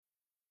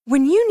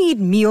When you need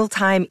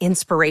mealtime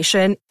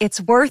inspiration,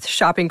 it's worth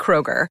shopping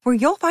Kroger, where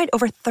you'll find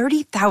over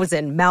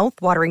 30,000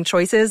 mouth-watering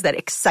choices that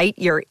excite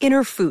your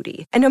inner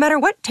foodie. And no matter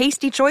what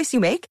tasty choice you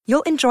make,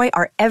 you'll enjoy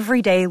our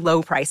everyday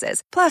low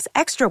prices, plus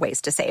extra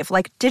ways to save,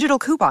 like digital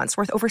coupons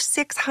worth over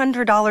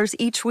 $600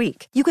 each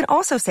week. You can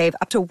also save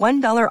up to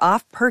 $1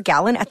 off per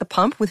gallon at the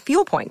pump with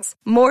fuel points.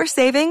 More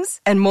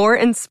savings and more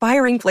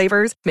inspiring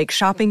flavors make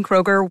shopping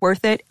Kroger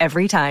worth it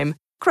every time.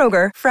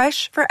 Kroger,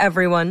 fresh for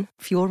everyone.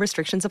 Fuel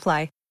restrictions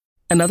apply.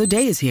 Another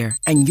day is here,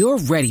 and you're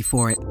ready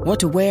for it. What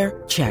to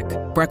wear? Check.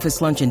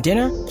 Breakfast, lunch, and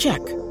dinner? Check.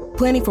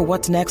 Planning for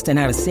what's next and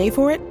how to save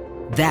for it?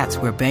 That's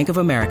where Bank of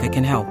America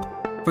can help.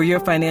 For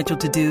your financial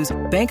to-dos,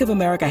 Bank of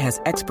America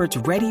has experts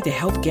ready to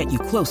help get you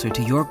closer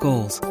to your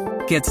goals.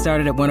 Get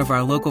started at one of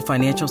our local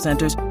financial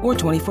centers or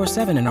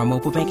 24/7 in our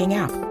mobile banking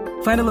app.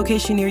 Find a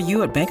location near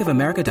you at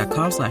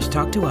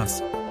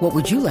bankofamerica.com/talktous. What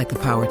would you like the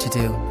power to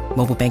do?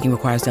 Mobile banking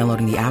requires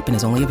downloading the app and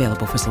is only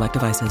available for select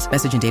devices.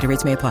 Message and data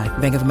rates may apply.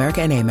 Bank of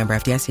America NA, member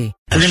FDIC.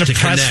 We're going to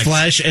press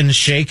flesh and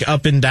shake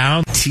up and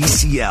down.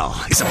 TCL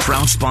is a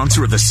proud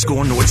sponsor of the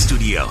Score North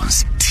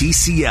Studios.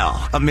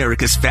 TCL,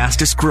 America's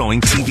fastest growing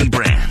TV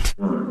brand.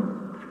 1,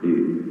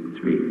 2,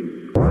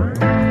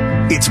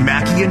 3. It's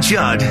Mackie and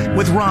Judd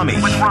with Rami.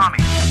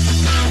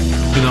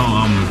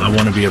 I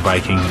want to be a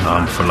Viking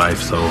for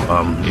life, so,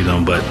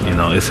 but,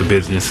 it's a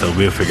business, so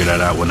we'll figure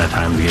that out when that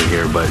time to get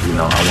here. But,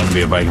 I want to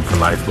be a Viking for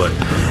life. But,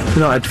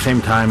 at the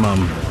same time,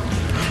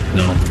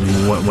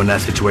 when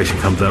that situation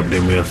comes up,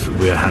 then we'll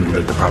handle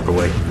it the proper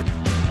way.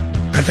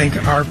 I think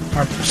our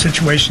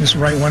situation is the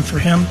right one for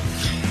him,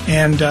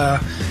 and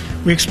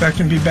we expect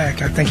him to be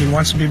back. I think he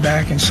wants to be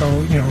back, and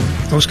so,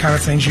 those kind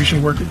of things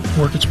usually work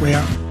its way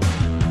out.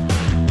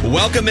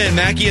 Welcome in,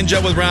 Mackie and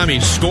Judd with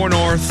Rami, Score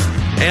North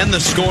and the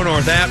Score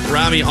North app.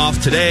 Rami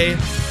off today.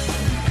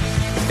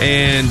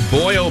 And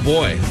boy, oh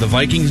boy, the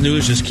Vikings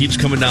news just keeps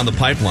coming down the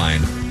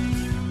pipeline.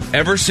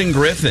 Everson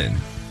Griffen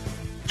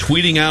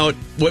tweeting out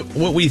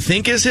what we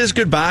think is his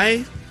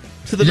goodbye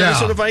to the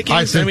Minnesota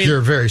Vikings. I think you're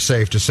very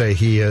safe to say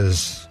he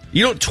is.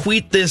 You don't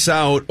tweet this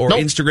out or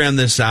Instagram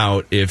this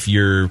out if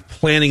you're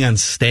planning on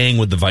staying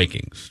with the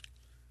Vikings.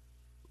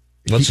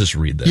 Let's just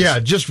read this.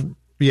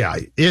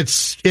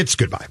 It's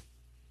goodbye.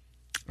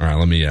 All right,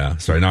 let me,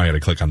 sorry, now I got to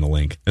click on the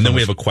link. And then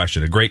we have a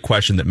question, a great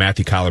question that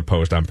Matthew Collar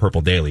posted on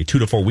Purple Daily, 2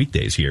 to 4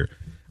 weekdays here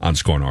on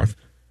Score North.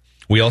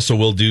 We also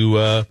will do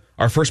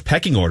our first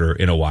pecking order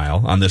in a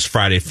while on this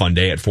Friday fun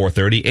day at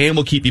 4:30, and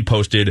we'll keep you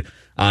posted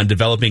on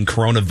developing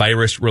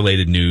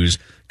coronavirus-related news.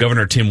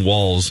 Governor Tim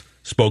Walz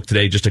spoke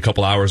today just a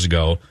couple hours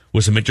ago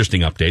with some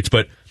interesting updates.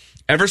 But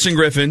Everson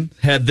Griffen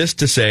had this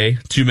to say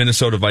to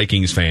Minnesota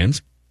Vikings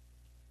fans.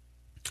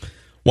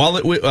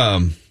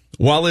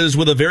 While it is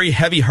with a very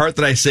heavy heart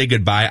that I say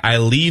goodbye, I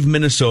leave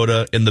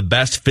Minnesota in the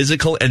best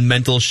physical and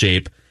mental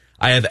shape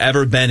I have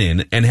ever been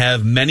in and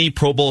have many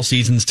Pro Bowl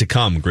seasons to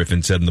come,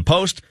 Griffen said in the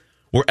Post.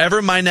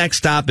 Wherever my next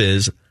stop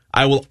is,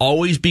 I will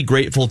always be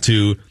grateful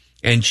to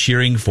and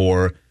cheering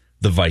for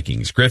the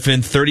Vikings.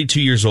 Griffen,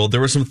 32 years old.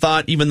 There was some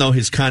thought, even though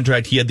his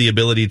contract, he had the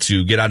ability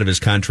to get out of his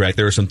contract,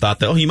 there was some thought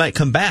that, he might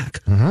come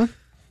back. Mm-hmm.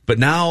 But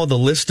now the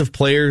list of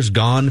players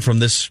gone from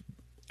this,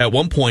 at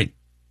one point,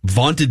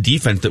 vaunted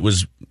defense that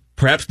was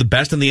perhaps the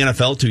best in the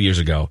NFL 2 years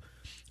ago.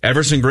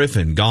 Everson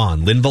Griffen,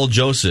 gone. Linval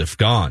Joseph,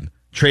 gone.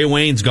 Trey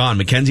Wayne's gone.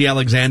 Mackenzie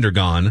Alexander,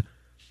 gone.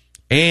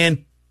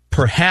 And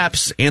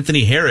perhaps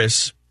Anthony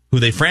Harris, who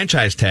they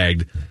franchise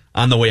tagged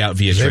on the way out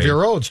via trade. Xavier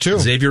Rhodes, too.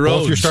 Xavier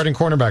Rhodes. Both your starting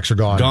cornerbacks are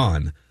gone.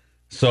 Gone.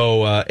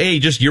 So,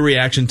 just your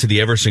reaction to the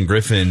Everson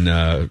Griffen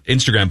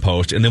Instagram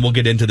post, and then we'll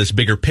get into this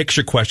bigger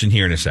picture question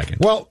here in a second.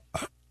 Well,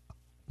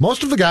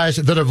 most of the guys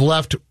that have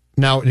left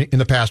now in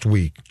the past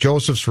week,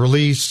 Joseph's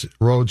release,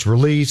 Rhodes'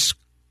 release,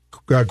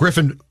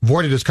 Griffen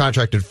voided his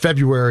contract in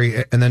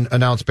February and then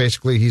announced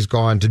basically he's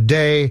gone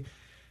today.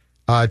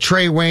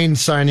 Trey Wayne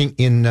signing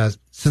in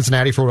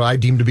Cincinnati for what I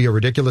deem to be a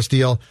ridiculous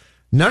deal.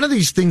 None of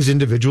these things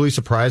individually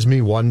surprise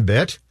me one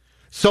bit.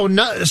 So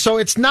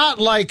it's not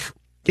like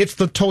it's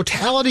the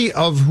totality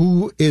of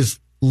who is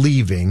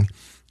leaving.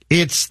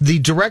 It's the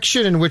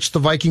direction in which the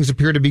Vikings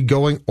appear to be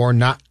going or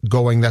not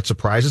going that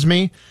surprises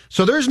me.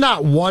 So there's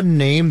not one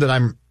name that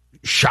I'm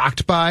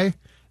shocked by.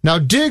 Now,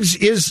 Diggs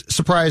is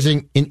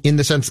surprising in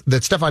the sense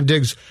that Stephon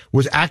Diggs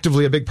was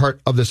actively a big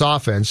part of this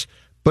offense,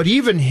 but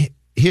even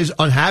his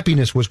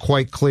unhappiness was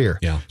quite clear.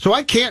 Yeah. So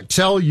I can't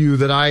tell you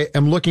that I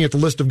am looking at the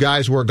list of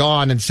guys who are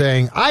gone and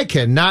saying, I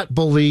cannot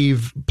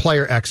believe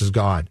player X is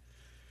gone.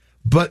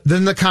 But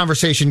then the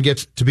conversation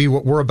gets to be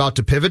what we're about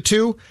to pivot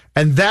to,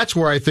 and that's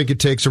where I think it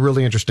takes a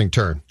really interesting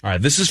turn. All right,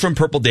 this is from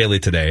Purple Daily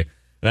today.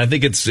 And I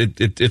think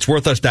it's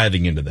worth us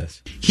diving into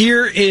this.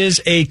 Here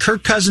is a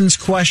Kirk Cousins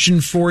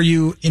question for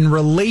you in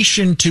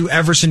relation to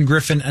Everson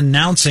Griffen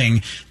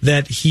announcing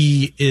that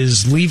he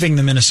is leaving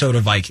the Minnesota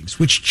Vikings,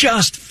 which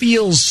just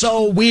feels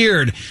so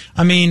weird.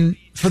 I mean,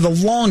 for the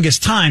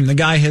longest time, the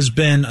guy has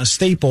been a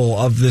staple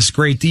of this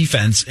great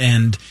defense.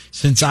 And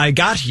since I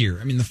got here,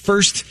 I mean, the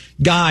first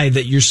guy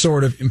that you're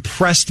sort of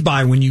impressed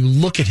by when you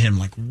look at him,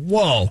 like,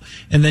 whoa,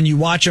 and then you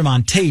watch him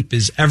on tape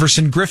is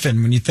Everson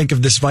Griffin when you think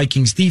of this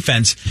Vikings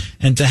defense.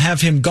 And to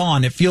have him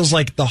gone, it feels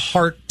like the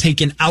heart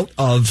taken out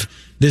of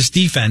this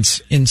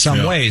defense in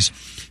some ways.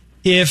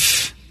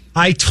 If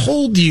I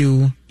told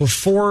you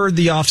before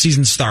the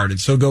offseason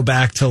started, so go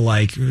back to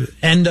like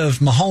end of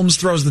Mahomes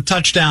throws the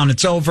touchdown,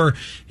 it's over,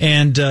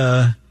 and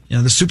the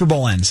Super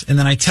Bowl ends. And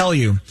then I tell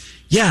you,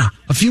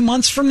 a few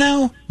months from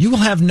now, you will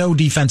have no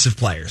defensive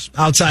players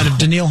outside of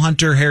Danielle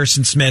Hunter,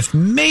 Harrison Smith,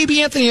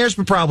 maybe Anthony Harris,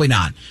 but probably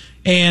not.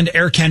 And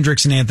Eric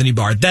Kendricks and Anthony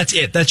Barr. That's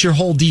it. That's your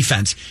whole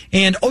defense.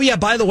 And,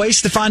 by the way,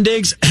 Stephon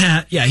Diggs,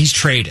 he's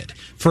traded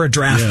for a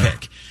draft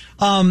pick.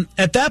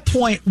 At that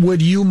point,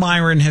 would you,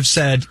 Myron, have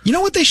said, you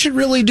know what they should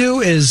really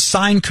do is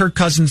sign Kirk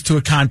Cousins to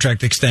a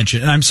contract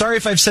extension? And I'm sorry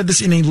if I've said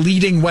this in a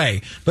leading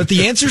way, but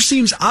the answer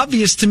seems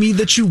obvious to me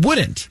that you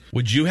wouldn't.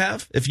 Would you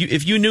have? If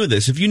you knew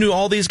this, if you knew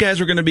all these guys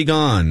were going to be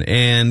gone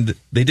and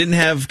they didn't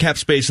have cap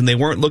space and they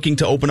weren't looking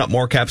to open up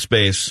more cap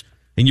space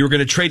and you were going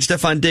to trade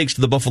Stephon Diggs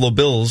to the Buffalo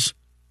Bills,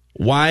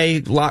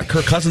 why lock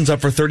Kirk Cousins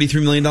up for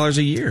 $33 million a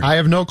year? I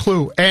have no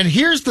clue. And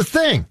here's the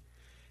thing.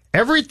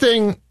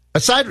 Everything...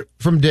 aside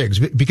from Diggs,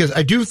 because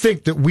I do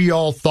think that we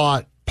all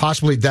thought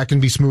possibly that can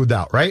be smoothed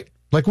out, right?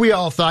 Like we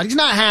all thought he's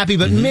not happy,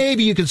 but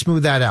maybe you can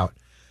smooth that out.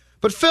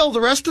 But Phil,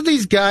 the rest of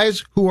these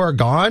guys who are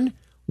gone,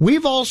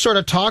 we've all sort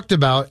of talked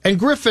about, and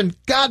Griffin,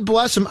 God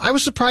bless him, I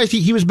was surprised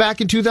he was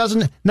back in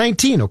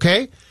 2019,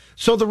 okay?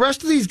 So the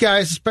rest of these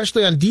guys,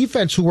 especially on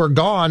defense who are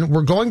gone,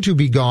 were going to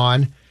be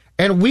gone.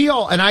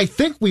 And I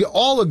think we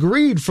all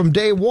agreed from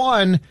day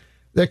one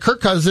that Kirk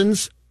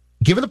Cousins,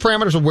 given the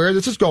parameters of where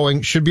this is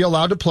going, should be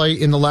allowed to play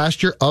in the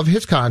last year of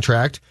his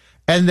contract,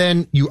 and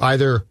then you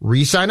either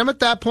re-sign him at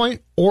that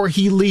point or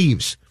he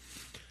leaves.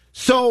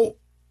 So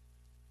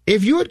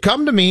if you had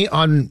come to me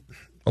on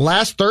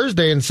last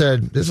Thursday and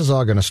said, this is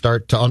all going to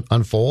start to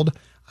unfold,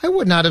 I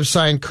would not have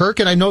signed Kirk,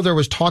 and I know there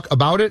was talk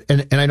about it,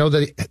 and I know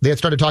that they had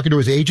started talking to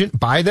his agent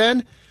by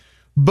then,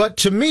 but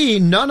to me,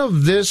 none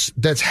of this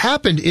that's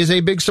happened is a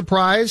big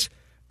surprise,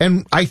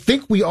 and I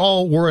think we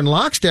all were in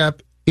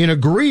lockstep in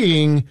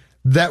agreeing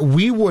that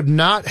we would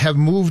not have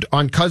moved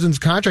on Cousins'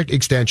 contract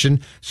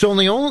extension. So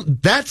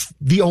that's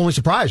the only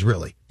surprise,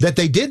 really, that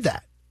they did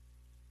that.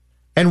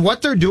 And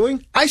what they're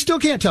doing, I still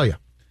can't tell you.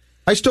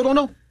 I still don't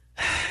know.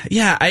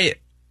 Yeah,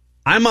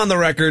 I'm on the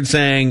record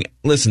saying,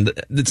 listen,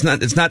 it's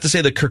not to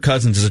say that Kirk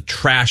Cousins is a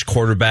trash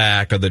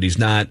quarterback or that he's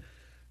not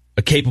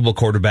a capable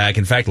quarterback.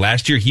 In fact,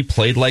 last year he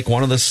played like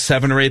one of the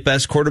 7 or 8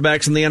 best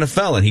quarterbacks in the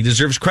NFL, and he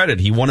deserves credit.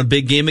 He won a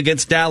big game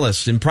against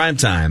Dallas in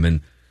primetime,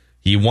 and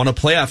he won a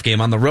playoff game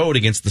on the road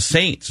against the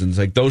Saints. And it's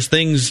like those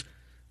things,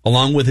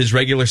 along with his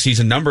regular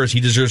season numbers,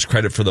 he deserves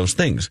credit for those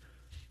things.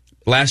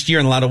 Last year,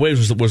 in a lot of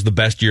ways, was the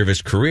best year of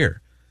his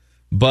career.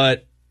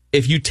 But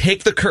if you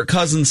take the Kirk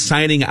Cousins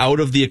signing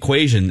out of the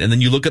equation and then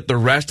you look at the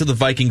rest of the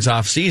Vikings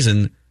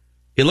offseason,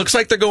 it looks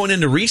like they're going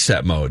into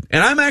reset mode.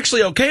 And I'm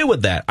actually okay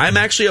with that. I'm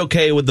actually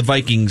okay with the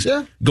Vikings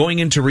going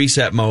into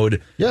reset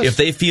mode if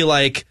they feel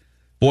like,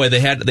 boy,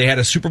 they had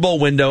a Super Bowl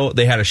window.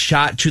 They had a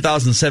shot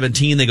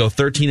 2017. They go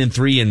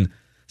 13-3, and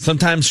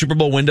sometimes Super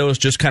Bowl windows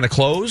just kind of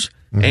close.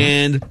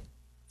 And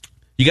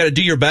you got to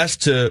do your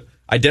best to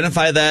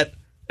identify that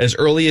as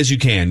early as you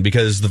can,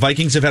 because the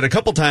Vikings have had a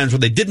couple times where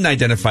they didn't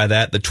identify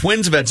that. The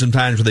Twins have had some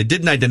times where they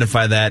didn't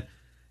identify that,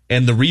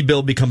 and the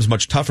rebuild becomes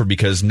much tougher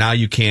because now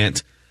you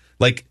can't,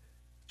 like,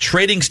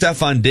 trading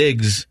Stephon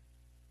Diggs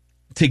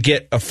to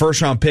get a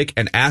first-round pick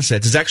and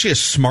assets is actually a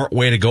smart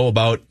way to go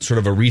about sort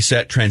of a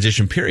reset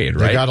transition period,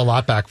 right? They got a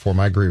lot back for him.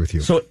 I agree with you.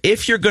 So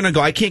if you're going to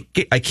go, I can't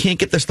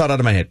get this thought out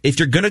of my head. If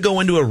you're going to go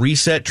into a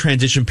reset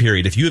transition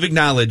period, if you have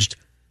acknowledged,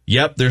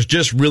 yep, there's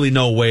just really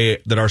no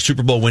way that our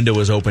Super Bowl window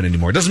is open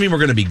anymore. It doesn't mean we're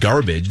going to be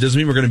garbage. It doesn't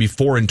mean we're going to be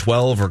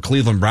 4-12 or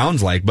Cleveland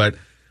Browns like, but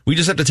we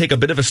just have to take a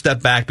bit of a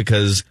step back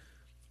because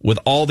with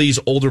all these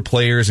older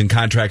players and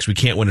contracts, we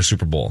can't win a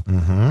Super Bowl.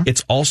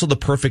 It's also the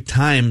perfect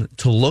time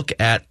to look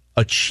at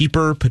a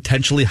cheaper,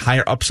 potentially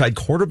higher upside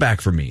quarterback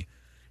for me.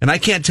 And I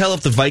can't tell if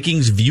the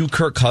Vikings view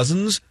Kirk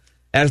Cousins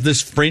as this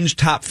fringe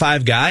top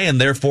 5 guy, and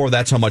therefore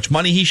that's how much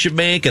money he should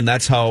make, and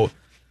that's how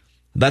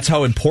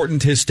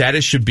important his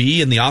status should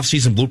be in the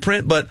offseason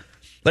blueprint. But,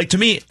 like, to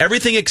me,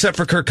 everything except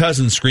for Kirk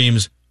Cousins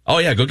screams, oh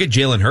yeah, go get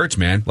Jalen Hurts,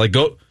 man. Like,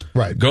 go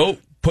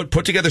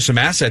put together some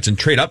assets and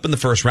trade up in the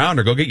first round,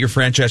 or go get your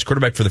franchise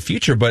quarterback for the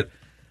future. But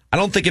I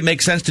don't think it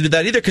makes sense to do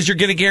that either, because you're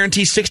going to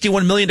guarantee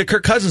 $61 million to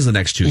Kirk Cousins the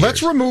next 2 years.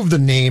 Let's remove the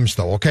names,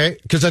 though, okay?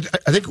 Because I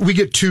think we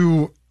get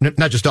too,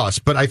 not just us,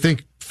 but I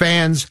think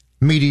fans,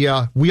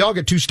 media, we all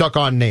get too stuck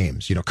on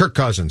names. You know, Kirk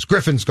Cousins,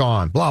 Griffin's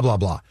gone, blah, blah,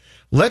 blah.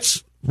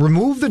 Let's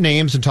remove the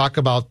names and talk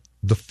about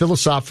the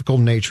philosophical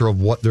nature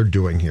of what they're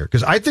doing here,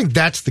 because I think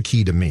that's the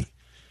key to me.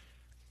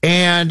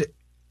 And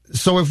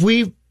so if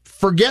we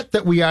forget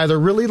that we either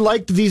really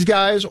liked these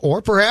guys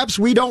or perhaps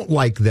we don't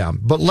like them,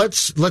 but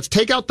let's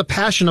take out the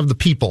passion of the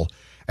people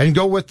and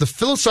go with the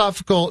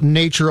philosophical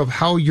nature of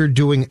how you're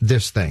doing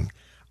this thing.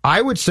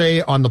 I would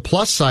say on the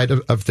plus side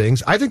of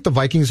things, I think the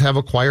Vikings have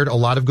acquired a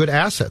lot of good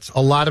assets,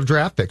 a lot of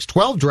draft picks.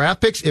 12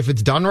 draft picks, if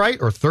it's done right,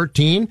 or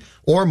 13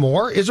 or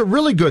more, is a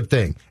really good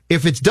thing.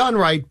 If it's done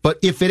right, but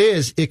if it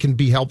is, it can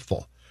be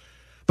helpful.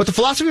 But the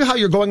philosophy of how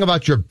you're going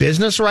about your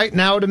business right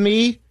now, to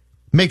me,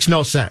 makes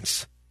no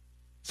sense.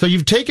 So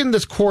you've taken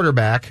this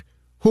quarterback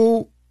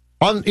who,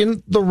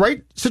 in the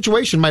right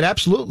situation, might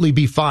absolutely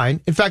be fine.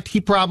 In fact,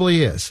 he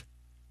probably is.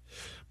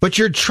 But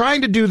you're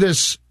trying to do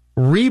this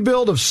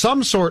rebuild of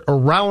some sort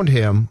around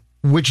him,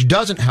 which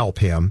doesn't help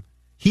him.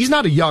 He's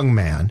not a young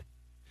man.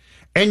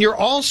 And you're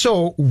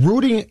also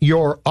rooting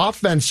your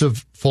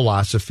offensive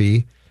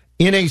philosophy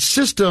in a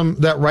system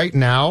that right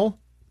now,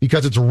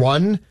 because it's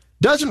run,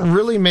 doesn't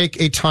really make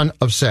a ton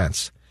of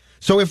sense.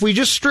 So if we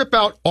just strip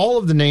out all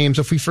of the names,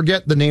 if we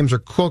forget the names are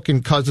Cook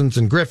and Cousins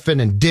and Griffin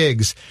and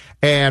Diggs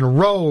and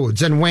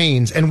Rhodes and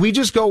Waynes, and we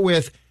just go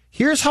with,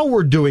 here's how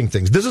we're doing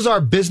things. This is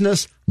our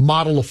business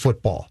model of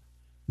football.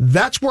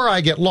 That's where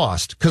I get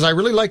lost, because I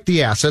really like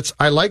the assets.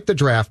 I like the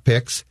draft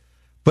picks,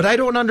 but I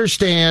don't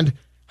understand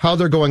how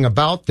they're going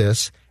about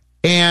this.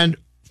 And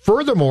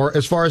furthermore,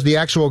 as far as the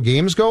actual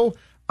games go,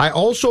 I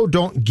also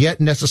don't get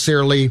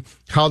necessarily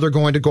how they're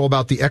going to go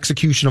about the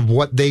execution of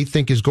what they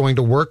think is going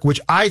to work,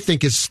 which I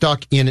think is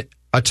stuck in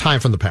a time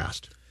from the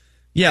past.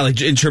 Yeah,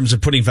 like in terms of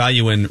putting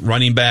value in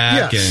running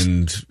back, yes,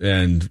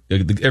 and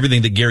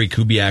everything that Gary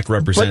Kubiak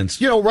represents.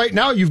 But, right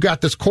now you've got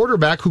this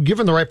quarterback who,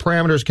 given the right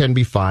parameters, can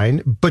be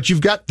fine. But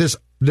you've got this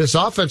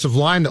offensive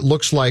line that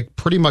looks like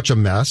pretty much a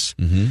mess.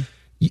 Mm-hmm.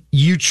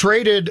 You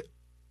traded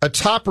a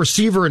top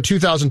receiver in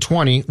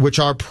 2020, which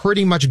are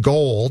pretty much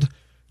gold,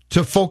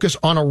 to focus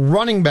on a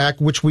running back,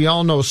 which we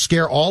all know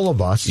scare all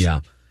of us.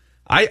 Yeah.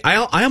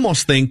 I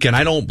almost think, and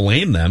I don't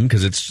blame them,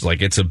 because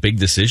it's a big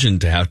decision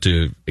to have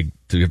to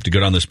go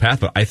down this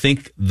path. But I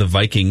think the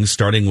Vikings,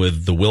 starting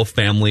with the Wilf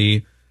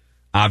family,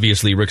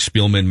 obviously Rick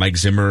Spielman, Mike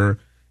Zimmer,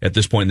 at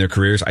this point in their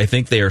careers, I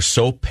think they are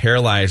so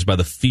paralyzed by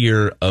the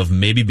fear of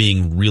maybe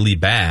being really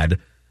bad.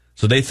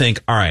 So they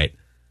think, all right,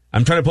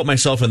 I'm trying to put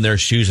myself in their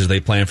shoes as they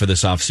plan for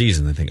this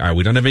offseason. They think, all right,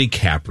 we don't have any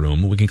cap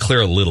room. We can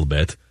clear a little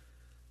bit.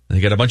 They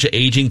got a bunch of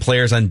aging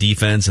players on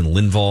defense, and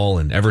Linval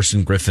and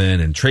Everson Griffin,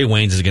 and Trey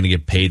Waynes is going to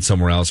get paid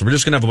somewhere else. So we're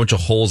just going to have a bunch of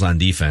holes on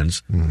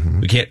defense. Mm-hmm.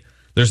 We can't.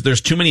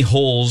 There's too many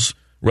holes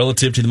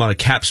relative to the amount of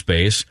cap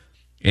space.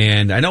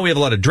 And I know we have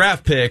a lot of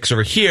draft picks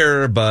over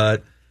here,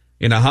 but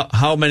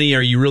how many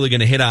are you really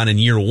going to hit on in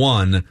year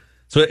one?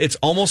 So it's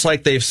almost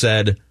like they've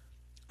said,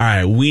 all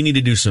right, we need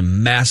to do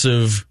some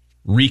massive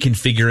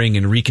reconfiguring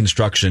and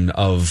reconstruction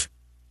of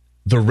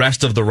the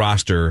rest of the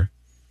roster.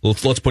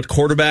 Let's put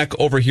quarterback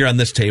over here on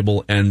this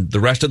table and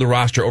the rest of the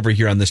roster over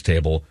here on this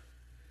table.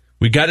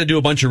 We got to do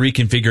a bunch of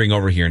reconfiguring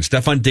over here. And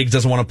Stephon Diggs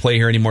doesn't want to play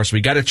here anymore, so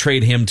we got to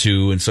trade him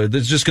too. And so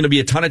there's just going to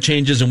be a ton of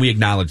changes, and we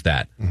acknowledge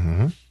that.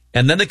 Mm-hmm.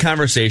 And then the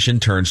conversation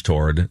turns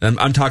toward, and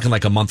I'm talking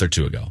like a month or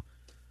two ago.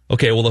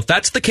 Okay, well, if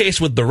that's the case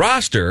with the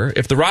roster,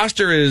 if the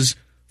roster is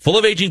full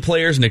of aging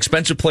players and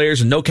expensive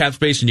players and no cap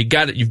space, and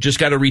you've just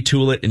got to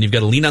retool it, and you've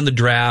got to lean on the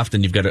draft,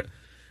 and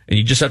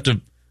you just have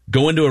to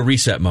go into a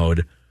reset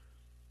mode.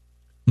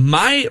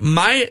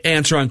 My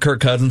answer on Kirk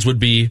Cousins would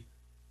be,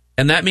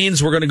 and that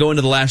means we're going to go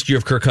into the last year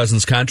of Kirk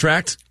Cousins'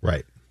 contract.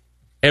 Right.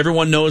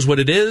 Everyone knows what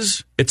it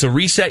is. It's a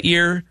reset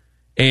year,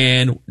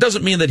 and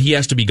doesn't mean that he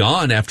has to be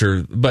gone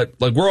after, but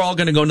like we're all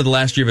going to go into the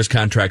last year of his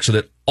contract so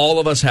that all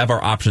of us have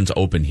our options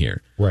open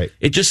here. Right.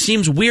 It just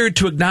seems weird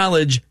to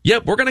acknowledge,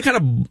 yep, we're going to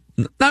kind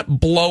of not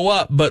blow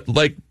up, but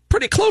like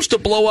pretty close to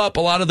blow up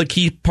a lot of the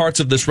key parts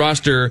of this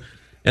roster,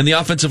 and the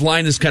offensive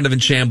line is kind of in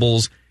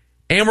shambles,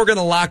 and we're going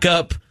to lock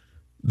up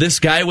this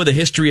guy with a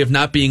history of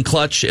not being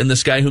clutch, and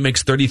this guy who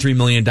makes $33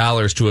 million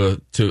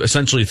to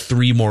essentially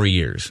 3 more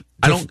years.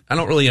 I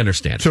don't really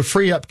understand. To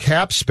free up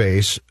cap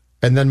space,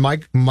 and then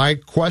my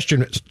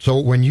question is, so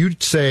when you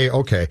say,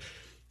 okay,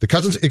 the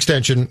Cousins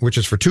extension, which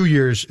is for 2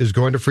 years, is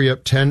going to free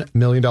up $10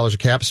 million of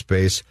cap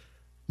space,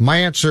 my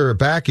answer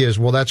back is,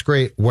 well, that's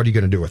great. What are you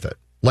going to do with it?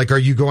 Like, are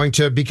you going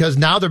to, because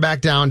now they're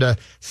back down to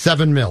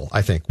 $7 million,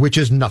 I think, which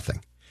is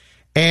nothing.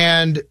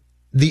 And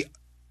the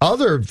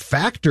other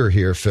factor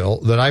here, Phil,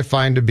 that I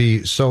find to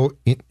be so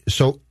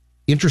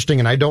interesting,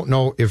 and I don't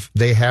know if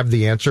they have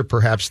the answer.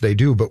 Perhaps they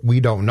do, but we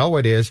don't know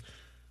it, is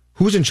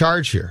who's in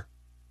charge here.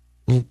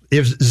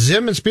 If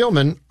Zim and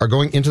Spielman are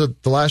going into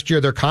the last year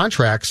of their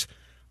contracts,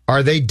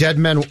 are they dead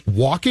men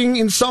walking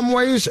in some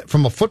ways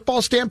from a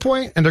football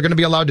standpoint, and they're going to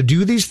be allowed to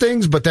do these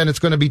things, but then it's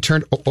going to be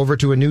turned over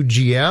to a new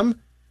GM?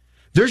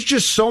 There's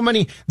just so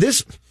many.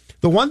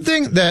 The one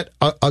thing that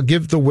I'll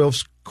give the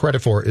Wilfs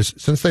credit for is,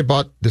 since they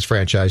bought this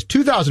franchise,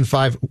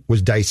 2005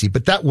 was dicey,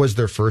 but that was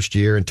their first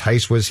year, and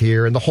Tice was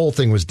here, and the whole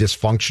thing was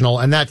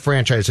dysfunctional, and that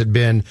franchise had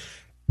been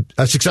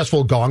a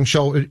successful gong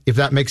show, if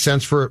that makes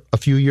sense, for a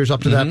few years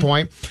up to that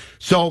point.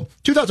 So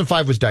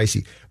 2005 was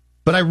dicey.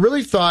 But I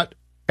really thought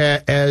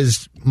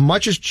as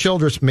much as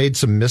Childress made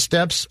some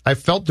missteps, I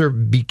felt there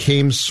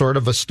became sort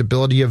of a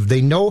stability of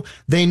they know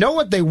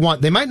what they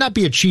want. They might not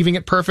be achieving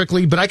it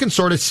perfectly, but I can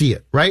sort of see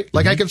it, right?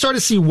 Like I can sort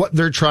of see what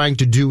they're trying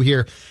to do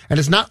here. And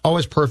it's not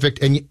always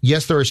perfect. And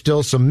yes, there are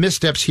still some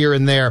missteps here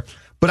and there,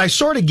 but I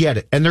sort of get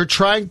it. And they're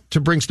trying to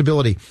bring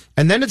stability.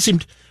 And then it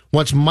seemed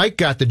once Mike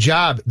got the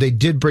job, they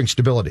did bring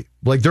stability.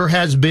 Like there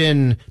has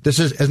been,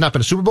 has not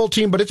been a Super Bowl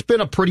team, but it's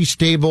been a pretty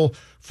stable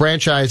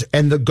franchise.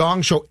 And the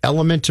Gong Show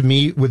element to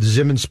me with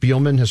Zim and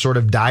Spielman has sort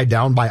of died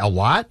down by a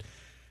lot.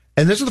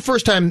 And this is the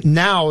first time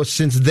now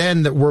since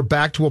then that we're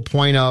back to a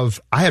point of,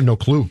 I have no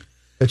clue.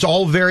 It's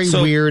all very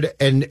weird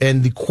and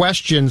the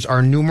questions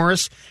are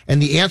numerous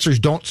and the answers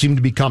don't seem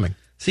to be coming.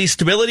 See,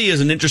 stability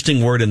is an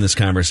interesting word in this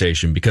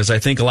conversation because I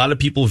think a lot of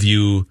people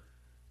view,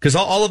 because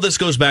all of this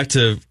goes back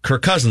to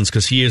Kirk Cousins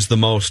because he is the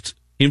most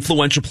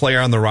influential player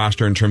on the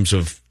roster in terms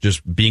of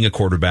just being a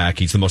quarterback.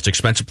 He's the most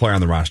expensive player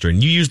on the roster.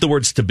 And you use the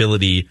word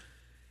stability,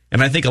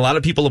 and I think a lot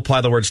of people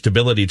apply the word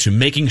stability to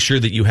making sure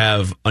that you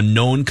have a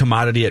known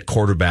commodity at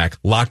quarterback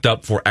locked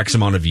up for X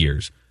amount of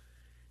years.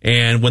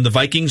 And when the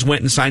Vikings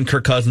went and signed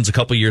Kirk Cousins a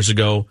couple years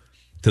ago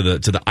to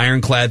the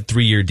ironclad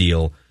 3-year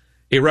deal,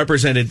 it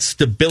represented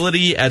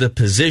stability at a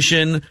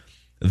position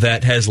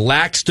that has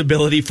lacked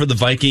stability for the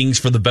Vikings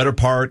for the better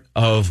part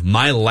of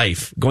my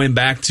life, going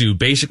back to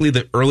basically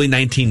the early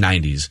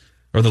 1990s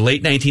or the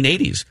late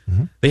 1980s.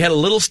 Mm-hmm. They had a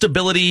little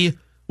stability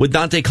with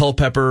Dante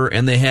Culpepper,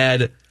 and they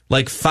had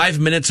like 5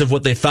 minutes of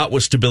what they thought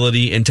was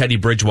stability in Teddy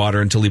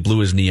Bridgewater until he blew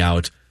his knee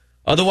out.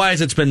 Otherwise,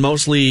 it's been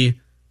mostly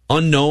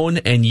unknown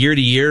and year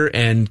to year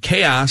and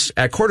chaos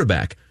at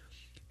quarterback.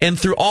 And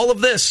through all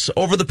of this,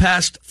 over the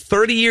past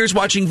 30 years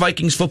watching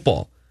Vikings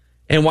football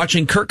and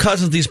watching Kirk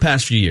Cousins these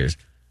past few years,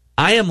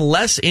 I am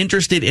less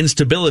interested in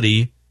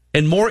stability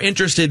and more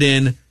interested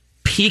in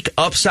peak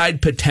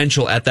upside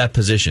potential at that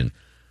position.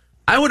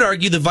 I would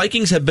argue the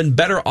Vikings have been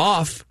better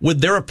off with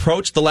their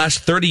approach the last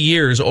 30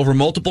 years over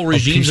multiple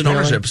regimes and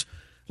ownerships.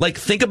 Like,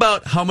 think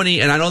about how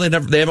many, and I know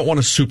they haven't won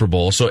a Super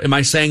Bowl, so am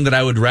I saying that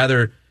I would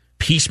rather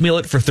piecemeal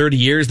it for 30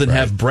 years than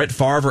have Brett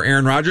Favre or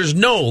Aaron Rodgers?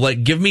 No,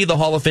 like, give me the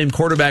Hall of Fame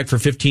quarterback for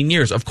 15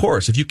 years. Of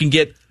course, if you can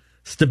get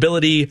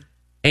stability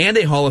and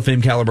a Hall of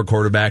Fame caliber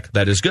quarterback,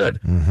 that is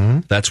good. Mm-hmm.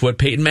 That's what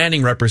Peyton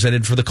Manning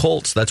represented for the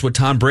Colts. That's what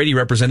Tom Brady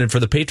represented for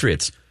the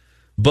Patriots.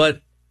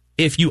 But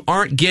if you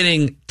aren't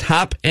getting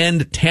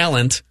top-end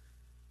talent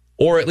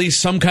or at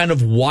least some kind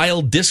of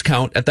wild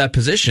discount at that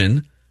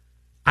position,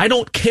 I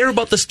don't care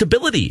about the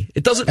stability.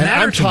 It doesn't matter.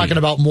 And I'm talking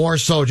about more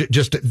so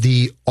just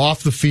the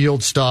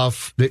off-the-field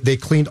stuff. They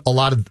cleaned a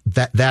lot of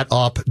that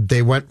up.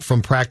 They went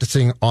from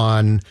practicing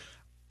on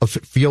a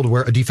field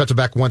where a defensive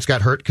back once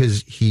got hurt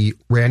because he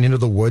ran into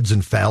the woods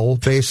and fell,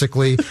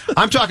 basically.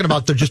 I'm talking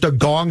about just a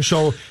Gong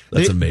Show.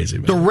 That's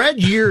amazing, man. The Red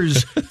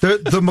years,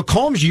 the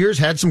McCombs years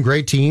had some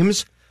great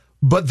teams,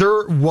 but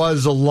there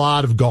was a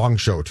lot of Gong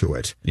Show to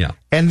it. Yeah.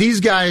 And these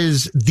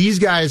guys,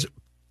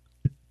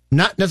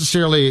 not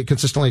necessarily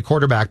consistently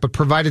quarterback, but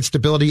provided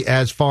stability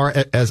as far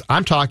as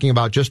I'm talking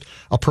about just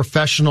a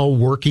professional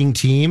working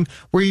team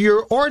where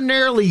you're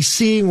ordinarily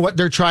seeing what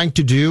they're trying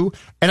to do.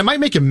 And it might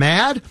make you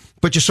mad,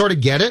 but you sort of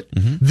get it.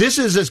 Mm-hmm. This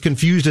is as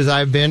confused as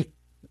I've been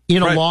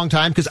in a long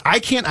time because I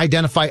can't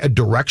identify a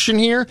direction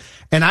here.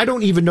 And I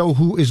don't even know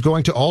who is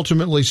going to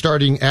ultimately,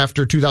 starting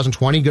after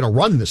 2020, going to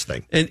run this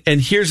thing.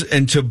 And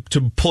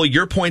to pull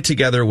your point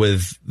together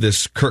with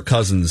this Kirk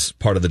Cousins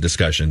part of the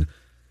discussion,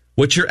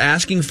 what you're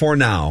asking for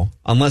now,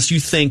 unless you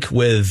think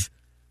with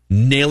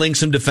nailing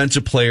some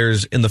defensive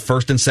players in the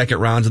first and second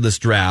rounds of this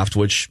draft,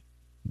 which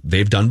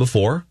they've done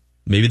before,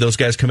 maybe those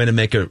guys come in and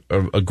make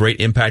a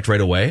great impact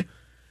right away.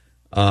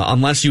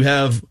 Unless you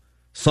have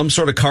some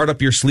sort of card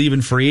up your sleeve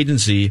in free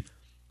agency,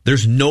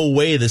 there's no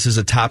way this is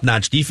a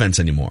top-notch defense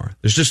anymore.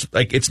 There's just,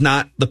 like, it's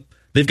not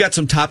they've got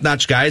some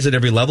top-notch guys at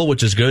every level,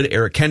 which is good.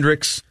 Eric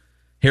Kendricks,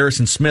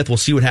 Harrison Smith. We'll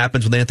see what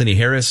happens with Anthony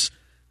Harris.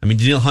 I mean,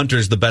 Danielle Hunter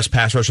is the best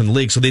pass rusher in the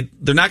league, so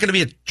they're not going to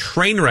be a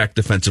train wreck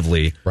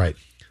defensively. Right.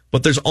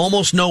 But there's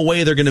almost no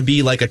way they're going to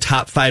be like a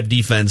top 5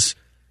 defense.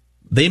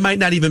 They might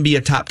not even be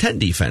a top 10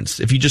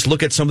 defense if you just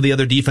look at some of the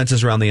other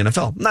defenses around the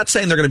NFL. I'm not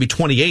saying they're going to be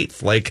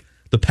 28th like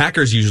the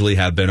Packers usually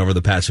have been over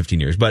the past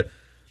 15 years, but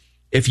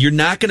if you're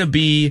not going to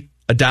be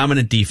a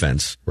dominant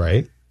defense,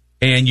 right,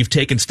 and you've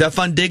taken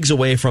Stephon Diggs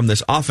away from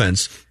this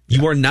offense,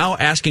 you are now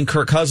asking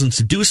Kirk Cousins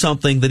to do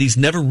something that he's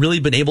never really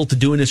been able to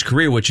do in his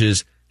career, which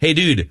is, hey,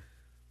 dude,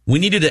 we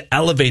need you to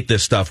elevate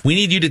this stuff. We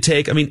need you to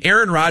take,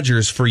 Aaron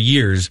Rodgers for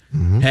years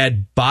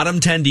had bottom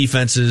 10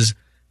 defenses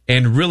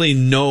and really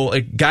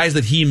guys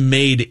that he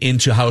made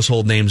into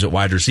household names at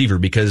wide receiver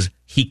because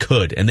he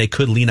could, and they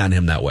could lean on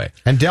him that way.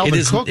 And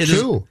Dalvin Cook,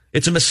 too.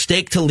 It's a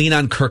mistake to lean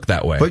on Kirk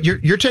that way. But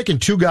you're taking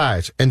two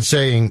guys and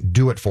saying,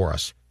 do it for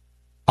us.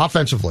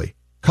 Offensively,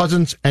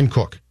 Cousins and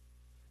Cook.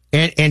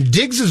 And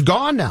Diggs is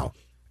gone now.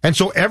 And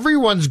so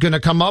everyone's going to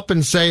come up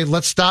and say,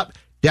 let's stop.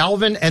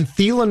 Dalvin and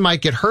Thielen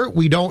might get hurt.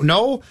 We don't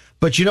know.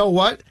 But you know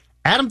what?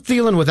 Adam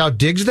Thielen without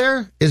Diggs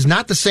there is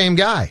not the same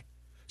guy.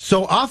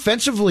 So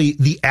offensively,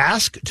 the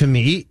ask to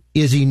me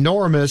is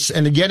enormous.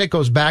 And again, it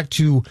goes back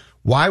to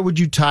Why would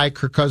you tie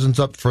Kirk Cousins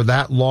up for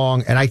that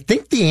long? And I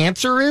think the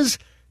answer is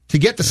to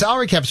get the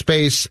salary cap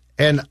space.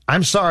 And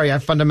I'm sorry, I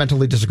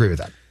fundamentally disagree with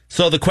that.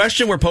 So the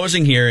question we're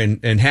posing here,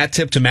 and hat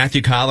tip to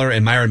Matthew Collar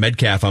and Myron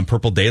Metcalf on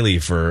Purple Daily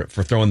for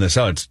throwing this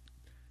out.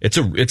 It's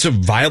a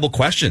viable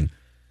question.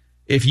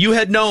 If you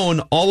had known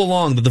all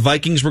along that the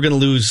Vikings were going to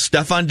lose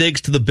Stephon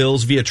Diggs to the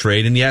Bills via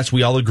trade, and yes,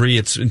 we all agree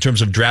it's in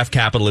terms of draft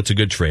capital, it's a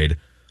good trade.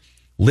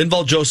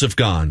 Linval Joseph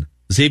gone,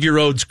 Xavier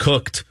Rhodes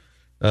cooked,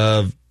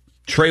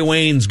 Trey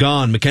Wayne's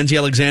gone, Mackenzie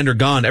Alexander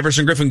gone,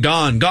 Everson Griffin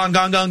gone.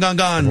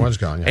 Everyone's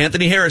gone. Yeah.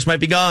 Anthony Harris might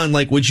be gone.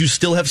 Like, would you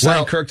still have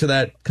signed Kirk to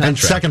that contract? And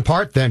second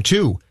part then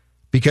too,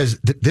 because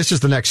this is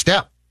the next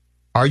step.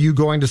 Are you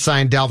going to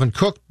sign Dalvin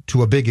Cook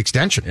to a big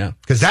extension? Yeah,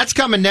 because that's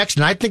coming next,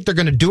 and I think they're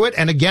going to do it.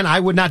 And again, I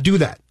would not do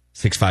that.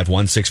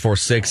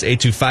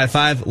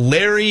 651-646-8255.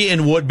 Larry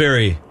in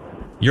Woodbury.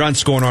 You're on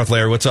Score North,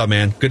 Larry. What's up,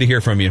 man? Good to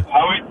hear from you.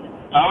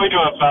 How we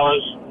doing,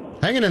 fellas?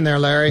 Hanging in there,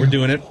 Larry. We're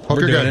doing it. Hope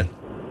We're you're doing good. it.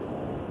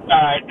 All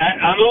right.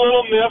 I'm a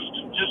little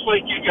miffed, just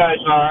like you guys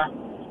are.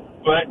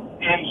 But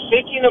in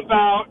thinking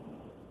about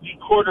the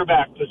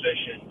quarterback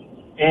position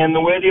and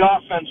the way the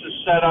offense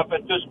is set up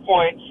at this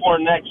point for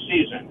next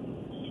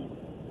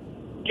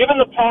season, given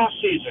the past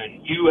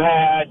season, you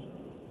had,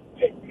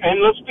 and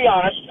let's be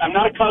honest, I'm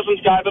not a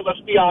Cousins guy, but let's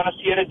be honest,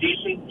 he had a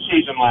decent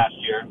season last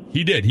year.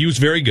 He did. He was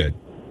very good.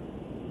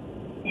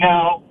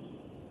 Now,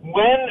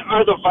 when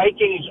are the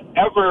Vikings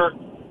ever,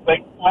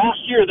 like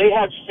last year, they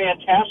had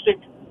fantastic,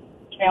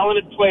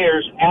 talented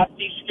players at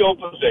these skill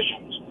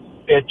positions.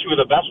 They had two of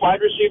the best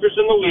wide receivers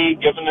in the league,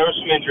 given there were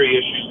some injury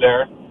issues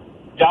there.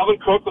 Dalvin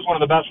Cook was one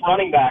of the best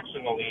running backs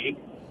in the league.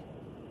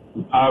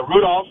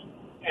 Rudolph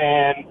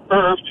and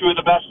Irv, two of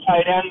the best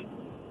tight end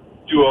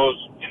duos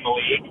in the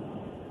league.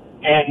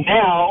 And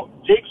now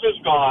Diggs is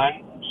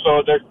gone, so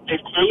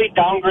they've clearly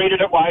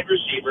downgraded at wide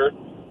receiver.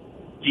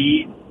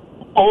 The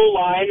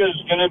O-line is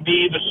going to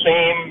be the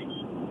same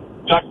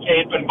duct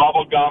tape and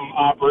bubble gum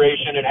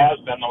operation it has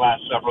been the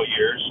last several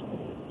years.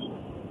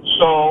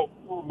 So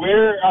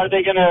where's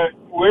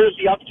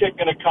the uptick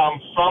going to come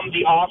from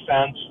the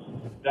offense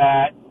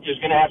that is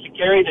going to have to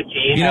carry the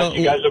team, as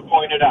you guys have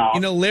pointed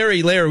out?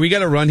 Larry, we got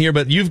to run here,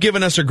 but you've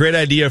given us a great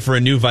idea for a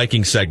new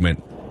Vikings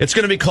segment. It's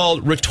going to be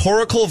called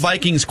Rhetorical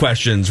Vikings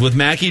Questions with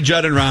Mackie,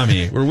 Judd, and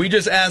Rami, where we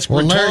just ask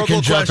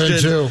rhetorical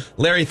questions.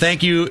 Larry,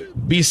 thank you.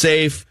 Be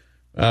safe.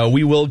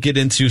 We will get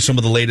into some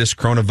of the latest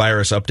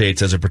coronavirus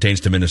updates as it pertains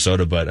to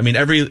Minnesota, but I mean,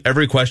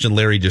 every question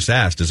Larry just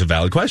asked is a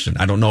valid question.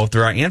 I don't know if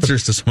there are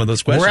answers to some of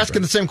those questions. We're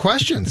asking the same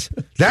questions.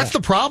 That's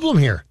the problem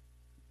here.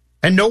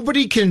 And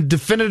nobody can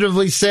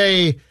definitively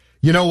say,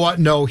 you know what?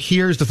 No,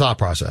 here's the thought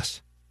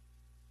process.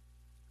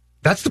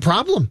 That's the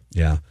problem.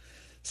 Yeah.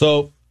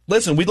 So,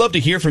 listen, we'd love to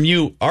hear from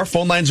you. Our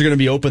phone lines are going to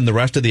be open the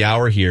rest of the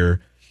hour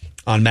here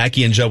on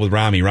Mackie and Judd with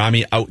Rami.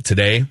 Rami out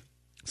today.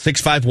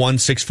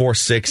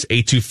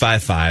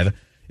 651-646-8255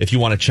 if you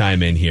want to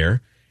chime in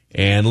here.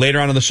 And later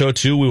on in the show,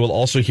 too, we will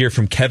also hear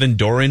from Kevin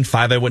Doran,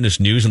 5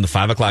 Eyewitness News in the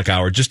 5 o'clock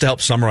hour. Just to help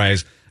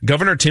summarize,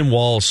 Governor Tim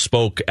Walz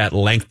spoke at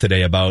length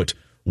today about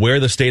where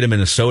the state of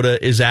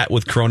Minnesota is at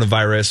with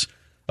coronavirus.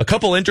 A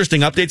couple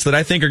interesting updates that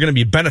I think are going to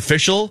be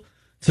beneficial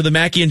to the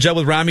Mackie and Judd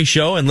with Rami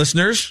show and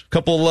listeners.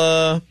 Couple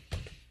little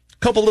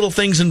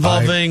things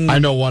involving. I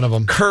know one of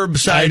them.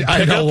 Curbside.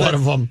 I know one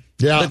of them.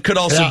 Yeah, that could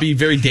also be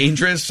very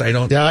dangerous.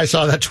 Yeah, I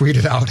saw that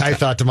tweeted out. I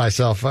thought to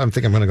myself, I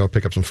think I'm going to go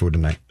pick up some food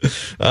tonight.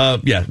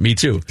 Yeah, me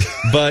too.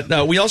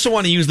 But we also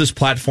want to use this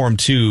platform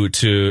too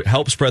to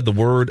help spread the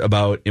word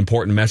about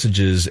important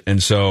messages.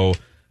 And so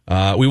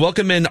we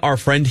welcome in our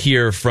friend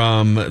here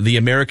from the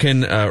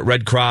American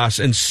Red Cross.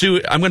 And Sue,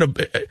 if I'm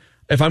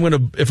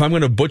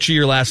going to butcher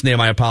your last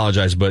name, I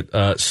apologize. But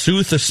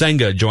Sue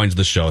Thasenga joins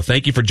the show.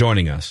 Thank you for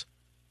joining us.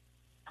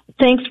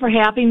 Thanks for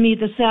having me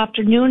this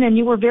afternoon, and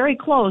you were very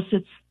close.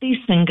 It's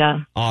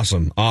Thasenga.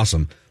 Awesome.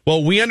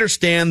 Well, we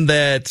understand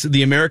that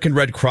the American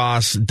Red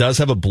Cross does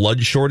have a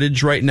blood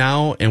shortage right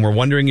now, and we're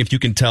wondering if you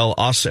can tell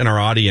us and our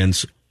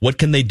audience what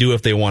can they do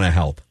if they want to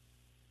help.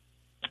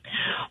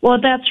 Well,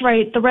 that's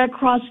right. The Red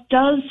Cross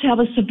does have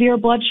a severe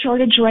blood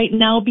shortage right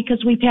now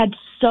because we've had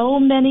so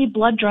many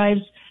blood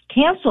drives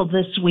canceled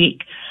this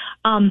week.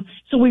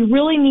 So we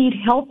really need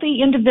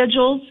healthy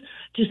individuals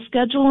to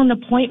schedule an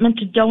appointment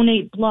to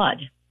donate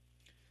blood.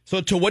 So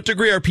to what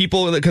degree are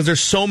people, because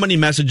there's so many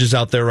messages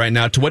out there right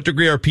now, to what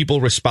degree are people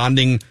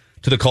responding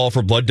to the call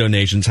for blood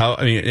donations?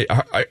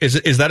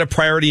 Is that a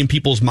priority in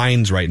people's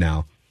minds right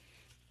now?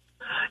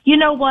 You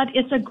know what?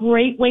 It's a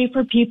great way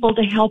for people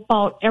to help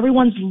out.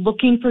 Everyone's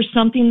looking for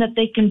something that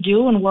they can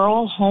do, and we're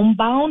all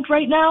homebound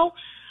right now.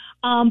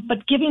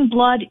 But giving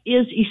blood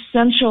is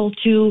essential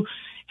to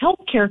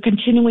healthcare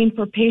continuing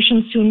for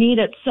patients who need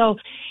it. So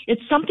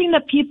it's something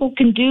that people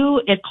can do.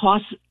 It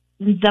costs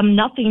them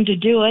nothing to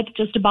do it,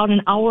 just about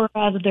an hour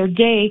out of their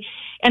day.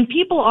 And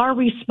people are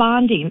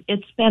responding.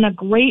 It's been a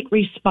great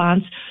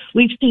response.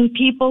 We've seen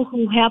people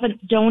who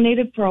haven't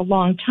donated for a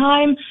long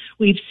time.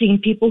 We've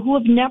seen people who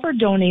have never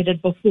donated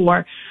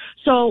before.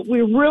 So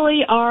we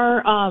really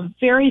are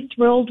very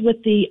thrilled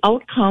with the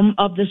outcome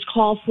of this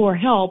call for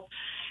help.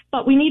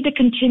 but we need to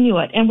continue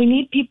it, and we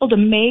need people to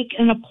make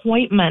an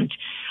appointment.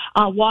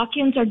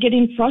 Walk-ins are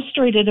getting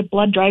frustrated at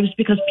blood drives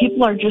because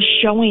people are just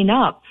showing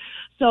up.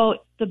 So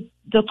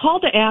the call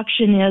to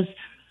action is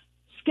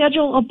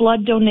schedule a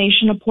blood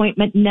donation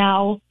appointment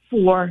now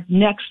for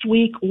next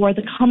week or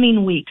the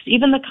coming weeks,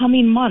 even the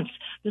coming months.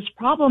 This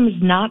problem is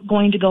not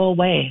going to go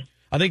away.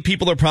 I think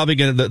people are probably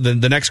going to,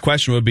 the next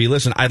question would be,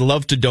 listen, I'd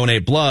love to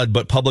donate blood,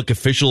 but public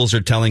officials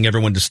are telling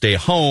everyone to stay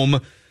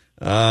home.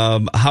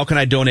 How can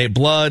I donate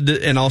blood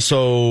and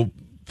also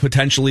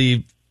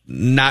potentially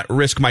not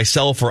risk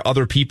myself or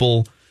other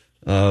people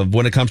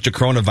when it comes to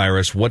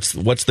coronavirus?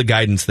 What's the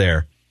guidance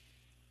there?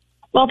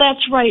 Well,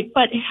 that's right.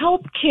 But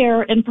health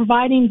care and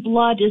providing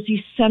blood is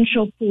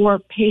essential for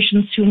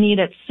patients who need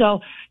it.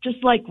 So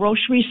just like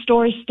grocery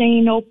stores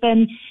staying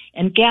open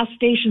and gas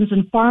stations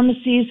and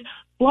pharmacies,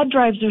 blood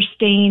drives are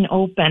staying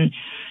open.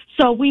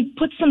 So we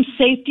put some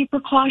safety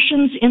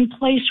precautions in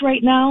place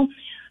right now.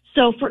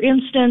 So, for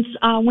instance,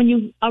 when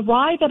you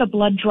arrive at a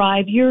blood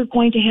drive, you're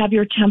going to have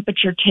your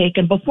temperature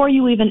taken before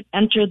you even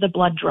enter the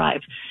blood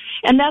drive.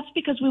 And that's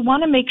because we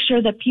want to make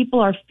sure that people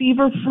are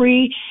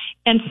fever-free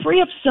and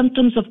free of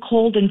symptoms of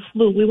cold and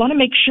flu. We want to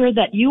make sure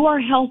that you are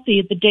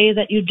healthy the day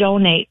that you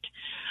donate.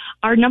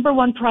 Our number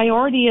one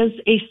priority is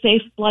a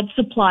safe blood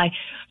supply.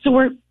 So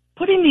we're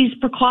putting these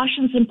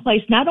precautions in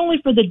place, not only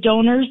for the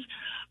donors,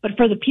 but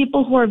for the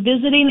people who are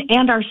visiting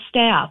and our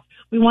staff.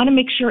 We want to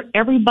make sure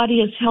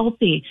everybody is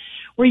healthy.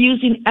 We're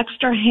using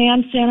extra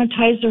hand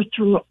sanitizer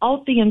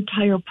throughout the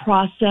entire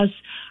process.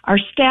 Our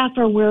staff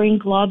are wearing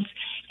gloves,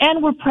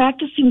 and we're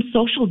practicing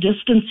social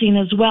distancing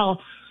as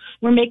well.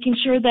 We're making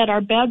sure that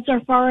our beds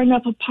are far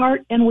enough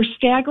apart, and we're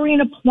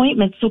staggering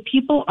appointments so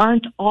people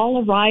aren't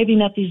all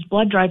arriving at these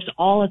blood drives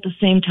all at the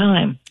same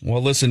time.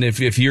 Well, listen, if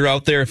you're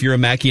out there, if you're a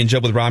Mackie and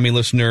Judd with Rami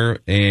listener,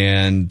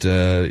 and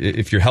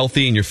if you're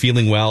healthy and you're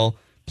feeling well,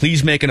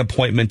 please make an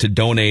appointment to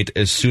donate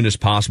as soon as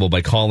possible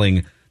by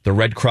calling the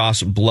Red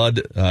Cross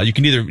Blood. You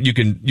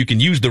can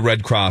use the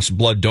Red Cross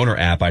Blood Donor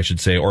app, I should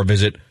say, or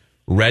visit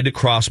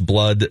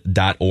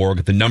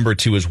redcrossblood.org. The number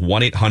 2 is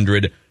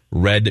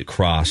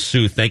 1-800-RED-CROSS.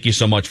 Sue, thank you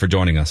so much for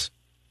joining us.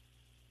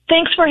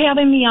 Thanks for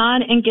having me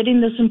on and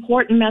getting this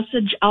important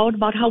message out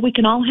about how we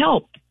can all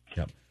help.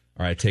 Yep.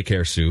 All right. Take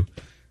care, Sue.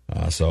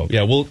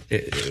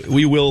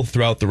 We will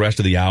throughout the rest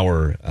of the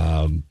hour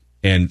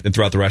and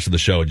throughout the rest of the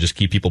show just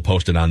keep people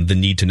posted on the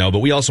need to know. But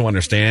we also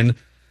understand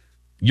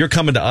you're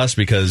coming to us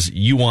because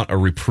you want a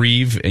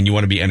reprieve and you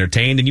want to be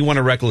entertained and you want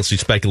to recklessly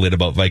speculate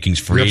about Vikings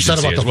free agency. You're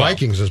upset about the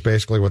Vikings is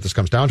basically what this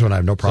comes down to, and I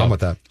have no problem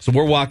with that. So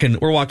we're walking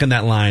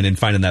that line and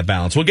finding that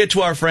balance. We'll get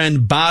to our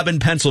friend Bob in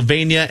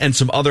Pennsylvania and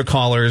some other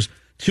callers.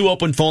 2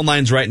 open phone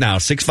lines right now,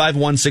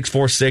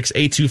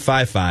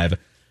 651-646-8255.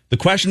 The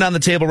question on the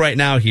table right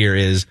now here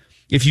is,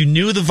 if you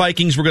knew the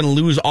Vikings were going to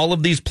lose all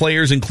of these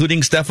players,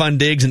 including Stephon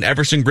Diggs and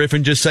Everson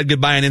Griffin just said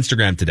goodbye on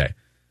Instagram today,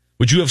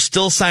 would you have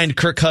still signed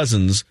Kirk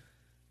Cousins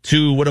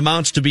to what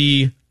amounts to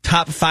be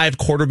top 5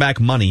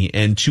 quarterback money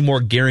and 2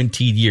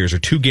 guaranteed years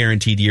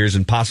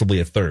and possibly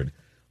a third?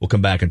 We'll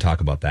come back and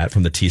talk about that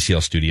from the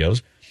TCL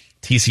studios.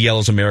 TCL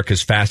is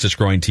America's fastest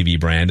growing TV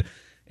brand,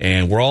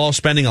 and we're all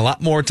spending a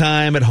lot more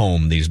time at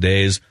home these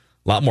days.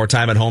 A lot more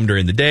time at home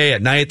during the day,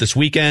 at night, this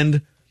weekend.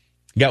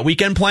 You got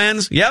weekend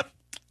plans? Yep.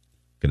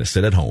 Gonna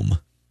sit at home.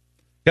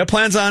 Got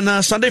plans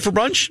on Sunday for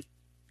brunch?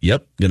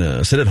 Yep.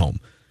 Gonna sit at home.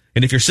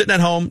 And if you're sitting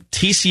at home,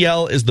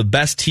 TCL is the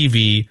best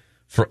TV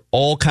for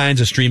all kinds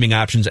of streaming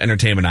options,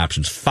 entertainment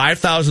options.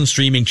 5,000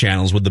 streaming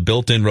channels with the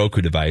built-in Roku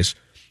device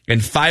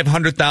and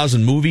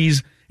 500,000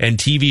 movies and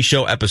TV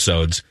show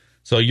episodes.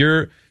 So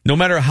no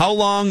matter how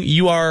long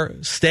you are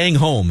staying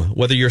home,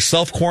 whether you're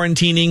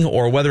self-quarantining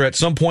or whether at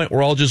some point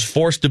we're all just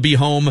forced to be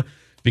home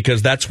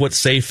because that's what's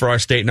safe for our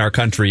state and our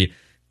country,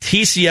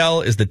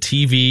 TCL is the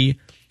TV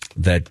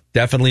that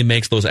definitely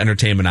makes those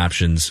entertainment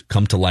options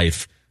come to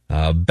life.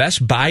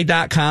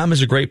 BestBuy.com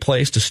is a great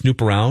place to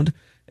snoop around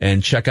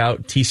and check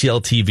out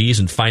TCL TVs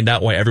and find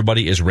out why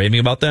everybody is raving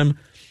about them.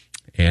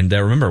 And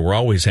remember, we're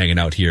always hanging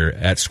out here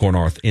at Score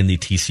North in the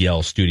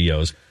TCL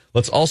studios.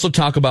 Let's also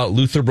talk about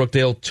Luther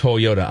Brookdale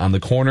Toyota on the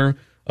corner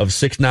of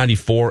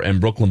 694 and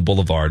Brooklyn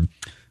Boulevard,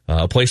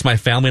 a place my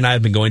family and I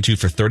have been going to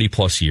for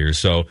 30-plus years.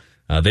 So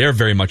they are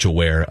very much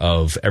aware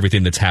of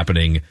everything that's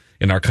happening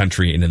in our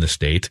country and in the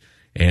state.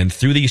 And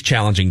through these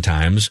challenging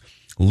times,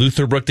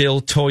 Luther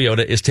Brookdale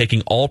Toyota is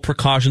taking all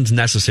precautions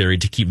necessary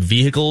to keep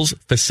vehicles,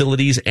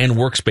 facilities, and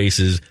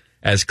workspaces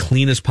as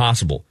clean as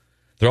possible.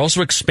 They're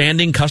also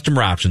expanding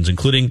customer options,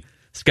 including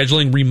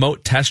scheduling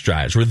remote test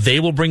drives where they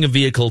will bring a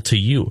vehicle to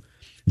you,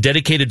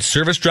 dedicated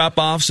service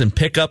drop-offs and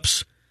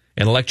pickups,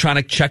 and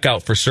electronic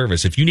checkout for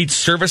service. If you need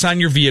service on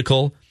your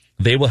vehicle,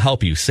 they will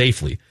help you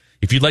safely.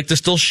 If you'd like to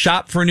still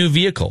shop for a new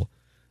vehicle,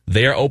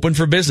 they are open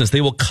for business.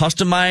 They will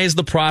customize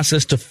the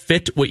process to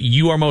fit what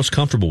you are most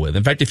comfortable with.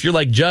 In fact, if you're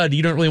like Judd,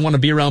 you don't really want to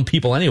be around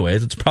people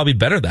anyways. It's probably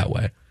better that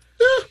way.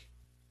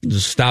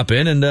 Just stop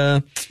in and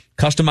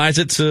customize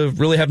it to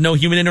really have no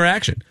human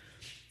interaction.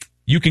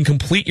 You can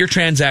complete your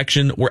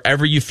transaction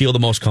wherever you feel the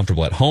most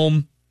comfortable, at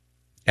home,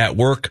 at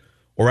work,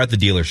 or at the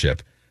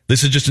dealership.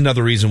 This is just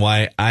another reason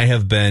why I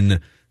have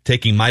been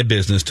taking my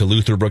business to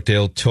Luther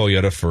Brookdale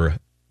Toyota for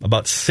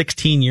about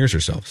 16 years or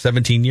so,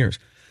 17 years.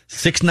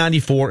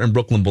 694 in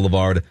Brooklyn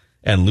Boulevard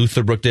and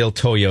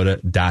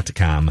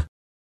LutherBrookdaleToyota.com.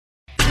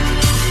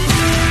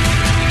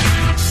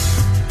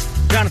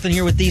 Jonathan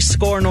here with the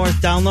Score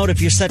North download. If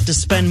you're set to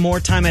spend more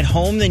time at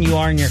home than you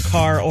are in your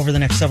car over the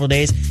next several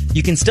days,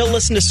 you can still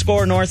listen to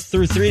Score North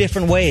through 3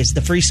 different ways.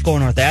 The free Score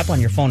North app on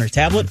your phone or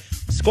tablet,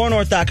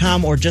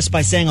 scorenorth.com, or just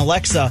by saying,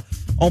 Alexa,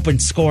 open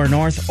Score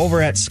North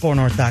over at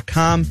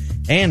scorenorth.com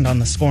and on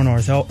the Score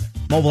North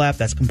mobile app.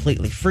 That's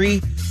completely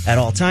free at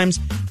all times.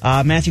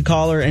 Matthew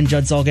Collar and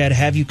Judd Zulgad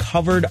have you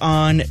covered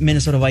on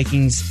Minnesota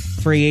Vikings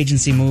free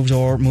agency moves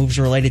or moves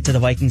related to the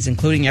Vikings,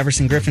 including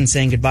Everson Griffin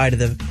saying goodbye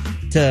to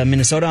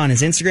Minnesota on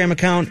his Instagram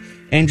account.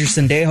 Andrew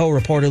Sendejo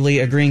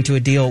reportedly agreeing to a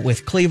deal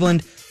with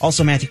Cleveland.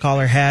 Also, Matthew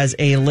Collar has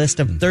a list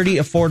of 30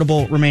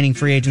 affordable remaining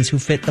free agents who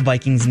fit the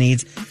Vikings'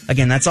 needs.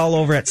 Again, that's all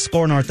over at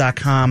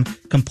scorenorth.com,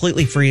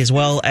 completely free, as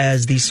well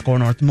as the Score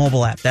North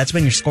mobile app. That's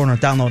been your Score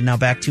North download. Now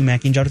back to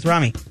Mackie and Judd with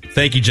Rami.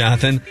 Thank you,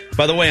 Jonathan.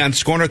 By the way, on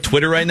Score North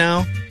Twitter right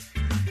now,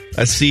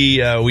 I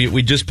see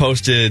we just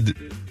posted,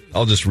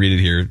 I'll just read it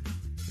here,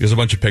 because a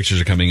bunch of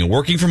pictures are coming in.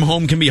 Working from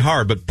home can be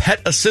hard, but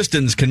pet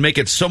assistance can make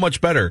it so much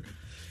better.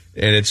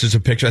 And it's just a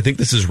picture. I think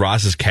this is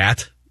Ross's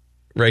cat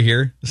right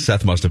here.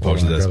 Seth must have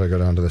posted this. I gotta go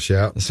down to this,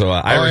 yeah. So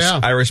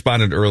I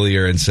responded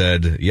earlier and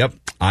said, yep,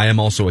 I am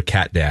also a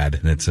cat dad.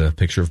 And it's a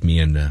picture of me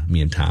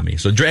and Tommy.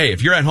 So, Dre,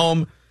 if you're at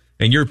home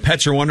and your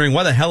pets are wondering,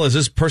 why the hell is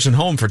this person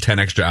home for 10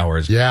 extra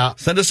hours? Yeah.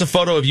 Send us a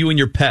photo of you and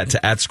your pet to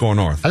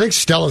 @ScoreNorth. I think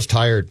Stella's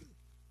tired.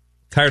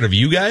 Tired of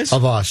you guys?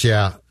 Of us,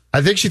 yeah.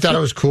 I think she thought it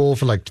was cool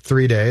for like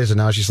 3 days, and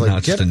now she's like,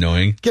 it's just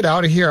annoying. Get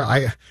out of here.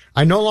 I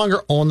no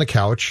longer own the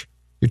couch.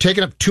 You're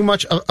taking up too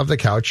much of the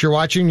couch. You're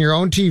watching your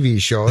own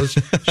TV shows.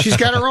 She's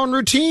got her own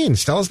routine.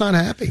 Stella's not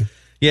happy.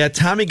 Yeah,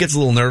 Tommy gets a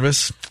little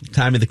nervous.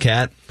 Tommy the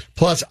cat.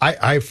 Plus,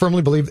 I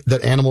firmly believe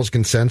that animals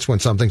can sense when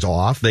something's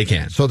off. They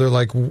can. So they're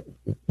like, what?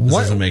 This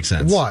doesn't make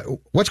sense.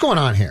 What's going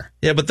on here?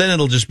 Yeah, but then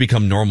it'll just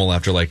become normal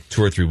after like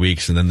 2 or 3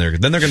 weeks, and then they're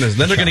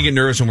gonna get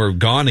nervous when we're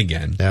gone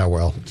again. Yeah,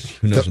 well,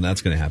 who knows when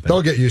that's gonna happen?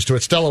 They'll get used to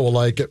it. Stella will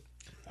like it.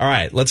 All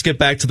right, let's get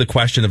back to the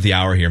question of the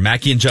hour here.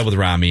 Mackie and Judd with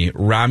Rami.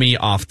 Rami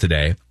off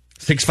today.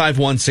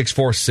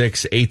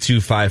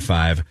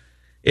 651-646-8255.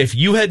 If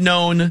you had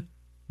known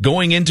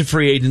going into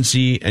free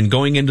agency and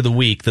going into the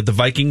week that the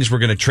Vikings were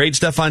going to trade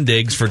Stephon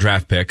Diggs for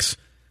draft picks,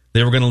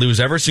 they were going to lose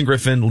Everson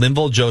Griffin,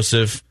 Linval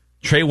Joseph,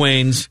 Trey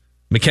Waynes,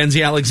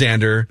 Mackenzie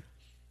Alexander,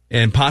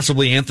 and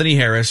possibly Anthony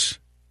Harris,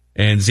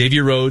 and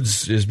Xavier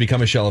Rhodes has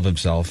become a shell of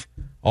himself,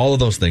 all of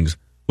those things,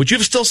 would you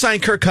have still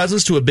signed Kirk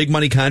Cousins to a big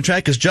money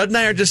contract? Because Judd and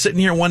I are just sitting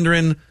here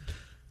wondering,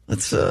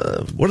 what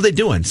are they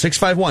doing?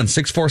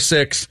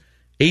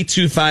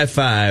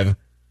 651-646-8255.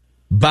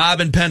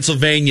 Bob in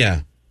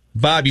Pennsylvania.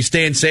 Bob, you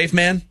staying safe,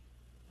 man?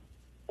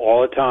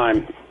 All the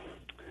time.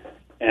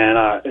 And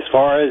as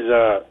far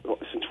as,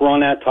 since we're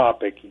on that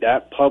topic,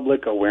 that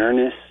public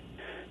awareness,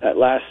 that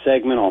last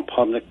segment on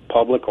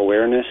public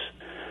awareness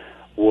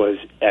was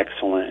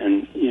excellent.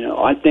 And,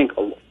 I think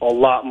a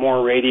lot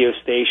more radio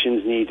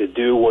stations need to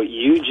do what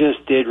you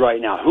just did right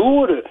now.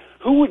 Who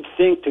would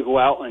think to go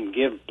out and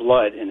give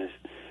blood in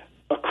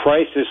a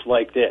crisis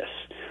like this?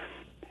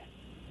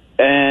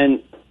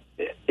 And,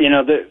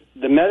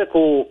 the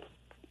medical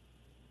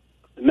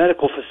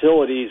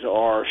facilities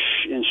are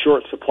in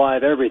short supply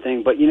of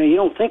everything, but, you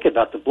don't think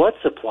about the blood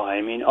supply.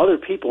 I mean, other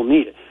people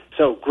need it.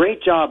 So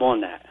great job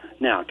on that.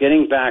 Now,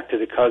 getting back to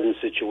the Cousins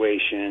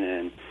situation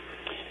and,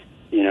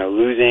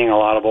 losing a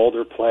lot of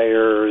older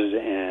players,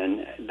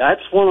 and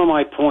that's one of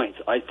my points.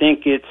 I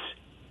think it's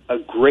a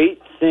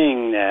great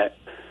thing that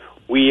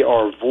we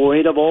are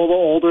void of all the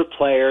older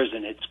players,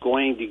 and it's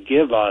going to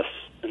give us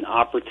an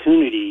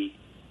opportunity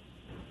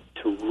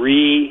to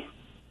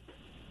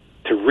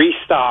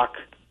restock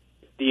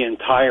the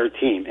entire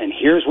team. And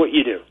here's what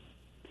you do.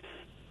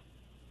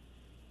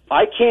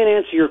 I can't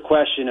answer your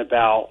question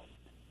about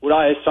would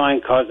I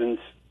assign Cousins.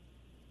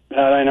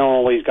 I know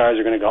all these guys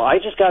are going to go. I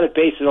just got to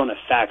base it on the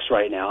facts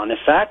right now. And the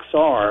facts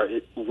are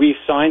we've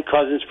signed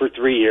Cousins for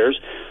 3 years.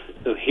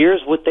 So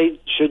here's what they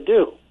should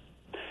do.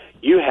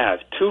 You have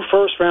 2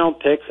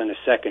 first-round picks and a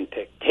second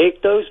pick.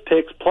 Take those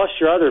picks plus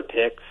your other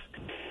picks,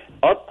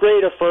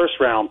 upgrade a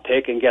first-round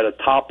pick and get a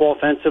top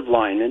offensive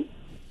lineman.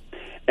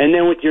 And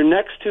then with your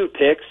next 2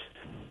 picks,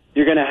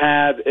 you're going to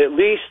have at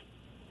least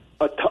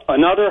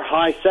another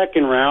high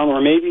second round,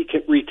 or maybe you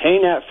can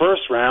retain that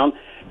first round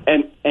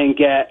and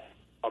get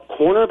a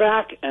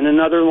cornerback and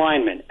another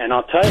lineman. And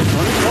I'll tell you, let me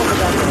talk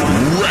about the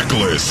lineman.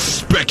 Reckless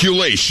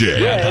speculation.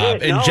 Yeah,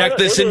 Bob. Inject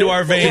this into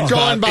our veins,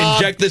 Bob.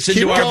 Inject this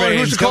into our veins.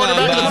 Who's the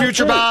quarterback of the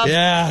future, Bob?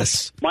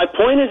 Yes. My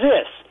point is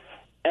this.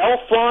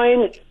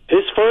 Elflein,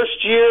 his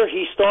first year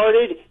he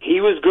started,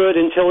 he was good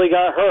until he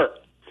got hurt.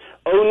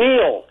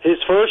 O'Neal,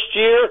 his first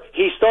year,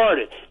 he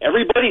started.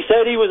 Everybody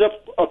said he was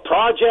a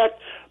project,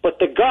 but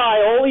the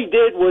guy, all he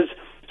did was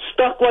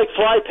stuck like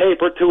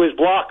flypaper to his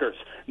blockers.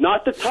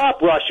 Not the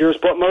top rushers,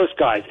 but most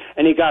guys.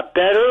 And he got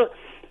better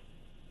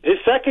his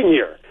second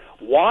year.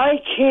 Why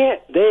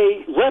can't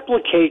they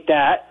replicate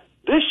that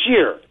this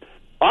year?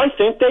 I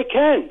think they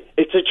can.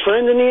 It's a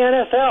trend in the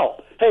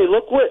NFL. Hey,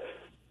 look what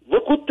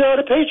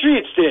the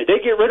Patriots did.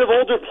 They get rid of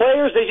older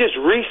players. They just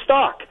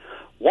restock.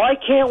 Why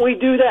can't we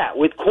do that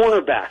with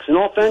cornerbacks and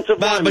offensive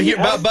linemen?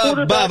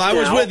 Bob, I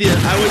was with you.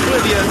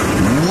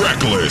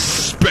 Reckless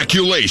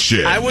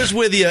speculation. I was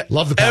with you.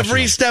 Love the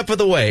every step of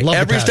the way.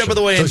 Step of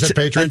the way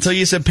until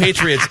you said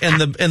Patriots.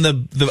 and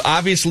the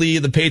obviously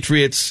the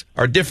Patriots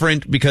are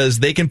different because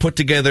they can put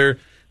together.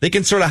 They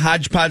can sort of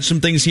hodgepodge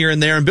some things here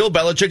and there. And Bill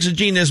Belichick's a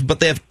genius, but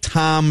they have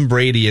Tom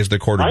Brady as their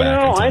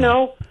quarterback. I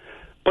know.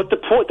 But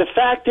the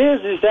fact is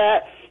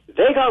that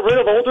they got rid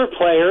of older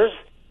players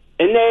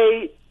and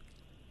they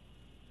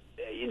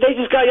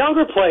just got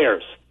younger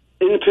players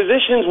in the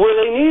positions where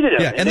they needed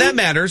them. Yeah, and that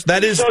matters.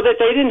 That is so that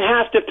they didn't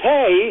have to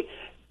pay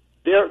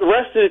the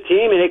rest of the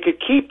team, and they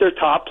could keep their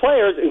top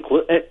players,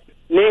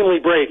 namely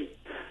Brady.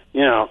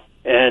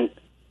 And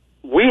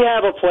we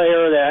have a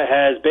player that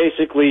has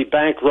basically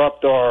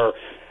bankrupted our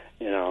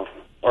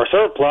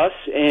surplus,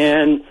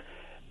 and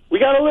we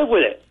got to live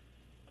with it.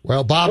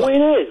 Well, Bob, the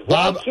point is,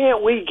 why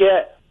can't we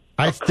get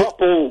a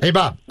couple? Hey,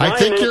 Bob, I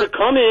think you're to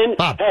come in.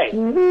 Bob. Hey,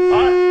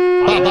 Bob.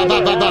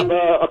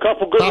 A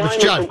couple good linemen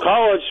from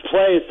college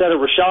play instead of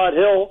Rashad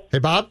Hill. Hey,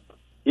 Bob.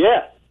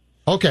 Yeah.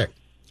 Okay.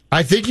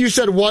 I think you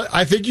said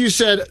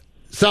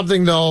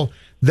something though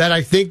that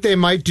I think they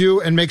might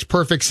do and makes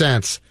perfect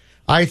sense.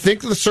 I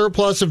think the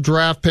surplus of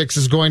draft picks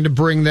is going to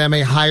bring them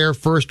a higher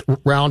first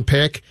round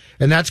pick,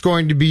 and that's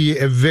going to be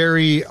a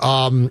very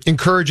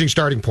encouraging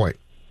starting point.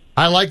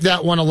 I like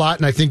that one a lot,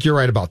 and I think you're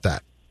right about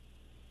that.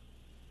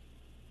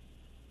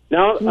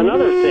 Now,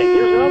 another thing.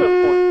 Here's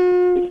another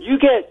point.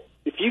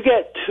 If you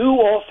get two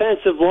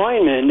offensive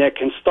linemen that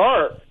can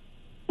start,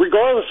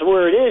 regardless of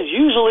where it is,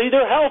 usually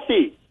they're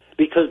healthy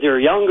because they're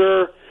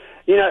younger.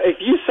 If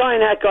you sign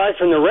that guy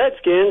from the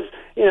Redskins,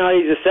 he's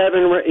a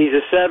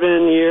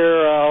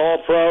 7-year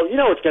All-Pro. You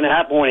know what's going to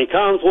happen when he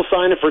comes. We'll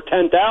sign him for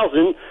 $10,000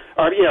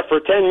 or for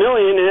 $10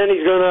 million, and then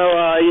he's going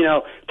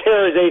to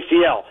tear his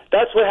ACL.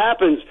 That's what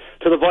happens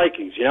to the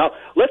Vikings.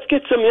 Let's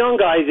get some young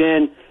guys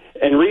in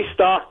and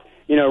restock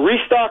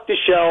the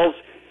shelves,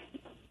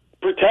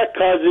 protect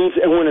Cousins,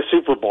 and win a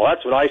Super Bowl.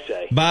 That's what I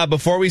say. Bob,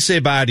 before we say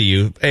bye to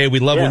you, hey, we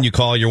love when you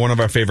call. You're one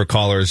of our favorite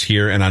callers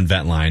here and on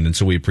Ventline, and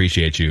so we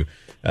appreciate you.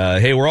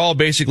 Hey, we're all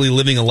basically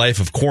living a life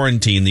of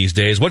quarantine these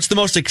days. What's the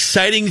most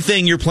exciting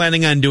thing you're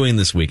planning on doing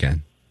this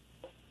weekend?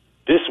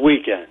 This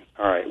weekend?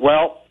 All right.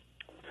 Well,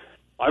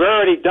 I've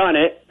already done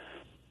it.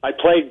 I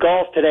played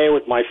golf today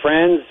with my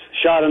friends,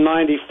 shot a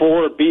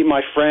 94, beat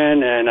my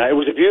friend, and it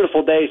was a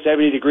beautiful day,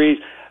 70 degrees.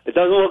 It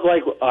doesn't look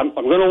like I'm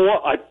going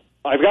to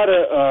I've got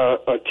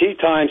a tee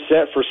time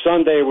set for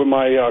Sunday with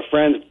my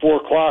friends at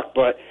 4 o'clock,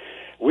 but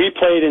we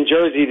played in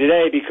Jersey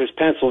today because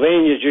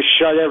Pennsylvania just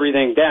shut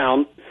everything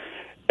down.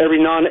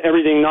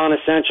 Everything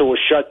non-essential was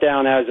shut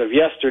down as of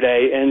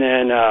yesterday, and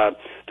then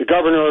the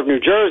governor of New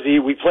Jersey,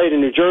 we played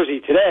in New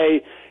Jersey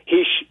today,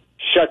 he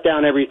shut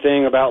down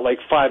everything about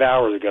 5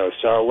 hours ago,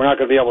 so we're not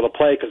going to be able to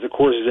play because the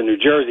course is in New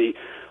Jersey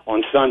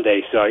on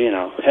Sunday, so,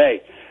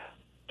 hey,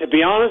 to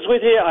be honest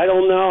with you, I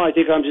don't know. I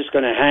think I'm just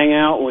going to hang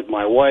out with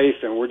my wife,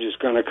 and we're just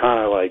going to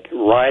kind of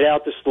ride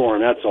out the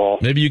storm. That's all.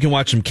 Maybe you can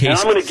watch some Case. And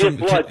I'm going to give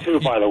blood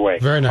too, by the way.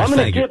 Very nice. I'm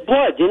going to give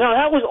blood.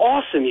 That was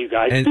awesome, you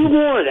guys. And do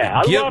more of that.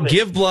 I love it.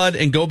 Give blood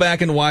and go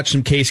back and watch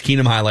some Case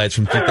Keenum highlights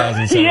from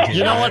 2017. Yeah.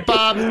 You know what,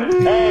 Bob?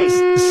 Hey,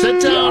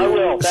 sit down. I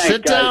will. Thanks,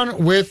 sit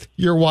down with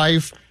your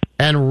wife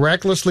and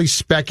recklessly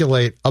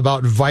speculate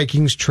about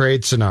Vikings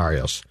trade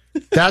scenarios.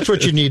 That's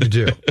what you need to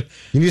do.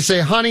 You need to say,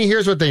 honey,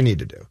 here's what they need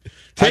to do.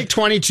 Take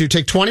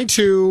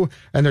 22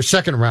 and their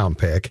second round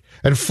pick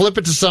and flip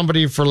it to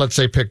somebody for, let's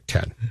say, pick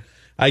 10.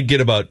 I'd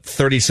get about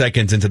 30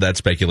 seconds into that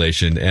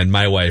speculation, and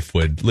my wife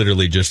would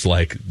literally just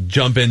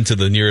jump into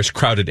the nearest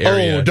crowded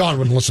area. Oh, Dawn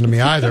wouldn't listen to me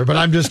either. But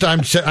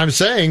I'm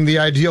saying the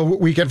ideal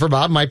weekend for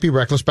Bob might be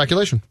reckless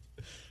speculation.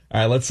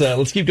 All right,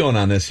 let's keep going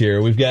on this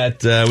here. We've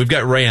got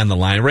Ray on the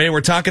line. Ray,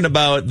 we're talking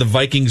about the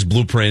Vikings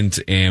blueprint,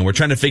 and we're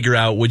trying to figure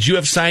out, would you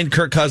have signed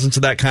Kirk Cousins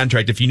to that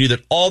contract if you knew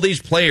that all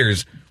these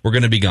players were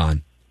going to be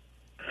gone?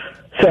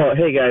 So,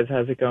 hey guys,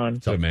 how's it going?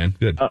 Good, man.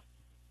 Good.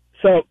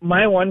 So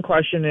my one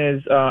question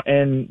is,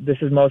 and this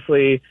is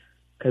mostly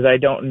because I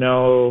don't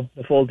know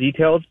the full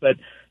details, but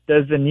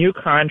does the new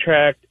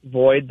contract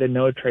void the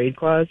no trade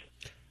clause?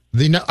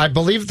 I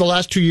believe the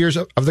last 2 years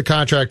of the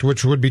contract,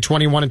 which would be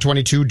 21 and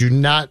 22, do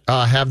not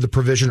have the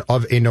provision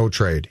of a no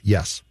trade.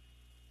 Yes.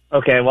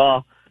 Okay,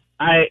 well,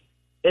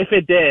 if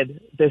it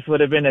did, this would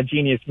have been a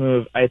genius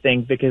move, I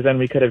think, because then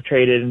we could have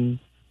traded and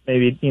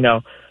maybe,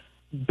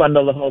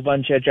 bundled a whole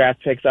bunch of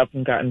draft picks up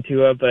and gotten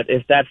Tua. But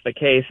if that's the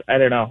case, I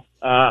don't know.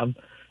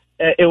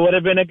 It would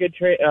have been a good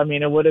trade. I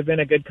mean, it would have been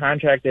a good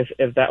contract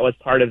if that was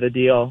part of the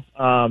deal.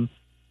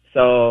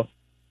 So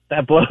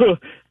that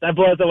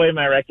blows away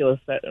my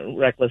reckless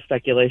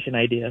speculation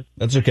idea.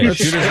 That's okay.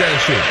 Shooters gotta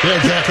shoot. Yeah,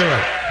 exactly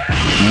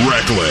right.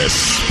 Reckless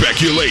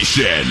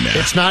speculation.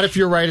 It's not if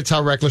you're right, it's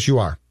how reckless you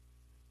are.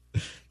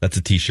 That's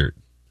a t-shirt.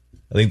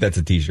 I think that's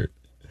a t-shirt.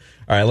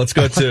 All right, let's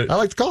go to... I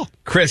like the call.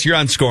 Chris, you're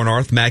on Score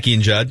North. Mackie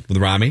and Judd with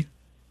Rami.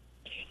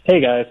 Hey,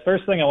 guys.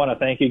 First thing, I want to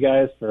thank you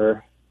guys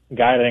for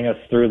guiding us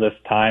through this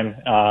time.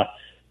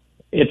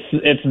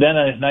 It's been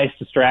a nice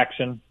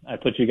distraction. I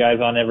put you guys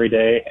on every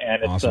day,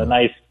 and it's a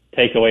nice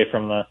takeaway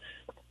from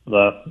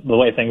the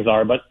way things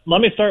are. But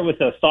let me start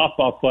with a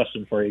softball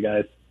question for you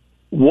guys.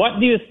 What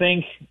do you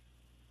think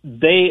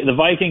the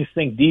Vikings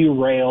think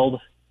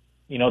derailed,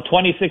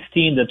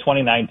 2016 to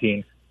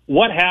 2019?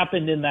 What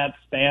happened in that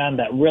span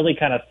that really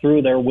kind of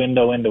threw their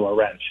window into a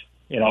wrench?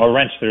 A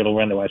wrench through the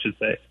window, I should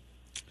say.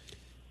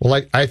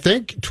 Well, I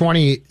think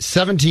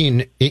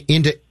 2017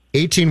 into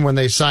 18, when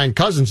they signed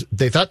Cousins,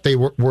 they thought they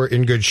were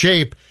in good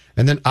shape.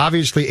 And then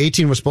obviously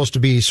 18 was supposed to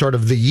be sort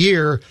of the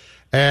year,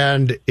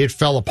 and it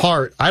fell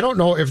apart. I don't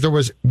know if there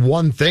was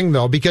one thing,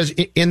 though, because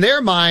in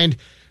their mind,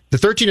 the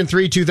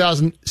 13-3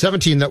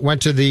 2017 that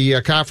went to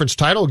the conference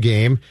title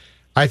game,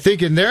 I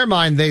think in their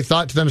mind, they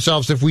thought to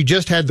themselves, if we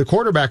just had the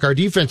quarterback, our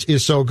defense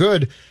is so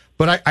good.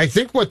 But I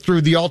think what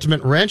threw the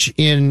ultimate wrench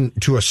in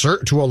to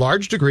a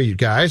large degree,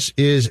 guys,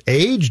 is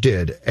age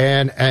did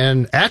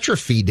and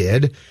atrophy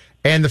did.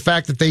 And the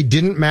fact that they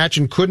didn't match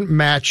and couldn't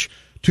match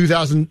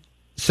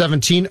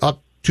 2017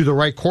 up to the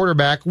right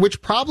quarterback,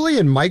 which probably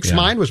in Mike's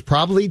mind was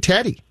probably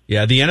Teddy.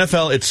 Yeah, the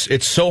NFL,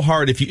 it's so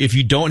hard if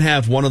you don't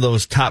have one of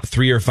those top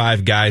 3 or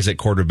 5 guys at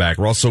quarterback,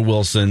 Russell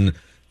Wilson,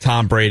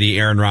 Tom Brady,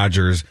 Aaron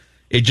Rodgers,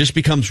 it just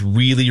becomes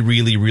really,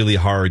 really, really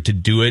hard to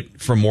do it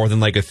for more than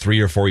like a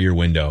 3 or 4 year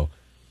window.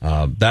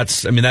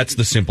 That's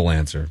the simple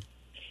answer.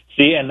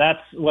 See, and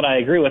that's what I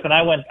agree with. And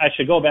I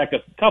should go back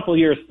a couple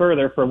years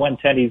further for when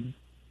Teddy's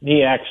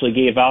knee actually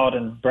gave out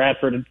and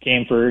Bradford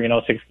came for,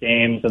 6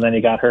 games and then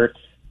he got hurt.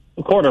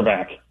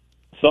 Quarterback.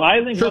 So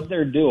I think what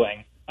they're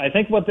doing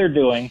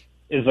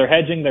is they're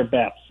hedging their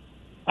bets.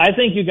 I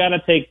think you got to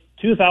take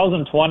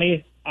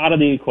 2020 out of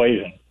the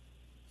equation,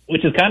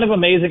 which is kind of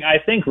amazing. I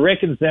think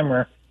Rick and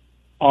Zimmer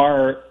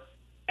are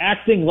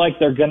acting like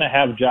they're going to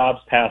have jobs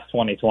past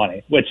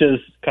 2020, which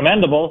is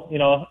commendable,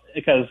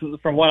 because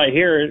from what I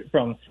hear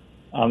from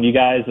you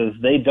guys is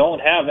they don't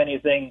have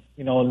anything,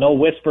 no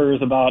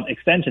whispers about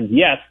extensions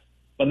yet,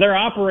 but they're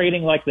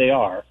operating like they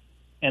are.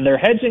 And they're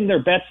hedging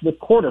their bets with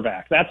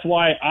quarterback. That's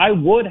why I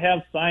would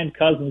have signed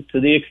Cousins to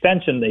the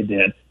extension they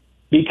did.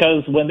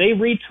 Because when they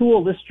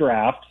retool this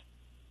draft,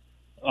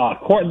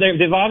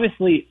 they've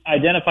obviously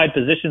identified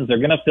positions they're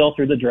going to fill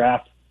through the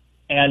draft.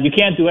 And you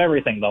can't do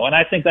everything, though. And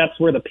I think that's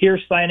where the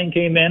Pierce signing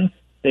came in.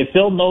 They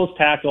filled nose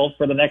tackle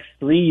for the next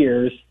 3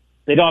 years.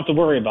 They don't have to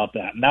worry about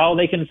that. Now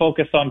they can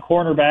focus on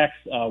cornerbacks,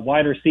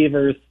 wide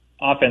receivers,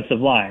 offensive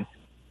line.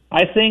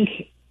 I think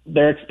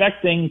they're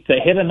expecting to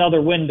hit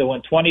another window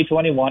in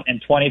 2021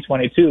 and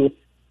 2022,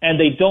 and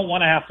they don't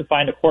want to have to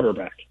find a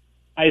quarterback.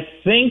 I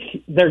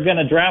think they're going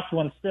to draft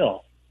one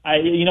still.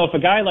 If a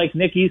guy like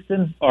Nick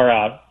Eason,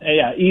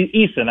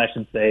 Eason, I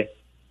should say,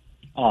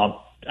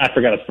 I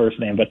forgot his first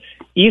name, but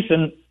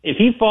Eason, if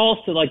he falls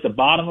to like the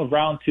bottom of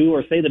round 2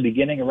 or say the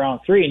beginning of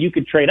round 3, and you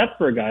could trade up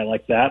for a guy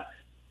like that,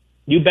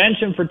 you bench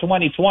him for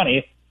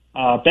 2020,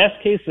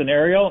 best case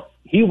scenario,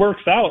 he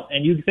works out,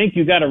 and you think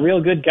you got a real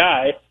good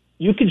guy.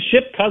 You can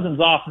ship Cousins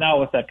off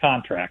now with that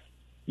contract.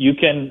 You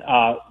can,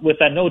 with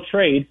that no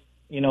trade,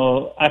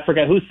 I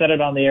forgot who said it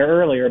on the air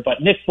earlier,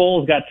 but Nick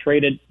Foles got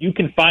traded. You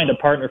can find a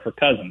partner for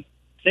Cousins.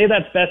 Say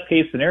that's best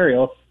case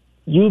scenario.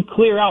 You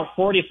clear out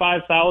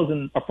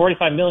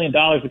 $45 million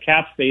of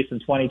cap space in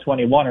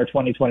 2021 or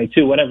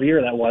 2022, whatever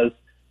year that was.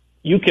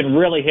 You can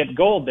really hit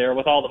gold there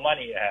with all the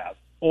money you have.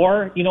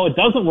 Or, it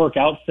doesn't work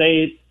out.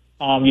 Say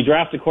you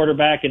draft a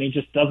quarterback and he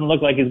just doesn't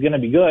look like he's going to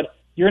be good.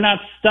 You're not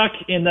stuck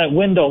in that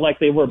window like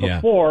they were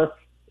before,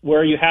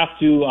 where you have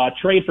to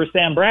trade for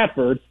Sam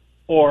Bradford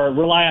or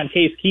rely on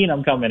Case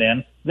Keenum coming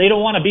in. They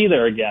don't want to be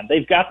there again.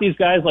 They've got these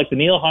guys like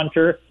Danielle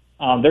Hunter.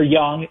 They're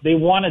young. They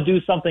want to do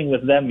something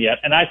with them yet,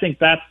 and I think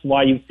that's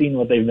why you've seen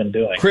what they've been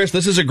doing. Chris,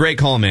 this is a great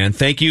call, man.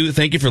 Thank you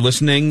for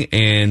listening,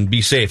 and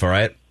be safe, all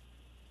right?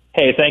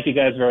 Hey, thank you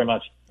guys very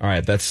much. All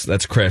right,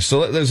 that's Chris.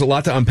 So there's a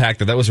lot to unpack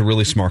there. That was a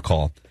really smart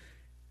call.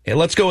 Hey,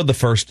 let's go with the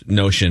first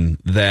notion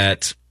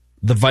that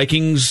the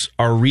Vikings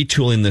are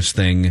retooling this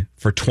thing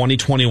for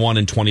 2021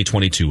 and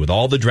 2022 with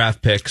all the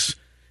draft picks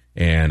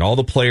and all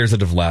the players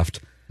that have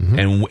left. Mm-hmm.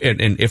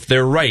 And if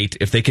they're right,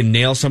 if they can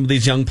nail some of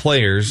these young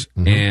players,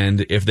 mm-hmm.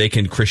 and if they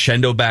can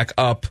crescendo back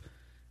up,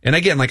 and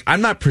again, like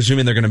I'm not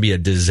presuming they're going to be a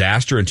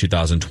disaster in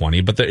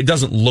 2020, but it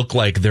doesn't look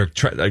like they're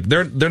not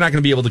going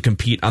to be able to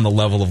compete on the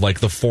level of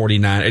like the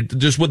 49,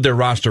 just with their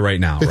roster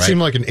right now. It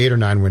seemed like an 8 or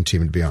 9 win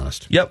team, to be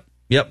honest. Yep.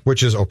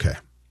 Which is okay.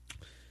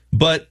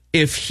 But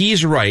if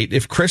he's right,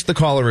 if Chris the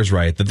caller is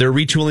right, that they're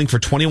retooling for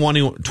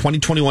 2021,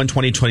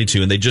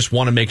 2022, and they just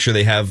want to make sure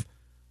they have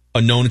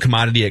a known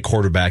commodity at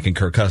quarterback in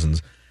Kirk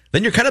Cousins,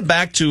 then you're kind of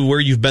back to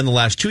where you've been the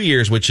last 2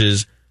 years, which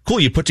is,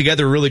 cool, you put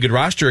together a really good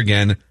roster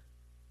again.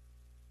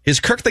 Is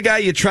Kirk the guy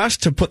you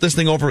trust to put this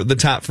thing over the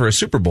top for a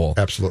Super Bowl?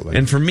 Absolutely.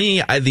 And for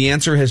me, the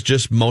answer has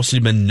just mostly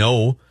been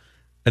no.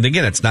 And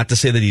again, it's not to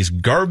say that he's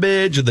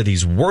garbage or that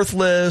he's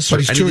worthless or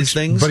any of these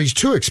things. But he's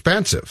too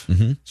expensive.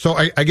 Mm-hmm. So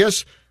I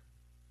guess,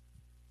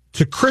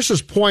 to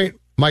Chris's point,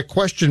 my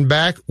question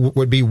back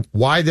would be,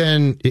 why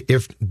then,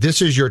 if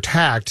this is your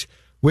tact,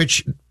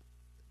 which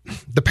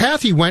the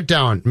path he went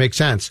down makes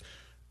sense,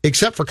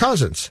 except for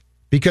Cousins,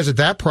 because at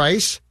that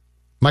price,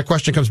 my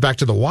question comes back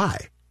to the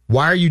why.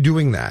 Why are you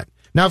doing that?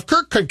 Now, if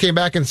Kirk came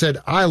back and said,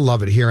 I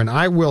love it here, and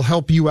I will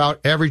help you out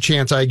every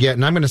chance I get,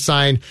 and I'm going to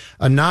sign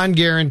a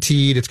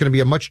non-guaranteed, it's going to be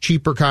a much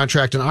cheaper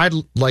contract, and I'd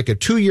like a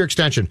 2-year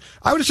extension,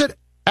 I would have said,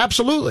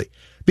 absolutely.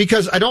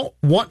 Because I don't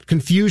want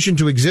confusion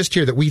to exist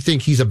here that we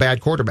think he's a bad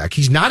quarterback.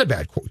 He's not a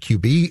bad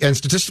QB, and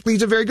statistically,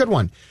 he's a very good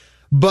one.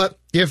 But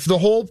if the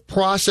whole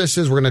process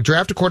is we're going to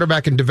draft a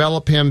quarterback and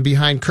develop him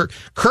behind Kirk,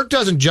 Kirk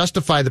doesn't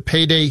justify the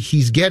payday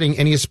he's getting,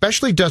 and he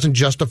especially doesn't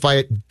justify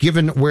it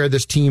given where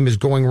this team is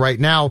going right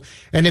now.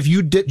 And if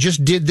you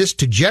just did this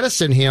to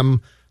jettison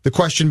him, the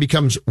question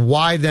becomes,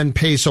 why then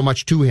pay so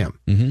much to him?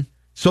 Mm-hmm.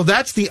 So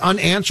that's the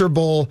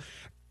unanswerable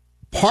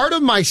part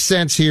of my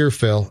sense here,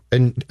 Phil,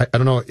 and I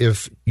don't know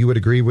if you would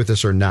agree with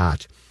this or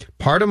not.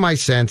 Part of my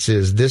sense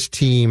is this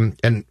team,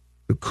 and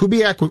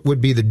Kubiak would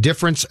be the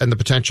difference and the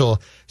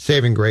potential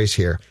saving grace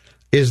here,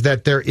 is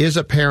that there is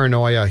a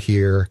paranoia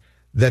here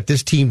that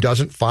this team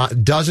doesn't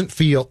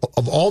feel,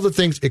 of all the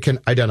things it can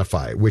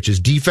identify, which is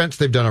defense,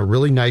 they've done a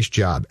really nice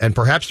job, and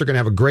perhaps they're going to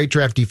have a great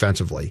draft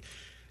defensively.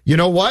 You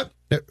know what?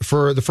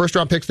 For the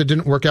first-round picks that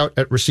didn't work out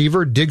at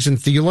receiver, Diggs and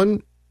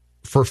Thielen,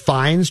 for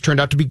fines, turned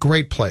out to be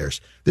great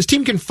players. This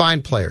team can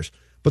find players,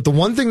 but the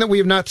one thing that we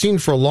have not seen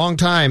for a long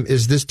time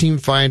is this team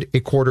find a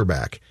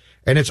quarterback.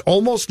 And it's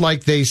almost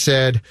like they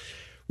said,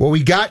 well,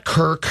 we got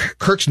Kirk.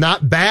 Kirk's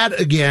not bad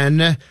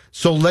again,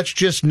 so let's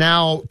just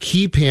now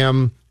keep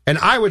him. And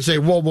I would say,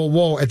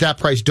 whoa, at that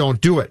price,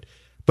 don't do it.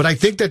 But I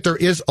think that there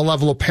is a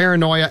level of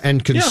paranoia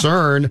and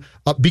concern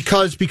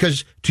because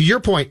to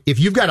your point, if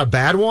you've got a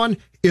bad one,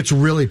 it's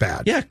really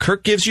bad. Yeah,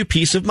 Kirk gives you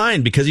peace of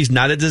mind because he's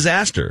not a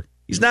disaster.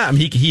 He's not. I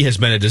mean, he has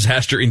been a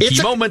disaster in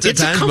key moments at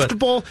times.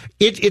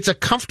 It's a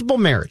comfortable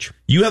marriage.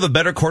 You have a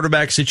better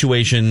quarterback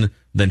situation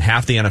than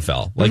half the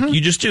NFL. Like,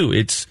 you just do.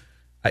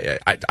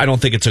 I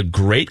don't think it's a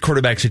great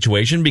quarterback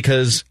situation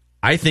because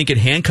I think it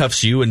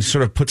handcuffs you and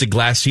sort of puts a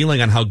glass ceiling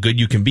on how good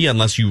you can be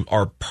unless you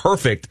are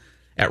perfect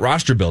at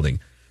roster building.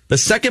 The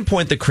second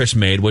point that Chris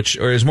made, which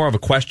is more of a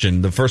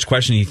question, the first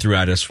question he threw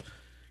at us,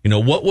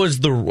 what was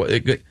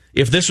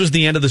if this was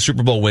the end of the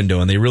Super Bowl window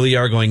and they really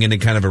are going into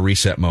kind of a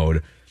reset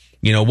mode,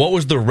 what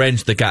was the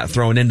wrench that got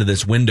thrown into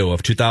this window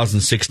of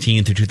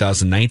 2016 through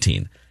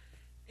 2019?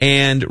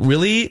 And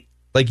really,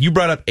 like you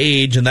brought up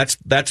age, and that's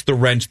the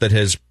wrench that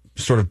has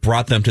sort of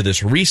brought them to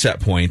this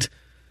reset point.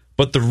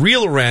 But the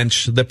real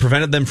wrench that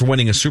prevented them from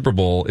winning a Super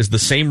Bowl is the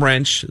same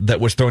wrench that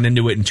was thrown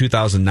into it in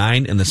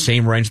 2009 and the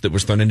same wrench that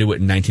was thrown into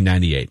it in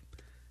 1998.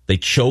 They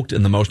choked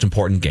in the most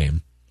important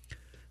game.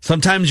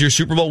 Sometimes your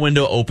Super Bowl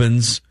window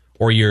opens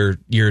or your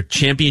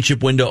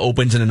championship window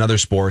opens in another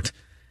sport,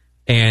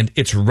 and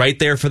it's right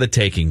there for the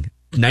taking.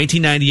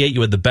 1998,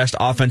 you had the best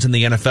offense in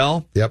the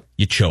NFL. Yep.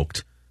 You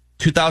choked.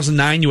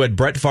 2009, you had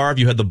Brett Favre.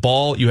 You had the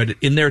ball. You had it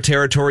in their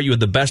territory. You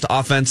had the best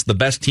offense, the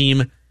best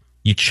team.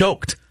 You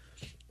choked.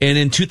 And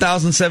in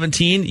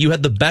 2017, you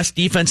had the best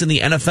defense in the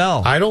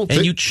NFL.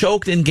 And you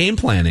choked in game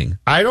planning.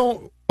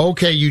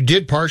 Okay, you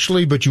did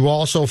partially, but you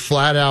also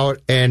flat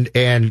out, and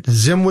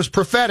Zim was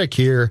prophetic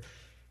here,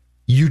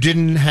 you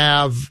didn't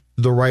have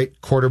the right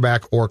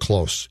quarterback or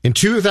close. In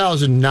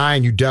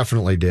 2009, you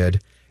definitely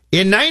did.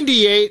 In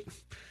 98,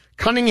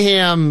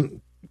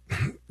 Cunningham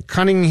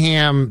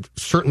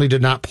certainly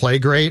did not play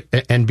great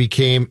and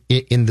became,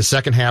 in the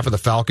second half of the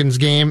Falcons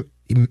game,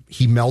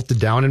 he melted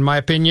down, in my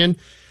opinion.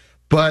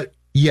 But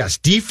yes,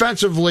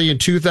 defensively in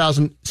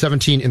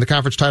 2017 in the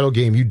conference title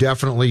game, you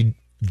definitely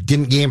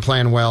didn't game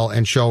plan well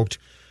and choked.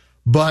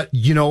 But,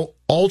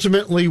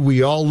 ultimately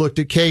we all looked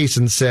at Case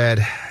and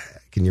said,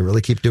 can you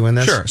really keep doing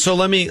this? Sure. So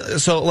let me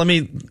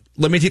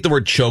take the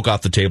word choke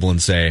off the table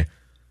and say,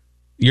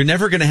 you're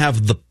never going to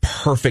have the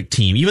perfect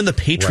team. Even the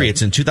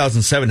Patriots in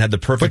 2007 had the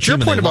perfect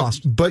team and they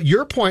lost. But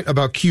your point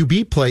about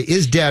QB play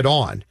is dead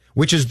on,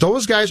 which is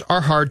those guys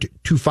are hard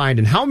to find.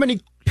 And how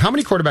many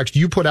quarterbacks do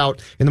you put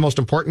out in the most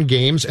important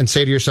games and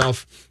say to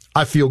yourself,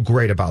 I feel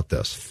great about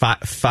this?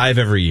 Five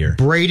every year.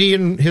 Brady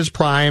in his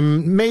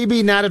prime,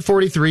 maybe not at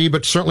 43,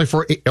 but certainly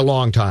for a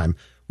long time.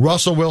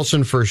 Russell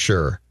Wilson for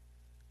sure.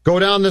 Go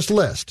down this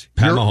list.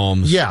 Pat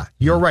Mahomes. Yeah,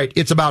 you're right.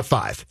 It's about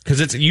 5.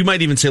 Because you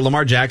might even say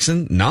Lamar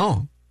Jackson.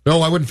 No,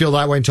 I wouldn't feel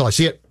that way until I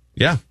see it.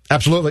 Yeah,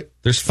 absolutely.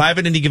 There's 5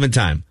 at any given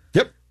time.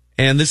 Yep.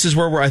 And this is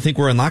where I think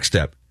we're in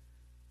lockstep.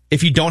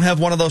 If you don't have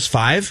one of those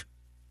 5,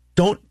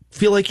 don't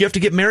feel like you have to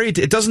get married.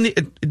 It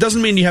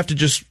doesn't mean you have to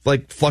just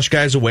like flush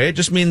guys away. It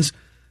just means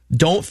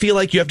don't feel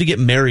like you have to get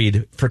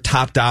married for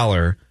top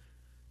dollar.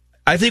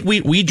 I think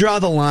we draw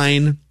the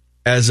line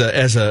as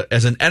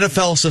an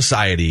NFL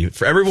society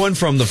for everyone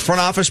from the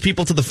front office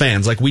people to the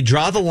fans. Like, we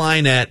draw the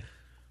line at,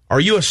 are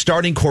you a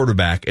starting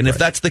quarterback? And if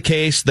that's the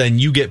case, then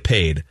you get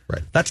paid.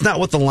 Right. That's not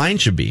what the line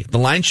should be. The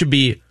line should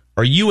be,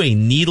 are you a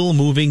needle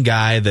moving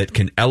guy that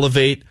can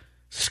elevate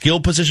skill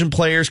position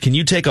players? Can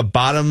you take a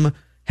bottom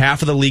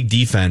half of the league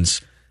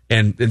defense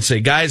and say,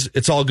 guys,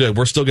 it's all good.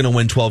 We're still going to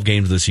win 12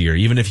 games this year,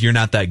 even if you're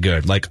not that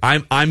good. Like,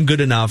 I'm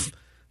good enough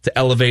to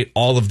elevate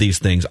all of these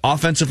things.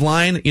 Offensive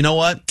line, you know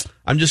what?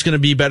 I'm just going to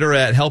be better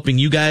at helping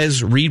you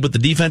guys read what the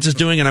defense is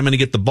doing, and I'm going to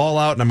get the ball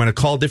out, and I'm going to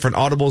call different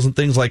audibles and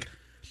things. Like,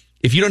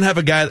 if you don't have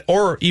a guy,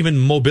 or even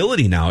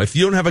mobility now, if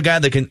you don't have a guy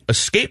that can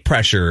escape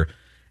pressure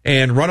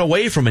and run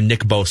away from a Nick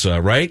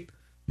Bosa, right?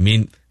 I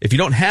mean, if you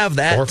don't have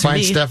that, or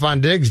find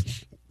Stephon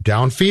Diggs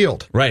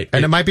downfield. Right.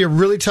 And it might be a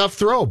really tough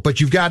throw,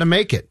 but you've got to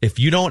make it. If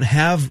you don't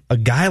have a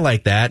guy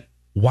like that,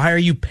 why are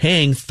you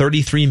paying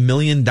 $33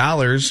 million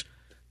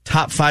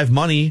top 5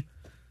 money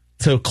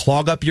to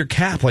clog up your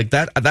cap like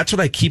that? That's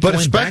what I keep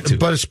going back to.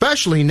 But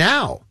especially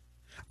now,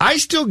 I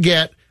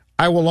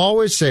will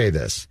always say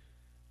this.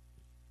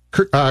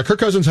 Kirk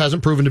Cousins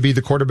hasn't proven to be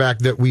the quarterback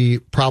that we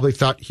probably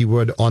thought he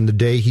would on the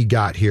day he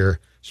got here,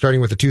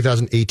 starting with the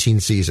 2018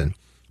 season.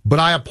 But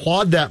I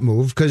applaud that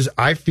move because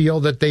I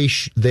feel that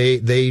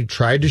they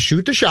tried to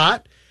shoot the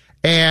shot,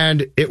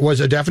 and it was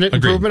a definite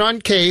improvement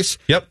on Case.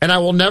 Yep. And I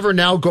will never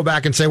now go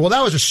back and say, well,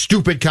 that was a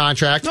stupid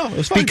contract. No, it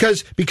was fine.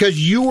 Because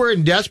you were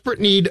in desperate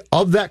need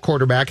of that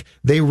quarterback.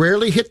 They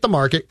rarely hit the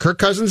market. Kirk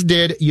Cousins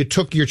did. You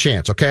took your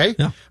chance, okay?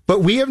 Yeah.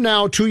 But we have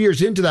now, 2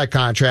 years into that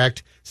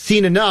contract,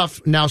 seen enough.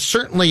 Now,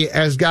 certainly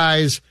as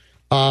guys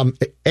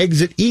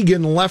exit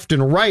Egan left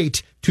and right,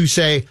 to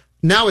say,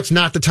 now it's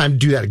not the time to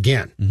do that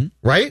again,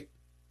 right?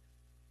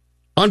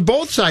 On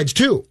both sides,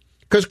 too.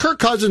 Because Kirk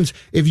Cousins,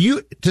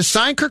 to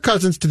sign Kirk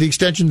Cousins to the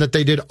extension that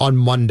they did on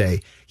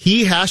Monday,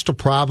 he has to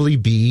probably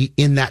be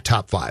in that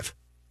top 5.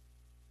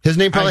 His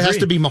name probably has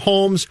to be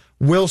Mahomes,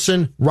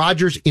 Wilson,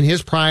 Rodgers in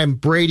his prime,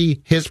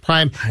 Brady, his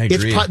prime. I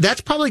agree.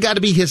 That's probably got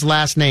to be his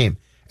last name.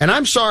 And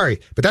I'm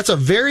sorry, but that's a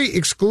very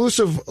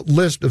exclusive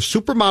list of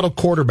supermodel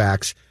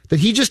quarterbacks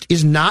that he just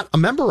is not a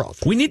member of.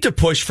 We need to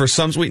push for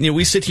some.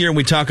 We sit here and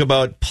we talk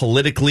about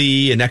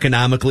politically and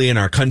economically in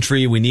our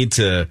country. We need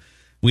to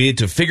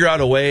figure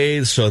out a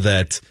way so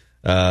that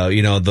the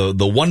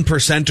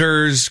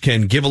 1%ers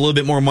can give a little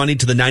bit more money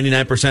to the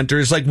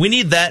 99%ers. Like, we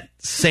need that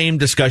same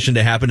discussion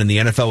to happen in the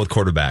NFL with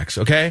quarterbacks.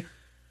 Okay,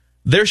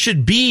 there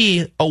should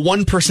be a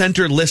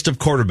 1%er list of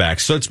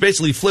quarterbacks. So it's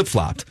basically flip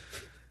flopped.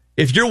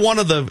 If you're one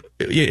of the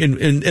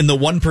in the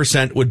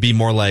 1% would be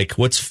more like,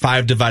 what's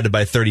 5 divided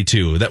by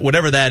 32? That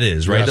whatever that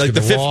is, right? Like the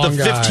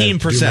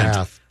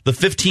 15%. The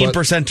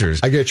 15%ers.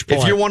 I get your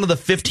point. If you're one of the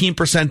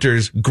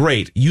 15%ers,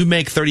 great. You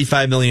make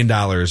 $35 million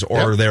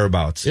or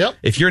thereabouts. Yep.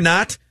 If you're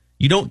not,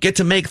 you don't get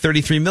to make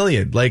 $33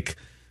 million. Like,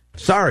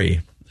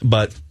 sorry,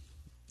 but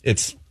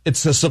it's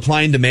a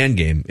supply and demand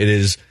game. It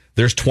is.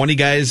 There's 20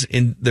 guys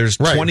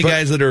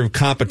guys that are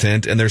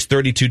competent, and there's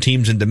 32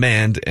 teams in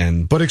demand.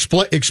 But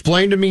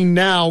explain to me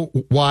now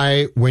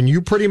why, when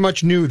you pretty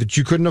much knew that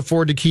you couldn't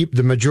afford to keep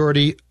the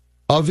majority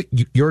of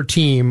your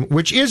team,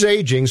 which is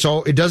aging,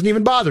 so it doesn't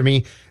even bother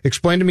me.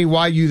 Explain to me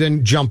why you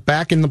then jump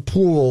back in the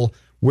pool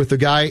with the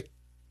guy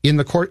in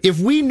the court. If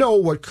we know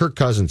what Kirk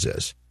Cousins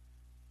is,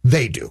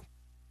 they do.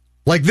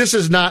 Like, this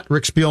is not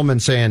Rick Spielman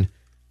saying,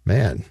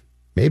 man,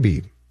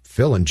 maybe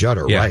Phil and Judd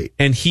are right.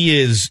 And he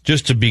is,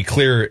 just to be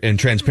clear and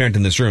transparent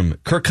in this room,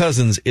 Kirk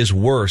Cousins is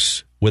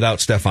worse without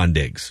Stephon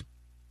Diggs.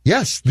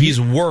 Yes. He's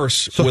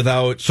worse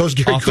without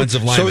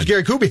offensive linemen. So is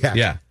Gary Kubiak.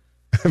 Yeah.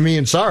 I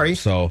mean, sorry.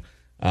 So,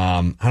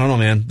 I don't know,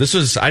 man.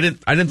 I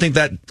didn't think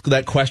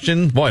that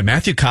question. Boy,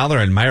 Matthew Collar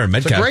and Myron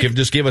Metcalf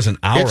just gave us an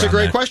hour. It's a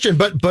great that. question,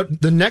 but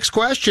the next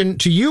question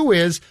to you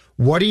is,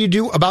 what do you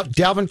do about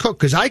Dalvin Cook?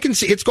 Because I can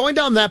see it's going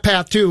down that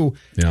path too.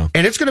 Yeah.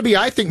 And it's going to be,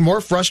 I think, more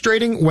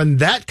frustrating when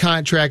that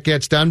contract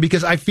gets done,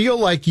 because I feel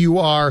like you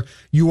are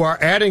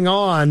adding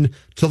on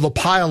to the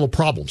pile of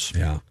problems.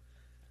 Yeah.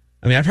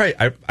 I mean,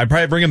 I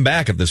probably bring him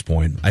back at this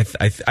point.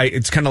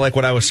 It's kind of like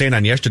what I was saying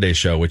on yesterday's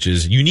show, which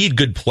is you need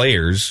good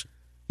players.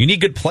 You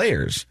need good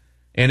players.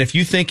 And if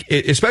you think,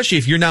 especially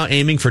if you're now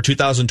aiming for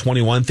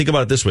 2021, think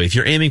about it this way. If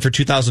you're aiming for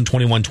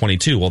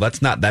 2021-22, well,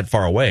 that's not that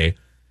far away.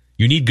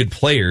 You need good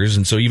players.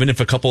 And so even if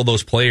a couple of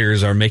those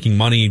players are making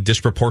money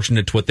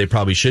disproportionate to what they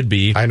probably should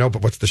be. I know,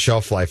 but what's the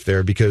shelf life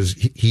there? Because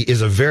he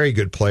is a very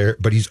good player,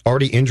 but he's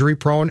already injury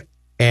prone,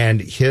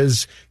 and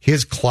his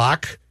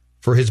clock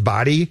for his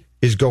body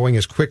is going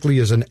as quickly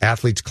as an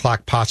athlete's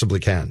clock possibly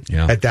can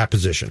at that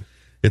position.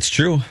 It's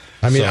true.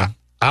 I mean, I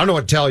don't know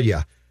what to tell you.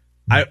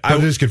 But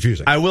it is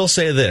confusing. I will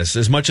say this.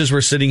 As much as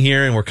we're sitting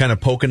here and we're kind of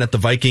poking at the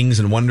Vikings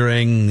and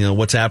wondering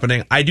what's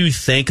happening, I do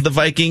thank the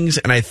Vikings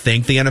and I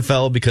thank the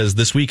NFL, because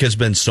this week has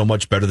been so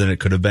much better than it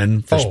could have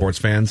been for sports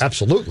fans.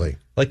 Absolutely.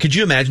 Like, could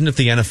you imagine if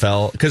the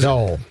NFL...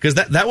 Because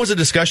that was a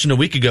discussion a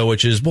week ago,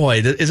 which is, boy,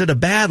 is it a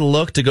bad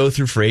look to go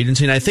through free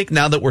agency? And I think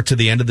now that we're to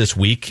the end of this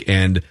week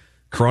and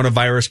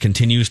coronavirus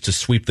continues to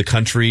sweep the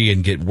country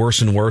and get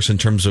worse and worse in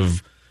terms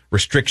of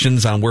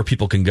restrictions on where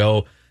people can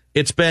go...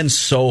 It's been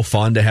so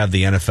fun to have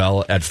the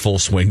NFL at full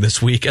swing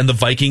this week, and the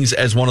Vikings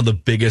as one of the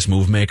biggest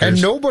move makers.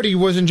 And nobody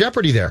was in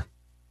jeopardy there.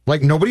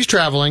 Like, nobody's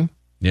traveling.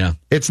 Yeah.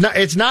 It's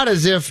not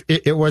as if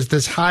it was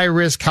this high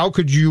risk. How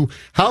could you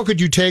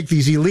take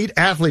these elite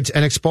athletes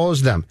and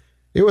expose them?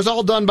 It was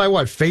all done by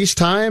what?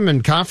 FaceTime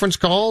and conference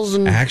calls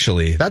and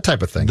actually that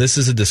type of thing. This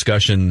is a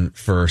discussion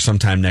for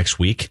sometime next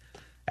week.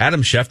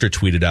 Adam Schefter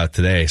tweeted out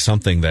today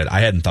something that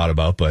I hadn't thought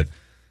about, but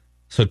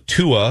so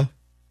Tua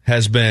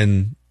has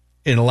been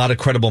in a lot of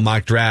credible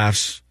mock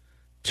drafts.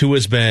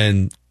 Tua's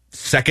been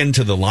second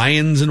to the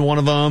Lions in one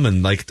of them,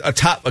 and like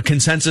a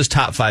consensus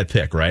top 5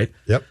 pick, right?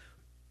 Yep.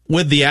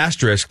 With the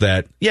asterisk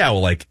that,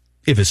 like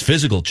if his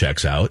physical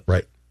checks out,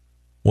 right?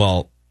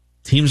 Well,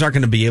 teams aren't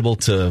going to be able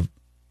to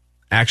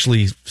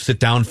actually sit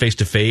down face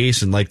to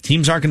face, and like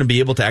teams aren't going to be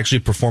able to actually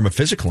perform a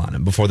physical on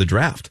him before the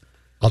draft.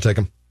 I'll take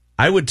him.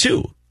 I would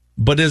too.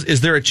 But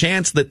is there a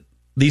chance that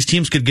these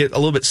teams could get a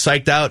little bit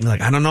psyched out and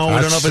like, I don't know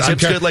if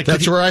it's good. Like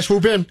that's where I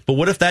swoop in. But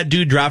what if that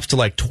dude drops to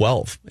like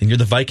 12 and you're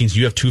the Vikings?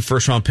 You have 2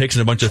 first-round picks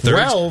and a bunch of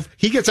thirds. 12.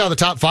 He gets out of the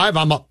top 5.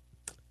 I'm up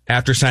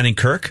after signing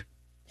Kirk.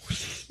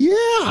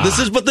 Yeah, this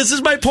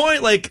is my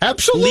point. Like,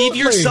 absolutely, leave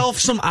yourself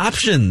some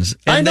options,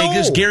 and they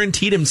just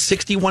guaranteed him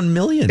 $61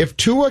 million. If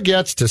Tua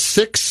gets to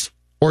 6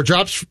 or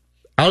drops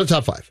out of the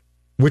top 5,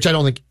 which I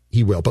don't think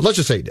he will, but let's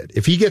just say he did.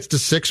 If he gets to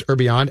 6 or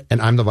beyond,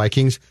 and I'm the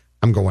Vikings,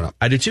 I'm going up.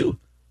 I do too.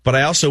 But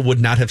I also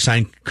would not have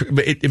signed.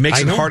 It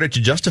makes it harder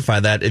to justify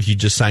that if you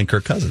just sign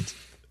Kirk Cousins.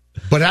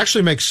 But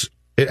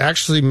it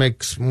actually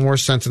makes more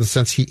sense in the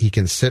sense he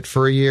can sit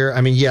for a year. I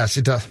mean, yes,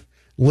 it does.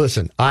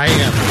 Listen, I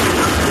am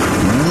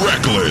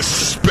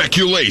reckless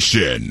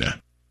speculation.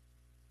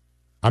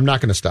 I'm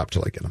not going to stop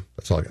till I get him.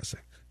 That's all I got to say.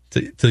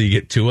 Till you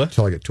get Tua?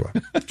 Till I get Tua.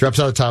 Drops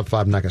out of the top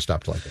 5. I'm not going to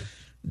stop till I get him.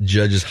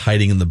 Judge is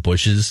hiding in the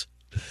bushes,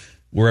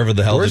 wherever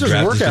the hell Where's the his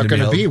draft workout is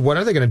going to be? What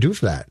are they going to do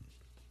for that?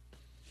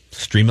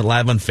 Stream it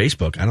live on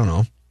Facebook. I don't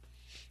know.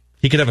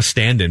 He could have a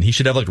stand-in. He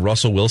should have like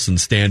Russell Wilson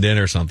stand in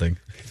or something.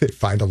 They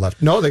find a left.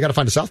 No, they got to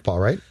find a southpaw,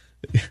 right?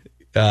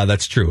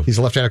 That's true. He's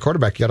a left-handed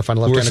quarterback. You got to find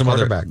a left-handed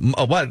quarterback.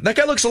 What? That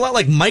guy looks a lot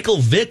like Michael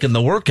Vick in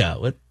the workout.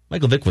 What?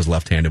 Michael Vick was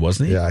left-handed,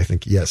 wasn't he? Yeah, I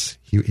think yes,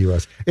 he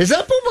was. Is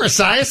that Boomer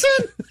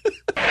Esiason?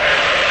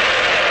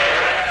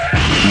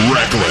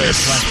 Reckless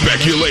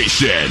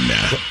speculation.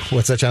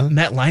 What's that, John?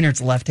 Matt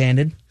Leinert's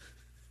left-handed.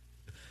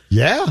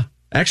 Yeah.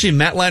 Actually,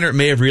 Matt Leinart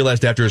may have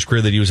realized after his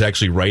career that he was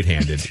actually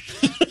right-handed.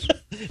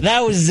 That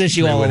was his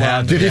issue all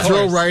along. Did he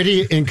throw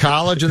righty in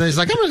college and then he's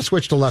like, I'm going to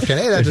switch to left hand?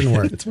 Hey, that didn't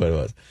work. That's what it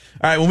was.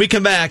 All right, when we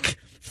come back,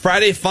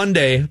 Friday Fun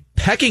Day,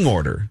 pecking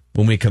order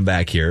when we come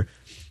back here.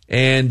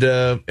 And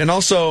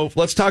also,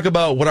 let's talk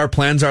about what our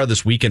plans are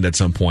this weekend at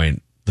some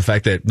point. The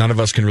fact that none of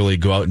us can really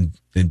go out and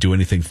do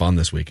anything fun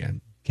this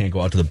weekend. Can't go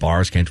out to the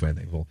bars, can't do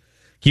anything. We'll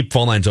keep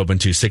phone lines open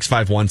too,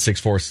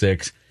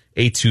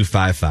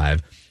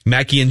 651-646-8255.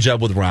 Mackie and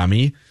Judd with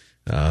Rami,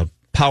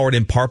 powered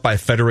in part by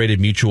Federated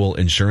Mutual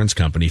Insurance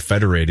Company.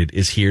 Federated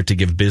is here to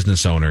give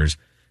business owners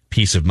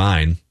peace of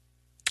mind.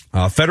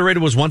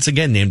 Federated was once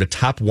again named a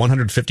top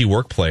 150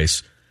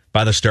 workplace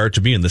by the Star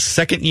Tribune, the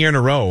second year in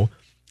a row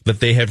that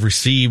they have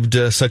received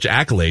such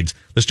accolades.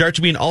 The Star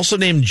Tribune also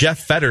named Jeff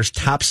Fetters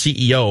top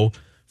CEO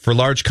for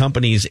large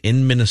companies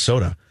in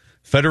Minnesota.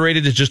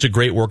 Federated is just a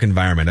great work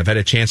environment. I've had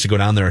a chance to go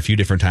down there a few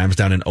different times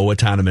down in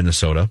Owatonna,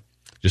 Minnesota,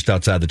 just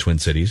outside the Twin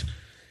Cities.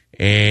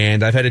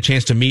 And I've had a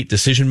chance to meet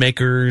decision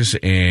makers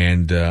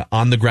and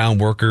on the ground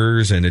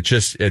workers, and it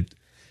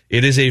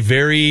is a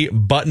very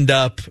buttoned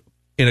up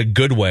in a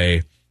good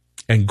way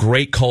and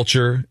great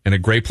culture and a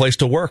great place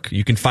to work.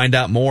 You can find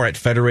out more at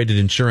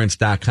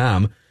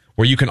federatedinsurance.com,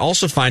 where you can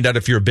also find out,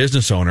 if you're a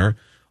business owner,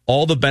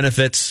 all the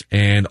benefits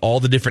and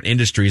all the different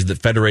industries that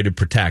Federated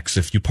protects.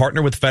 If you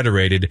partner with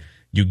Federated,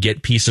 you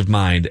get peace of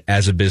mind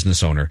as a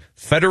business owner.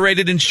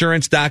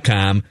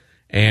 Federatedinsurance.com.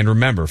 And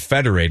remember,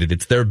 Federated,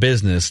 it's their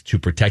business to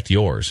protect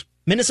yours.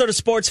 Minnesota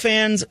sports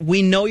fans,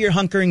 we know you're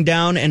hunkering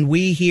down, and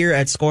we here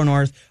at Score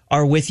North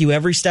are with you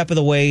every step of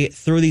the way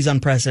through these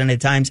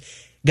unprecedented times.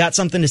 Got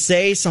something to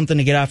say, something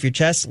to get off your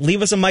chest?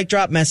 Leave us a mic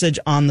drop message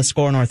on the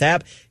Score North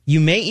app.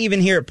 You may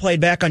even hear it played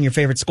back on your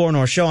favorite Score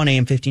North show on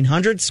AM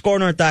 1500,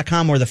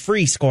 scorenorth.com, or the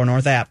free Score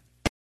North app.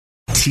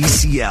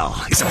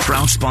 TCL is a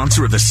proud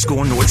sponsor of the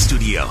Score North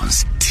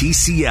Studios.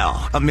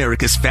 TCL,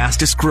 America's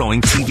fastest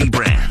growing TV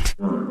brand.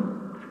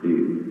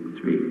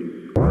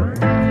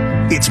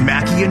 It's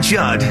Mackie and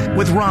Judd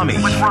with Rami.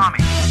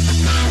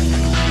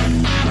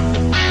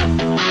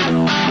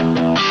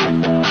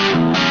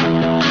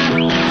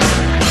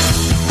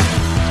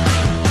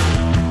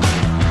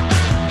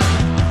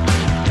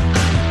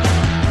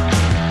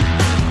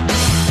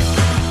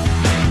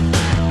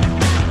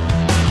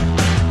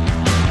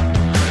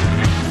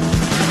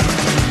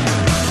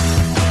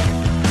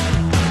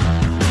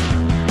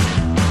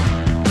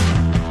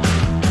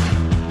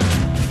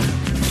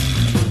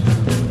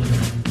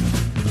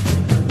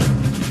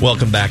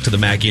 Welcome back to the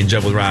Mackie and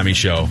Judd with Rami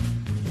show.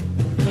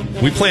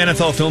 We play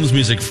NFL Films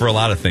music for a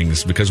lot of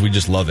things because we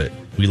just love it.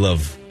 We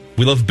love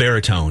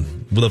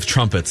baritone, we love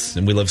trumpets,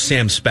 and we love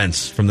Sam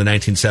Spence from the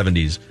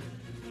 1970s.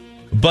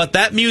 But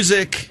that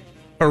music,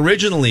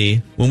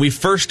 originally, when we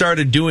first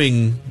started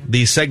doing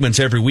these segments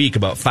every week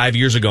about 5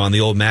 years ago on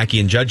the old Mackie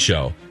and Judd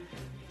show,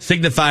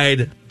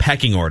 signified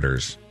pecking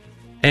orders.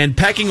 And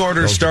pecking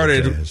order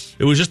started,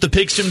 it was just the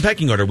Pigskin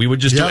pecking order. We would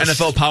just do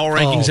NFL power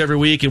rankings every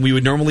week, and we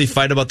would normally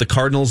fight about the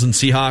Cardinals and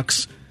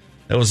Seahawks.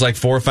 That was like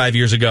 4 or 5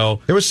 years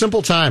ago. It was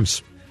simple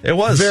times. It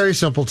was. Very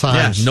simple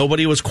times. Yeah,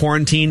 nobody was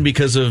quarantined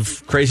because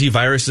of crazy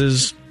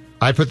viruses.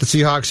 I put the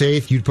Seahawks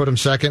 8th, you'd put them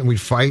 2nd, and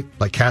we'd fight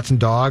like cats and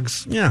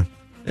dogs. Yeah.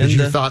 And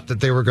you thought that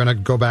they were going to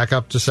go back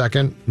up to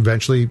 2nd.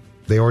 Eventually,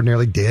 they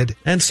ordinarily did.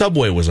 And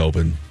Subway was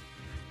open.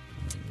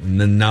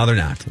 And then now they're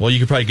not. Well, you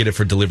could probably get it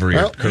for delivery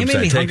or curbside You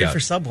made me hungry takeout. for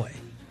Subway.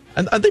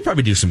 And they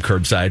probably do some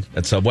curbside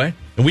at Subway.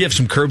 And we have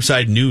some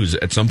curbside news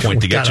at some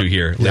point to get to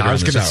here later I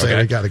was going to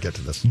say, we got to get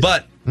to this.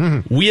 But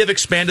we have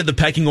expanded the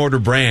pecking order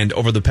brand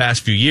over the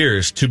past few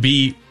years to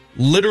be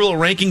literal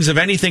rankings of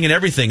anything and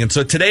everything. And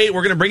so today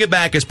we're going to bring it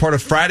back as part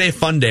of Friday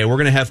Fun Day. We're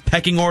going to have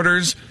pecking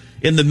orders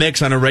in the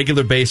mix on a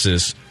regular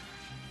basis.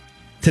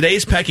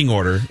 Today's pecking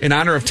order, in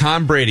honor of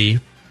Tom Brady,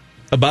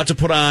 about to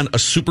put on a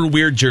super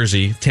weird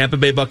jersey, Tampa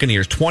Bay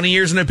Buccaneers, 20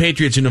 years in a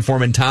Patriots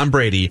uniform, and Tom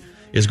Brady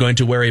is going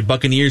to wear a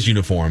Buccaneers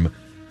uniform.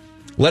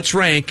 Let's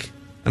rank,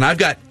 and I've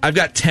got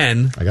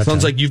 10. Sounds 10.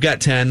 like you've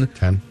got 10.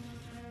 10.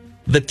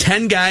 The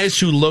 10 guys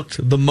who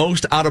looked the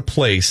most out of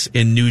place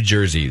in new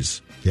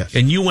jerseys. Yes.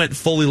 And you went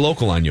fully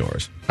local on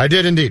yours. I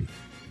did indeed.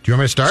 Do you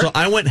want me to start? So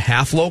I went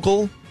half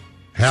local.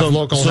 Half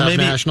local, half maybe,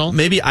 national?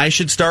 Maybe I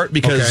should start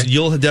because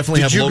you'll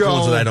definitely have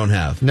locals that I don't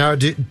have. Now,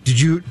 did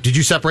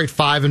you separate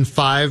 5 and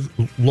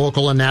 5,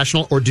 local and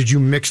national, or did you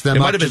mix them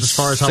up as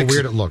far as how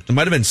weird it looked? It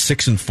might have been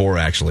 6 and 4,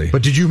 actually.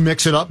 But did you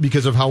mix it up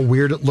because of how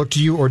weird it looked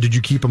to you, or did you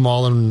keep them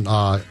all in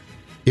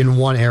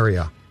one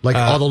area? Like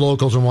all the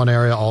locals in one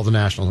area, all the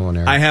nationals in one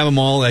area? I have them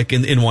all like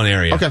in one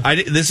area.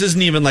 Okay. This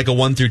isn't even like a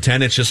 1 through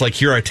 10. It's just like,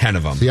 here are 10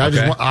 of them. See,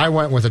 I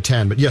went with a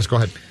 10, but yes, go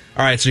ahead.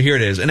 All right, so here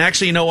it is. And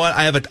actually, you know what?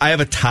 I have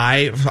a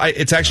tie.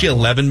 It's actually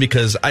 11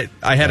 because I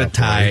had a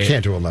tie. You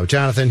can't do 11.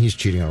 Jonathan, he's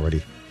cheating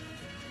already.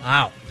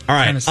 Wow. All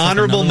right,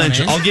 honorable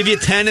mention. I'll give you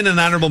 10 and an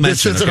honorable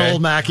mention. This is an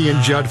old Mackey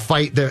and Judd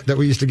fight that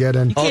we used to get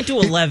in. You can't do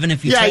 11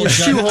 if you told you're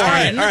shoehorning.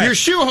 All right. You're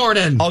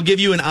shoehorning. I'll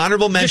give you an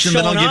honorable mention,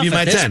 then I'll give you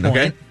my 10,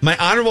 okay? My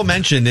honorable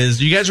mention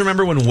is, you guys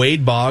remember when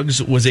Wade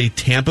Boggs was a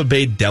Tampa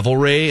Bay Devil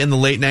Ray in the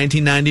late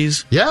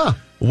 1990s? Yeah.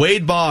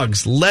 Wade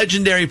Boggs,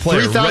 legendary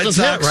player.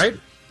 3,000th hit,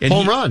 right?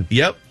 Home run.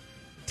 Yep.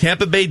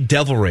 Tampa Bay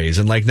Devil Rays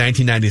in like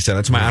 1997.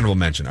 That's my honorable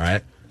mention, all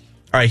right?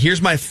 All right, here's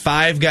my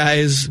 5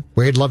 guys.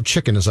 Wade loved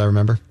chicken, as I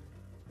remember.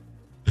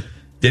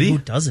 Did he? Who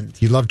doesn't?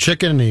 He loved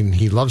chicken, and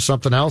he loved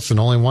something else, and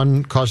only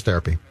one caused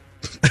therapy.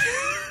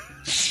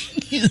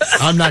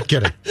 I'm not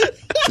kidding.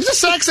 He's a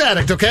sex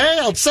addict, okay?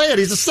 I'll say it.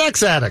 He's a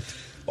sex addict.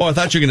 Oh, I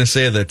thought you were going to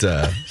say that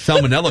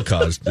salmonella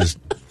caused this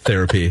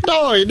therapy.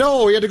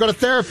 No, he had to go to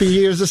therapy.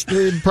 He was just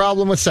a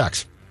problem with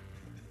sex.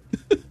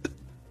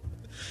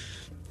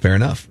 Fair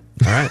enough.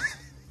 All right.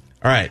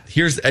 All right,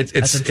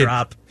 that's a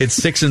drop. It's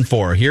 6 and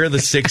 4. Here are the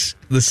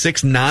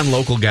six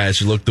non-local guys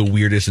who look the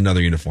weirdest in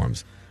other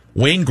uniforms.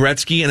 Wayne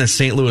Gretzky in a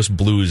St. Louis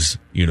Blues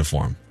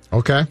uniform.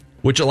 Okay.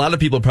 Which a lot of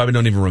people probably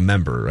don't even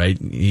remember, right?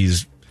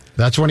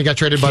 That's when he got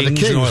traded by the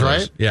Kings,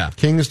 right? Yeah.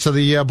 Kings to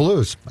the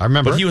Blues. I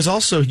remember. But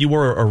he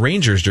wore a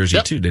Rangers jersey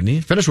too, didn't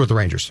he? Finished with the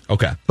Rangers.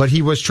 Okay. But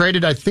he was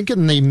traded, I think,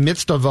 in the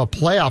midst of a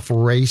playoff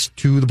race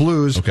to the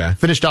Blues. Okay.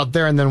 Finished out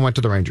there and then went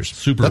to the Rangers.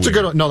 That's weird. a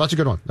good one. No, that's a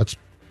good one. That's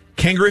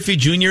Ken Griffey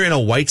Jr. in a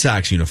White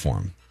Sox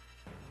uniform.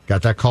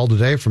 Got that call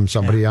today from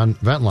somebody on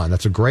Ventline.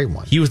 That's a great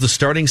one. He was the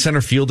starting center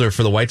fielder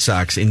for the White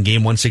Sox in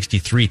Game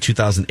 163,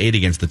 2008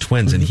 against the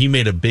Twins, and he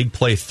made a big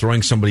play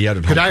throwing somebody out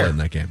at home plate in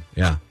that game.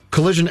 Yeah.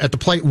 Collision at the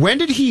plate. When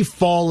did he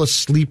fall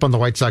asleep on the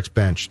White Sox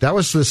bench? That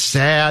was the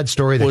sad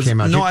story that came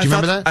out. Do you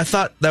remember that? I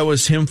thought that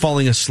was him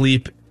falling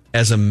asleep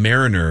as a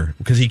Mariner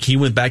because he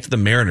went back to the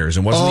Mariners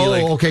and wasn't he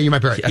like... okay, you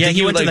might be right.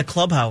 He went to the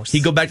clubhouse.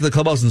 He'd go back to the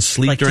clubhouse and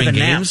sleep during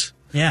games?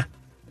 Yeah.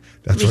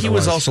 That's what he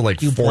was also like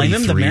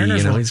 43. The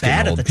Mariners were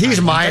bad at the time. He's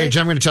my age.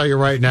 I'm going to tell you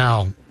right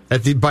now.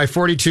 By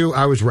 42,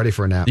 I was ready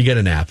for a nap. You get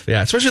a nap,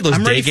 yeah. Especially those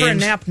I'm day ready games. for a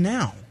nap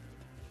now.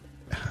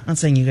 I'm not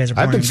saying you guys are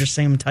boring. I'm just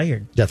saying I'm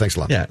tired. Yeah, thanks a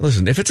lot. Yeah,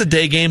 listen, if it's a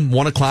day game,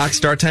 1 o'clock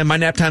start time, my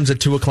nap time's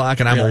at 2 o'clock,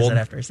 and I'm old. That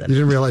after I said you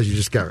didn't realize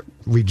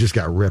we just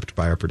got ripped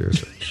by our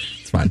producer.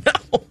 It's fine.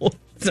 No,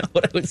 that's not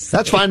what I was saying.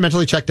 That's fine.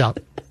 Mentally checked out.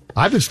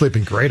 I've been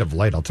sleeping great of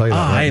late. I'll tell you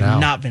that right now. I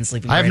have not been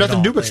sleeping. I have great nothing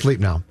at to all, do but sleep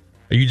now.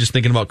 Are you just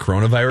thinking about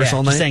coronavirus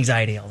all night? Just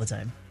anxiety all the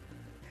time.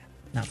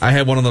 I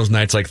had one of those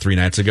nights like 3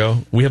 nights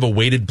ago. We have a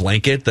weighted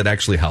blanket that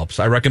actually helps.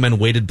 I recommend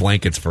weighted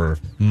blankets for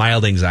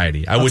mild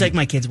anxiety. I'll take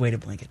my kid's weighted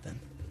blanket then.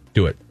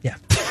 Do it. Yeah.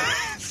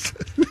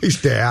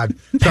 He's dad.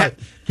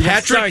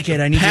 Sorry,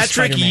 kid. I need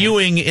Patrick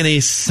Ewing in a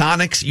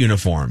Sonics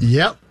uniform.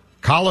 Yep.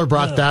 Collar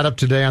brought that up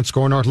today on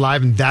Score North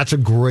Live, and that's a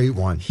great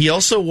one. He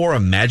also wore a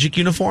Magic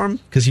uniform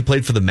because he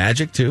played for the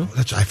Magic too.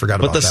 I forgot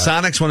about that. But the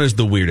Sonics one is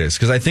the weirdest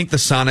because I think the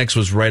Sonics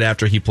was right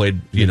after he played,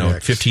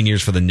 15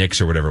 years for the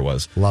Knicks or whatever it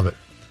was. Love it.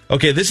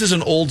 Okay, this is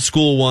an old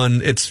school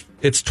one. It's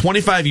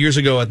 25 years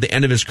ago at the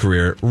end of his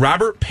career.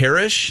 Robert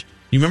Parrish.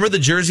 You remember the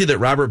jersey that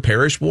Robert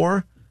Parrish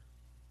wore?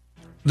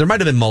 There might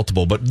have been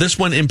multiple, but this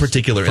one in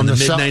particular in the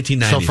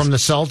mid-1990s. So from the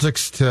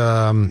Celtics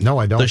to... no,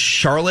 I don't. The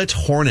Charlotte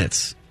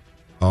Hornets.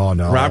 Oh,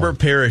 no. Robert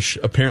Parrish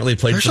apparently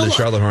played for the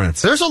Charlotte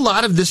Hornets. There's a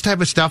lot of this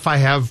type of stuff I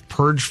have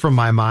purged from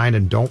my mind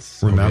and don't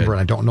remember,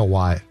 and I don't know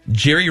why.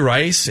 Jerry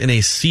Rice in a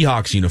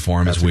Seahawks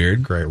uniform is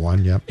weird. Great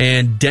one, yep.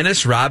 And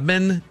Dennis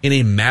Rodman in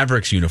a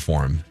Mavericks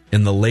uniform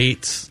in the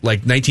late,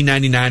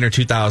 1999 or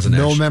 2000.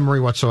 No memory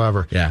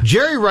whatsoever. Yeah.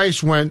 Jerry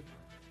Rice went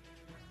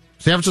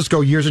San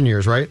Francisco years and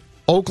years, right?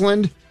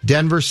 Oakland,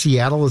 Denver,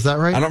 Seattle, is that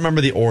right? I don't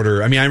remember the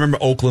order. I mean, I remember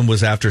Oakland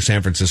was after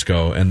San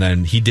Francisco, and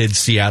then he did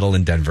Seattle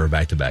and Denver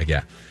back-to-back,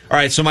 yeah. All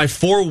right, so my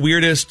 4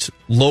 weirdest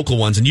local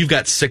ones, and you've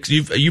got 6.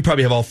 You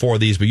probably have all 4 of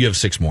these, but you have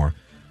 6 more.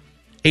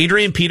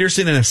 Adrian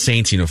Peterson in a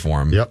Saints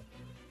uniform. Yep.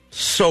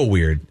 So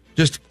weird.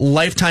 Just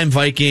lifetime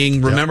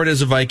Viking, remembered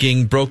as a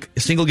Viking, broke a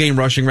single-game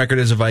rushing record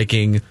as a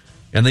Viking,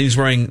 and then he's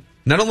wearing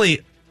not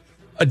only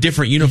a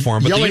different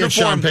uniform, but Yelling the at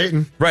Sean uniform,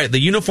 Payton. right? The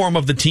uniform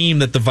of the team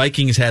that the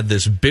Vikings had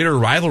this bitter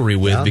rivalry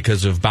with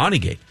because of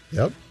Bountygate.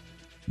 Yep.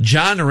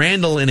 John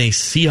Randall in a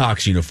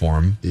Seahawks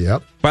uniform.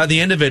 Yep. By the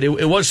end of it,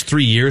 it was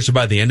 3 years, so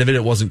by the end of it,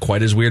 it wasn't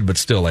quite as weird, but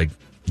still,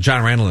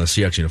 John Randall in a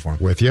Seahawks uniform.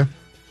 With you.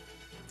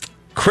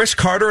 Chris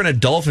Carter in a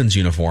Dolphins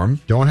uniform.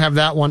 Don't have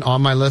that one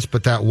on my list,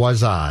 but that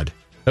was odd.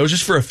 That was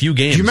just for a few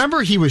games. Do you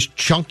remember he was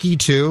chunky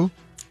too?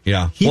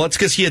 Yeah. Well, it's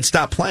because he had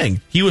stopped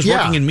playing. He was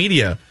working in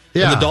media.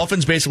 Yeah. And the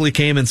Dolphins basically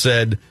came and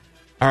said,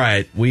 all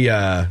right,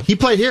 He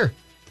played here.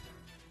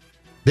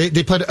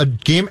 They played a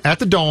game at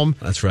the Dome.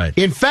 That's right.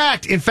 In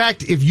fact,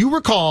 if you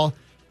recall,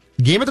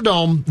 game at the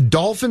Dome,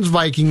 Dolphins,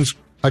 Vikings,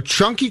 a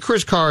chunky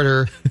Chris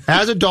Carter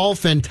as a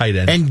Dolphin. Tight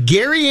end. And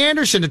Gary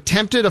Anderson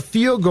attempted a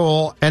field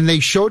goal, and they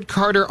showed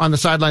Carter on the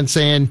sideline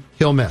saying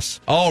he'll miss.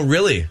 Oh,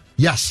 really?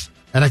 Yes.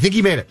 And I think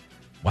he made it.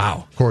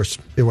 Wow. Of course,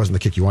 it wasn't the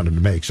kick you wanted him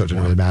to make, so it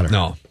didn't really matter.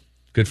 No.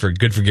 Good for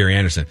Gary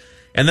Anderson.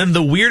 And then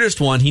the weirdest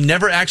one, he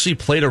never actually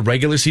played a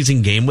regular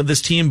season game with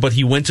this team, but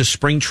he went to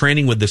spring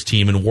training with this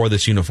team and wore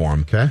this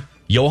uniform. Okay.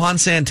 Johan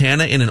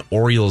Santana in an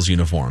Orioles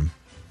uniform.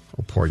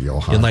 Oh, poor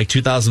Johan. In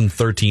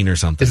 2013 or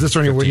something. Is this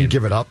when he wouldn't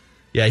give it up?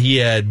 Yeah, he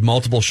had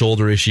multiple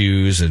shoulder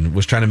issues and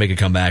was trying to make a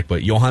comeback,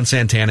 but Johan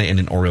Santana in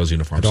an Orioles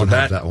uniform. I don't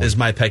have that one. Is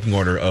my pecking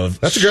order of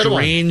That's a good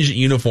strange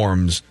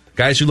uniforms.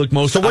 Guys who look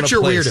most So out what's of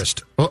your place.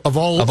 weirdest? Of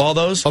all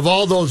those? Of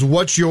all those,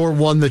 what's your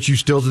one that you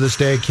still to this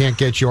day can't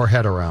get your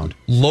head around?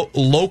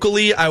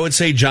 Locally, I would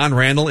say John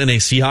Randall in a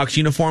Seahawks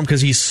uniform because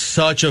he's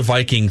such a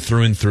Viking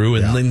through and through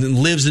and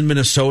lives in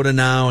Minnesota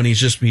now, and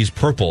he's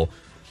purple.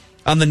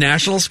 On the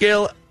national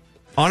scale,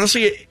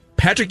 honestly,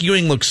 Patrick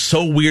Ewing looks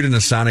so weird in a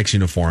Sonics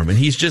uniform, and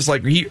he's just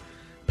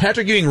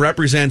Patrick Ewing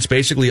represents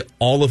basically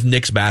all of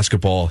Knicks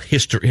basketball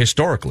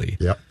historically.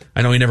 Yep.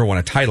 I know he never won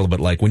a title,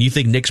 but when you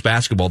think Knicks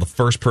basketball, the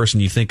first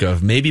person you think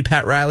of, maybe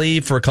Pat Riley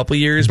for a couple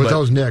of years. But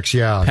those Knicks,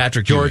 yeah.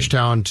 Patrick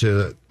Georgetown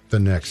to the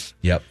Knicks.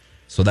 Yep.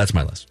 So that's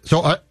my list.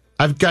 So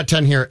I've got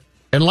 10 here.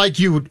 And like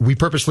you, we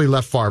purposely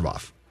left Favre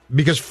off.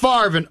 Because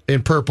Favre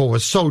in purple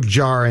was so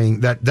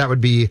jarring that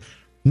would be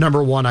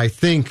number one, I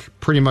think,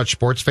 pretty much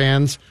sports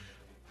fans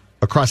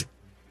across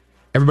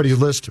everybody's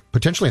list,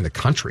 potentially in the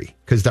country,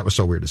 because that was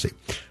so weird to see.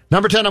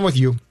 Number 10, I'm with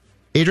you.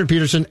 Adrian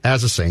Peterson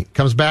as a Saint.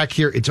 Comes back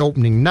here. It's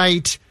opening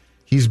night.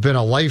 He's been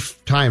a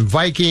lifetime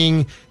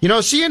Viking.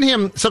 Seeing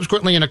him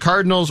subsequently in a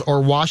Cardinals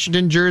or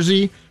Washington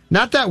jersey,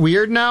 not that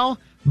weird now,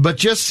 but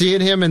just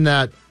seeing him in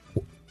that,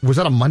 was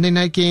that a Monday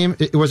night game?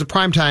 It was a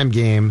primetime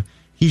game.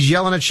 He's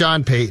yelling at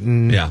Sean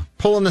Payton,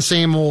 pulling the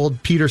same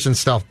old Peterson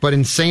stuff, but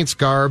in Saints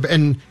garb.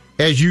 And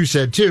as you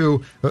said,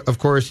 too, of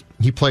course,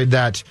 he played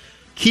that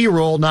key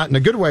role, not in a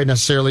good way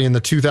necessarily, in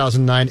the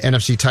 2009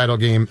 NFC title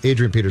game.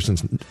 Adrian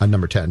Peterson's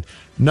number 10.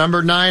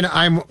 Number 9,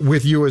 I'm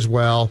with you as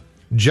well.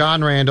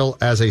 John Randall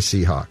as a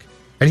Seahawk.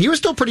 And he was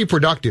still pretty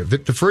productive.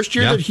 The first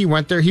year that he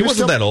went there, he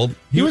wasn't that old.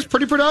 He was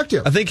pretty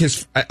productive. I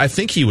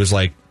think he was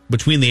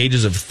between the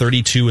ages of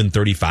 32 and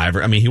 35.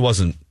 I mean, he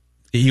wasn't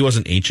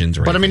ancient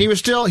or anything. But I mean,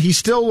 he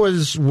still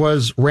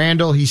was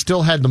Randall. He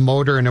still had the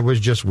motor, and it was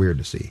just weird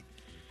to see.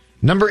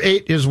 Number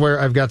 8 is where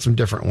I've got some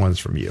different ones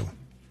from you.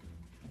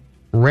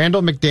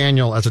 Randall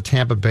McDaniel as a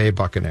Tampa Bay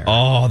Buccaneer.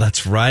 Oh,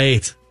 that's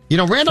right.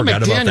 Randall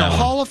McDaniel,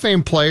 Hall of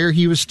Fame player.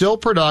 He was still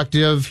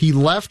productive. He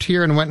left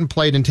here and went and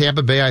played in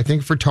Tampa Bay, I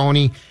think, for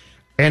Tony.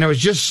 And it was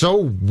just so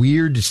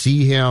weird to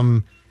see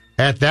him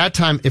at that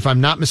time, if I'm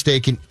not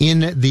mistaken,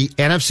 in the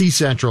NFC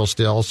Central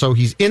still. So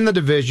he's in the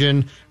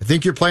division. I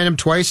think you're playing him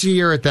twice a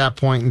year at that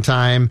point in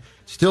time.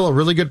 Still a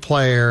really good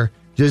player.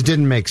 Just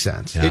didn't make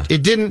sense. Yeah.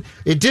 It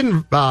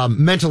didn't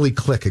mentally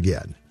click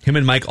again. Him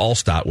and Mike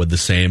Allstott with the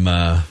same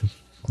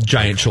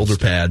giant shoulder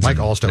pads. Mike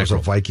Allstott was a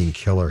Viking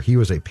killer. He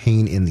was a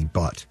pain in the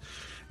butt.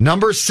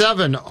 Number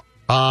 7,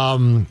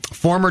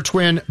 former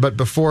Twin, but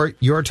before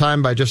your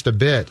time by just a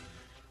bit.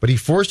 But he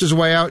forced his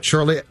way out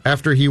shortly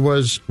after he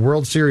was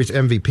World Series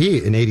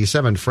MVP in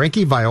 '87.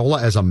 Frankie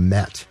Viola as a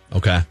Met.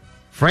 Okay.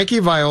 Frankie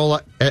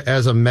Viola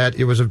as a Met.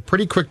 It was a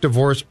pretty quick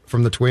divorce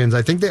from the Twins.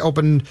 I think they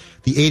opened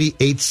the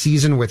 '88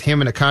 season with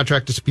him in a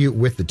contract dispute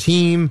with the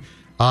team.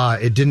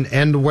 It didn't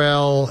end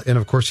well. And,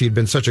 of course, he had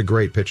been such a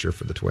great pitcher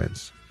for the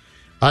Twins.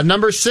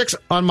 Number 6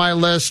 on my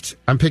list,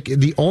 I'm picking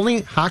the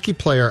only hockey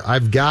player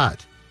I've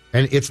got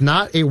and it's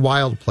not a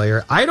Wild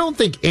player. I don't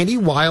think any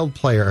Wild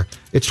player,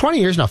 it's 20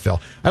 years now, Phil.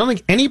 I don't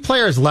think any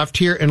player has left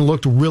here and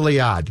looked really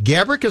odd.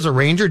 Gabrick as a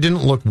Ranger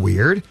didn't look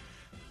weird.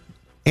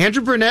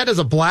 Andrew Burnett as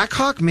a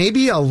Blackhawk,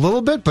 maybe a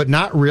little bit, but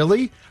not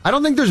really. I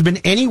don't think there's been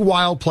any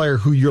Wild player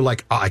who you're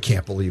like, oh, I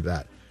can't believe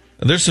that.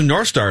 There's some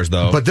North Stars,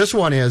 though. But this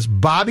one is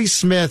Bobby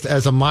Smith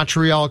as a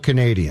Montreal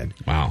Canadian.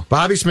 Wow.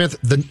 Bobby Smith,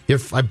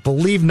 if I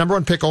believe, number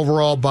one pick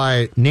overall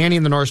by Nanny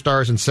and the North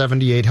Stars in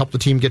 78, helped the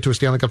team get to a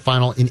Stanley Cup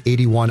final in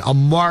 81. A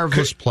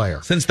marvelous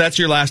player. Since that's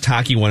your last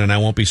hockey one and I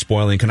won't be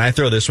spoiling, can I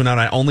throw this one out?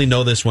 I only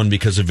know this one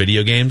because of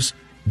video games.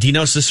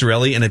 Dino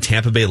Ciccarelli in a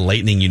Tampa Bay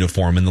Lightning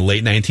uniform in the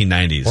late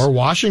 1990s. Or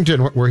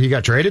Washington, where he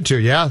got traded to.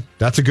 Yeah,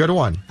 that's a good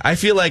one. I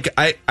feel like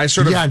I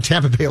sort of... Yeah, in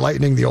Tampa Bay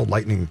Lightning, the old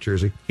Lightning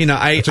jersey. You know,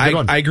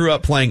 I grew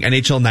up playing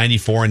NHL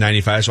 94 and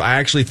 95, so I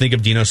actually think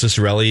of Dino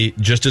Ciccarelli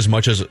just as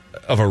much as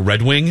of a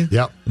Red Wing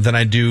than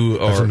I do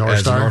as a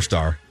North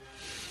Star.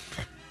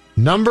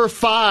 Number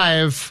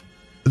 5,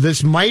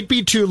 this might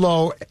be too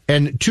low,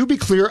 and to be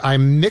clear, I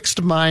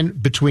mixed mine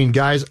between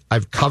guys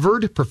I've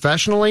covered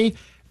professionally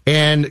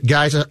and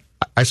guys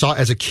I saw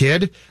as a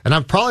kid, and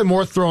I'm probably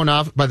more thrown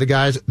off by the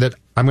guys that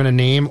I'm going to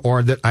name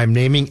or that I'm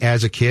naming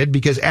as a kid,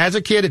 because as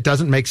a kid, it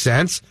doesn't make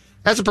sense.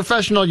 As a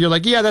professional, you're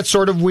like, yeah, that's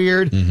sort of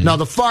weird. Mm-hmm. Now,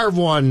 the Favre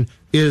one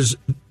is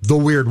the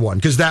weird one,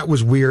 because that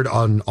was weird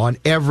on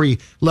every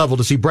level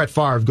to see Brett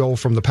Favre go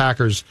from the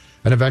Packers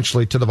and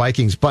eventually to the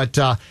Vikings. But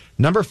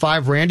number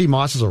 5, Randy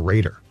Moss is a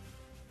Raider.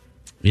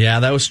 Yeah,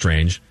 that was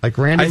strange. Like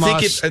Randy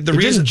Moss, it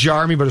didn't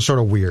jar me, but it's sort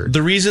of weird.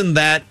 The reason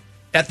that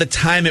at the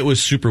time it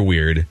was super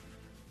weird,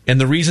 and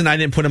the reason I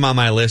didn't put him on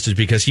my list is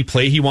because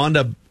he wound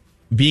up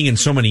being in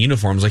so many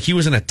uniforms. Like he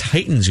was in a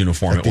Titans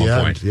uniform at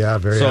one point. Yeah,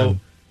 very. So,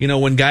 you know,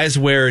 when guys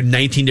wear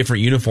 19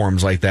 different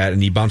uniforms like that,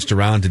 and he bounced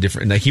around to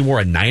different, like he wore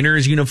a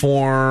Niners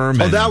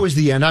uniform. Oh, that was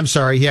the end. I'm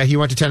sorry. Yeah, he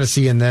went to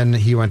Tennessee and then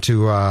he went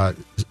to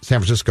San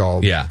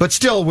Francisco. Yeah. But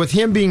still, with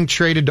him being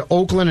traded to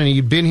Oakland, and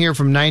he'd been here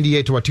from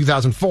 98 to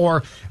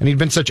 2004, and he'd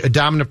been such a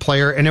dominant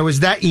player, and it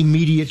was that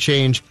immediate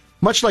change,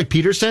 much like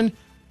Peterson.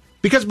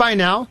 Because by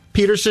now,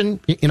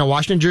 Peterson in a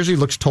Washington jersey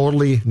looks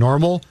totally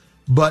normal,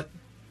 but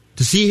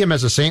to see him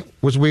as a Saint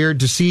was weird.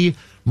 To see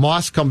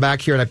Moss come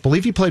back here, and I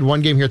believe he played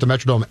one game here at the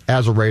Metrodome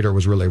as a Raider,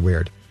 was really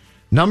weird.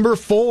 Number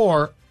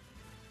 4,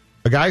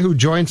 a guy who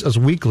joins us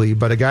weekly,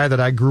 but a guy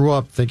that I grew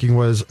up thinking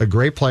was a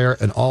great player,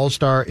 an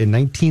all-star in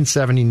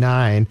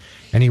 1979,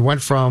 and he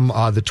went from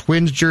the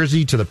Twins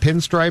jersey to the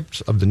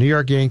pinstripes of the New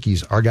York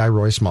Yankees, our guy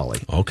Roy Smalley.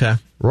 Okay.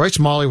 Roy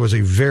Smalley was a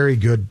very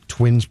good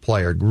Twins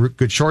player,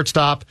 good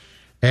shortstop.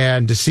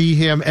 And to see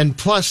him, and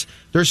plus,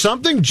 there's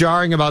something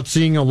jarring about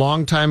seeing a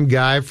longtime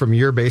guy from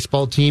your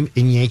baseball team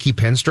in Yankee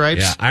pinstripes.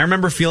 Yeah, I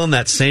remember feeling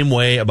that same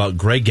way about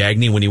Greg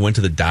Gagne when he went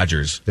to the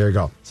Dodgers. There you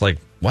go. It's like,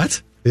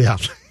 what? Yeah.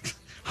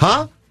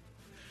 Huh?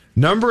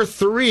 Number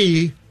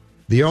 3,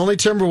 the only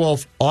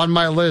Timberwolf on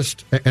my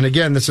list, and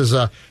again,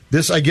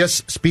 this I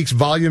guess speaks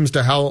volumes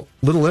to how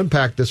little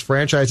impact this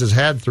franchise has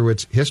had through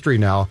its history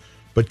now,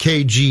 but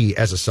KG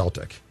as a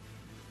Celtic.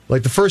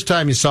 Like the first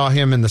time you saw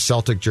him in the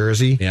Celtic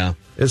jersey,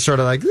 it's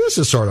sort of like, this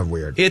is sort of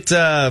weird.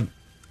 I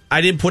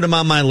didn't put him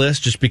on my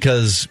list just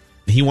because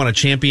he won a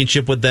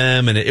championship with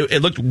them, and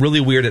it looked really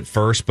weird at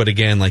first, but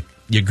again, like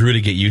you grew to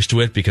get used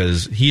to it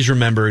because he's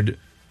remembered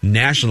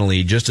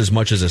nationally just as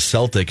much as a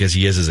Celtic as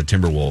he is as a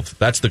Timberwolf.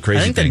 That's the crazy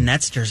thing. I think the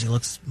Nets jersey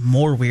looks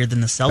more weird than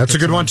the Celtics. That's a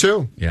good one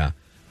too. Yeah.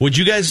 Would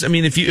you guys, I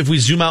mean, if we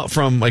zoom out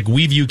from, like,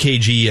 we view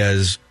KG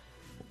as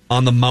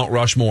on the Mount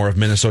Rushmore of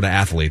Minnesota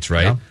athletes,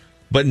 right? Yeah.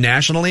 But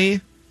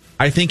nationally,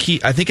 I think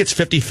it's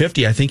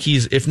 50-50. I think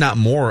he's, if not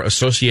more,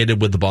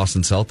 associated with the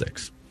Boston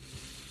Celtics.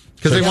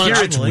 Because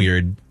it's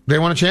weird. They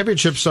won a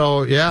championship,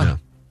 so yeah.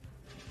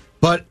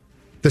 But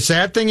the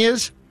sad thing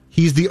is,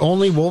 he's the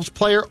only Wolves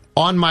player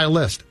on my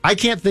list. I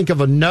can't think of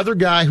another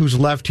guy who's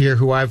left here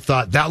who I've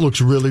thought, that looks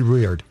really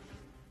weird.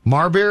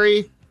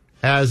 Marbury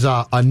as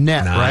a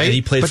net, right? And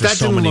he played but for that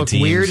so didn't many look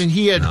teams. weird,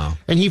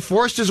 and he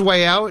forced his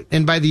way out,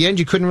 and by the end,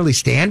 you couldn't really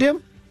stand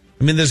him.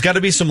 I mean, there's got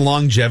to be some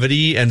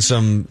longevity and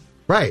some...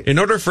 Right. In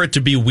order for it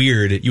to be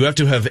weird, you have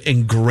to have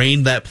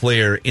ingrained that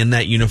player in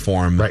that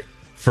uniform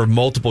for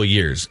multiple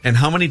years. And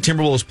how many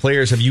Timberwolves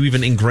players have you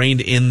even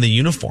ingrained in the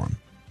uniform?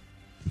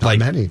 Not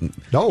many.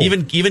 No.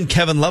 Even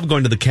Kevin Love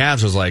going to the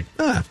Cavs was like,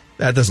 that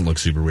doesn't look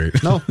super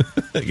weird. No.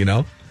 You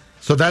know?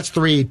 So that's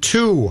 3.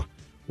 2,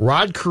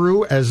 Rod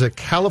Carew as a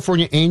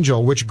California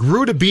Angel, which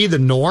grew to be the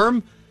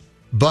norm,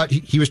 but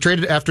he was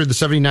traded after the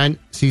 79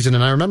 season.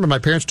 And I remember my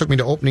parents took me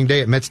to opening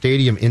day at Met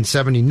Stadium in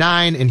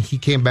 79, and he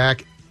came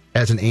back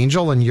as an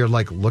Angel, and you're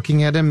like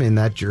looking at him in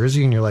that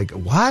jersey, and you're like,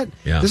 what?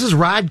 Yeah. This is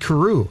Rod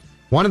Carew,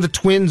 one of the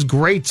Twins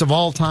greats of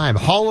all time,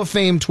 Hall of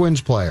Fame Twins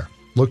player.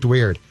 Looked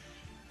weird.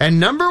 And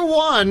number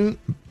 1,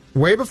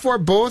 way before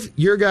both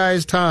your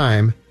guys'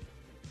 time,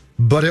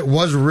 but it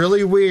was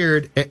really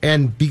weird.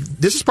 And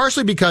this is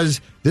partially because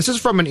this is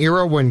from an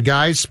era when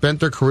guys spent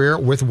their career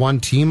with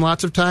one team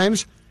lots of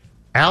times.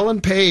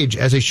 Alan Page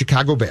as a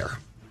Chicago Bear.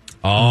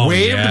 Oh,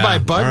 Waived by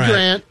Bud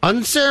Grant,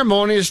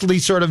 unceremoniously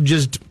sort of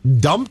just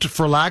dumped,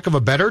 for lack of a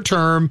better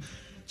term.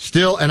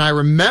 Still, and I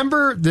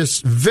remember this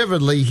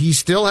vividly, he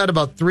still had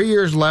about 3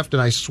 years left,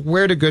 and I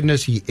swear to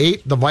goodness he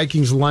ate the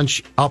Vikings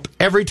lunch up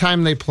every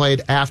time they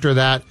played after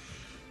that.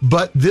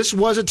 But this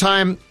was a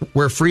time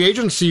where free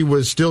agency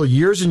was still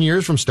years and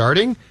years from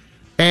starting,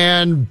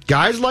 and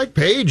guys like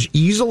Page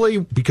easily,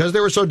 because they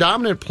were so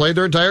dominant, played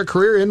their entire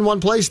career in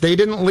one place. They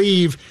didn't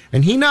leave,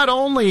 and he not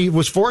only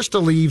was forced to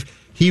leave,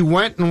 he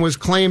went and was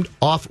claimed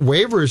off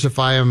waivers, if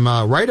I am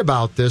right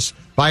about this,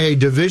 by a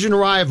division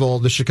rival,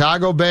 the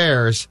Chicago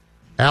Bears.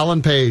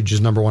 Alan Page is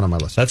number one on my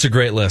list. That's a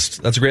great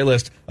list. A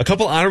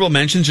couple honorable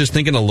mentions, just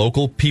thinking of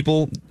local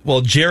people.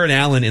 Well, Jared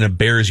Allen in a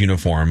Bears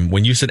uniform.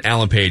 When you said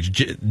Alan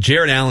Page,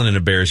 Jared Allen in a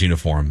Bears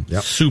uniform.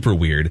 Yep. Super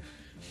weird.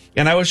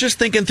 And I was just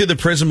thinking through the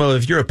prism of,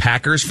 if you're a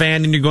Packers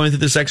fan and you're going through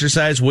this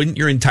exercise, wouldn't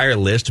your entire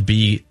list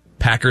be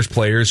Packers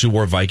players who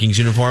wore Vikings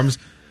uniforms?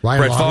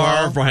 Brett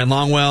Favre, Ryan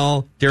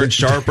Longwell, Darren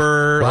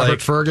Sharper.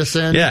 Robert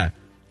Ferguson. Yeah.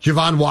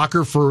 Javon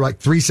Walker for like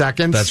 3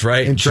 seconds. That's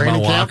right. In training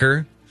Javon camp.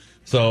 Walker.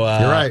 So,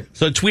 you're right.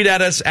 So tweet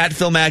at us, at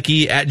Phil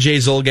Mackey, at Jay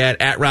Zolgat,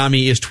 at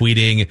Rami is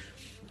tweeting.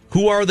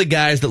 Who are the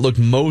guys that look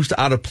most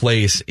out of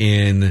place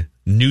in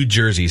new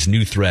jerseys,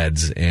 new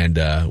threads? And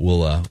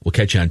we'll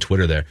catch you on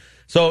Twitter there.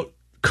 So,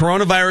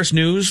 coronavirus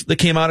news that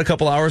came out a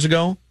couple hours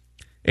ago.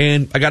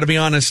 And I got to be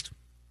honest,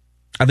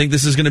 I think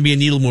this is going to be a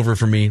needle mover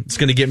for me. It's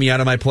going to get me out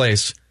of my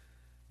place.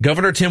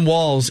 Governor Tim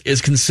Walz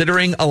is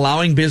considering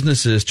allowing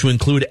businesses to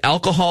include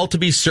alcohol to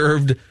be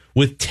served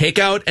with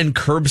takeout and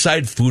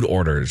curbside food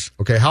orders.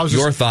 Okay, how's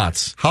your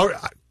thoughts? How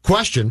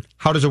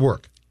does it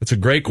work? That's a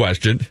great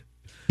question.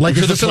 Like,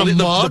 I'm is this in a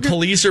mug? The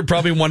police are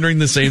probably wondering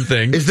the same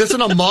thing. Is this in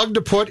a mug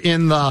to put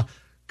in the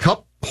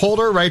cup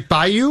holder right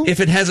by you? If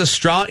it has a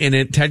straw in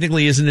it,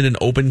 technically isn't it an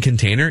open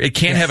container? It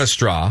can't have a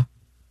straw,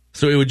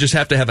 so it would just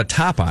have to have a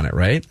top on it,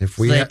 right? If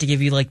we have to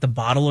give you like the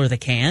bottle or the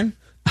can?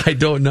 I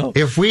don't know.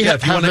 If you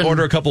want to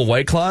order a couple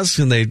White Claws,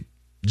 can they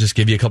just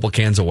give you a couple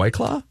cans of White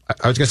Claw?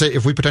 I was going to say,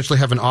 if we potentially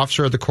have an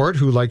officer of the court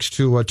who likes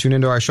to tune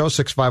into our show,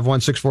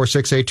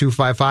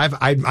 651-646-8255,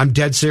 I'm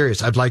dead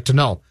serious. I'd like to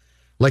know.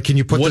 Like, can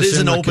you put what this is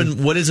in?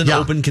 What is an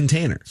open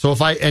container? So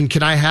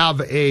can I have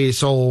could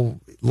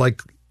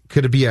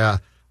it be a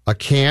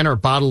can or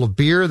bottle of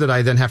beer that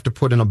I then have to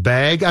put in a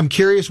bag? I'm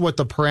curious what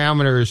the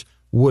parameters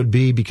would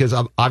be, because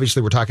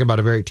obviously we're talking about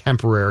a very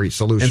temporary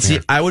solution. And see,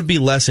 here. I would be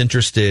less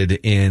interested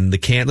in the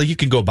can. Like, you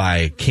can go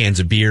buy cans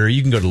of beer,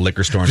 you can go to the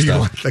liquor store and Do you stuff.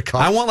 want the cup?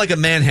 I want like a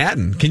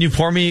Manhattan. Can you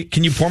pour me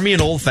an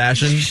old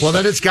fashioned? Well,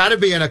 then it's got to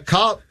be in a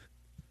cup.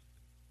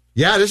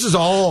 Yeah, this is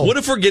all. What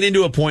if we're getting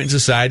to a point in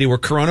society where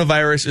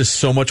coronavirus is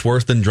so much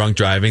worse than drunk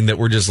driving that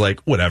we're just like,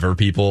 whatever,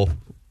 people.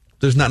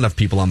 There's not enough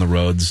people on the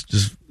roads.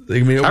 Just,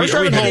 I mean,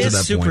 it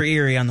is super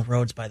eerie on the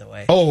roads, by the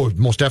way. Oh,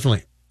 most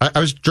definitely. I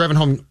was driving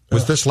home,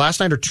 was this last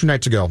night or 2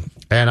 nights ago?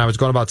 And I was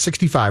going about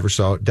 65 or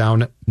so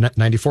down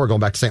 94 going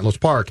back to St. Louis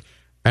Park.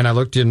 And I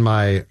looked in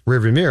my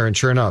rearview mirror, and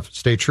sure enough,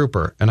 state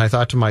trooper. And I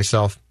thought to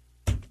myself,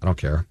 I don't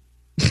care.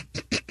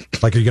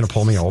 Like, are you going to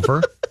pull me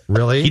over?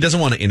 Really? He doesn't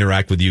want to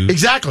interact with you.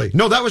 Exactly.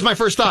 No, that was my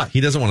first thought. He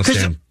doesn't want to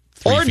stand.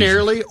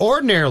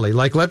 Ordinarily,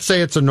 like, let's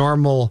say it's a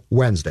normal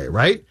Wednesday,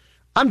 right?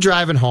 I'm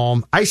driving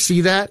home. I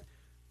see that.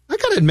 I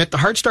got to admit, the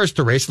heart starts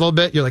to race a little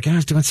bit. You're like, I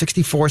was doing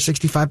 64,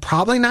 65,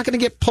 probably not going to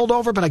get pulled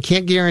over, but I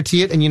can't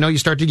guarantee it. And, you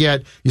start to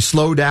you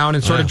slow down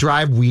and sort of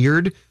drive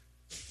weird.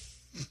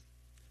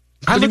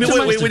 What do you mean? You're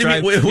not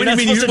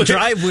supposed to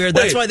drive weird.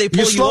 That's why they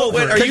pull you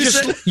over.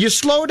 You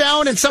slow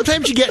down, and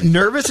sometimes you get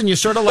nervous, and you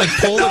sort of like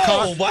pull the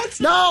car.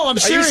 What? No, I'm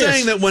serious. Are you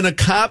saying that when a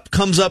cop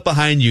comes up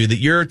behind you, that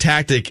your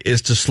tactic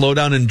is to slow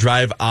down and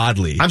drive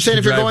oddly? I'm saying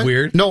if you're going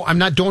weird. No, I'm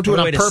not. Don't do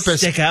it on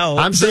purpose. Stick out.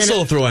 I'm saying this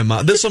will throw him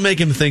out. This will make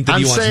him think that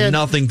he wants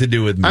nothing to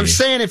do with me. I'm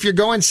saying if you're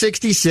going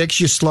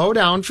 66, you slow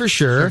down for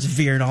sure. It's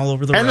veering all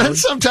over the road. And then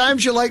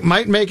sometimes you might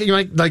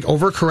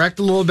overcorrect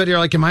a little bit. You're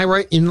like, am I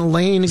right in the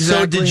lane?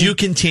 Exactly. So did you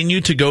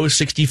continue to go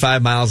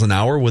 65 miles an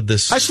hour with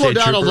this? I slowed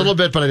down a little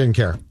bit, but I didn't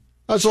care.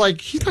 I was like,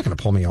 he's not going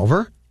to pull me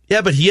over.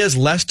 Yeah, but he has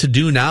less to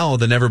do now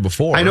than ever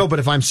before. I know, but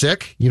if I'm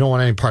sick, you don't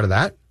want any part of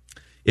that.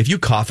 If you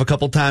cough a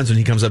couple times when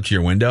he comes up to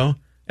your window,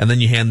 and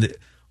then you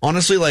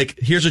honestly, like,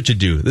 here's what you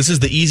do. This is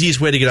the easiest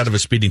way to get out of a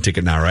speeding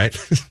ticket now, right?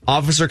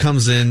 Officer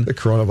comes in. The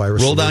coronavirus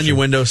Roll down your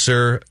window,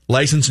 sir.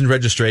 License and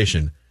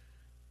registration.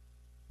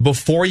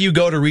 Before you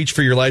go to reach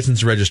for your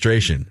license and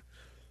registration,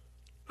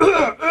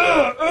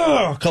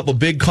 a couple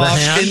big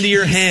coughs into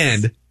your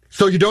hand.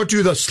 So you don't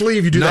do the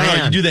sleeve, you do the hand.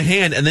 No, you do the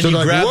hand, and then you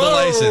grab the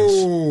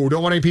license.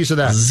 Don't want any piece of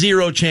that.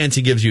 Zero chance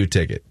he gives you a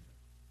ticket.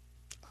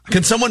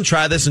 Can someone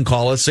try this and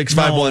call us?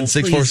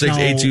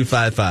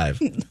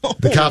 651-646-8255.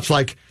 The cop's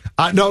like,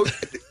 no.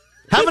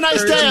 Have a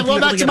nice day. I'm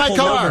going back to my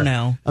car.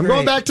 I'm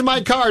going back to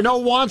my car. No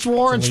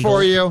warrants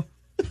for you.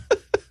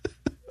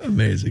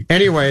 Amazing.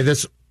 Anyway,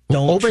 this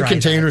open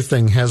container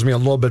thing has me a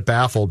little bit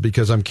baffled,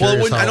 because I'm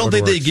curious. Well, I don't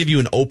think they give you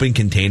an open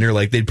container.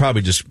 Like, they'd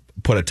probably just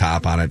put a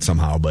top on it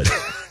somehow. But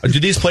do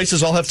these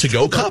places all have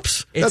to-go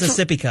cups? It's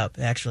a sippy cup,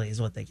 actually,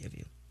 is what they give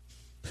you.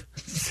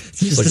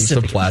 Just like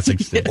some plastic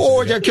sticks.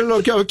 Oh, yeah, cute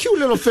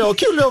little Phil.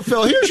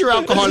 Here's your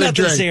alcoholic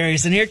drink.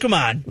 Serious in here. Come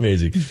on.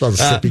 Amazing. It's not a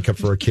sippy cup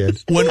for a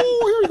kid.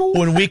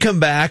 When we come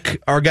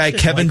back, our guy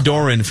Kevin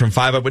Doran from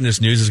 5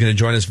 Eyewitness News is going to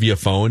join us via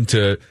phone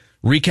to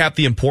recap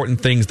the important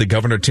things that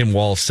Governor Tim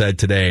Walz said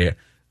today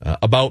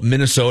about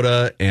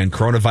Minnesota and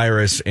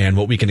coronavirus and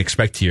what we can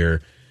expect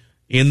here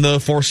in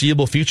the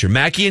foreseeable future.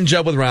 Mackie and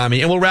Judd with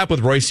Rami, and we'll wrap with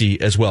Royce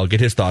as well, get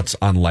his thoughts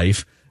on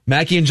life.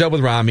 Mackie and Judd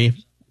with Rami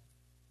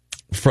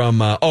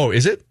from,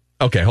 is it?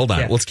 Okay, hold on.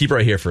 Yeah. Let's keep it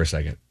right here for a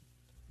second.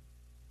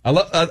 I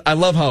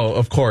love how,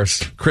 of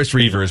course, Chris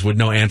Reavers would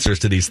know answers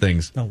to these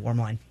things. No, warm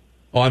line.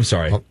 Oh, I'm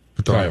sorry.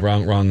 Sorry,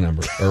 wrong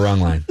number, or wrong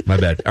line. My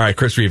bad. All right,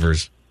 Chris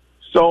Reavers.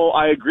 So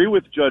I agree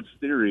with Judd's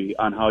theory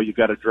on how you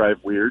got to drive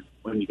weird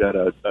when you got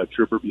a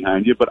trooper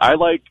behind you, but I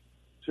like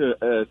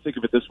to think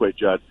of it this way,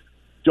 Judd.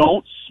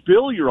 Don't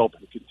spill your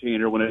open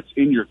container when it's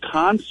in your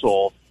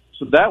console,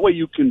 so that way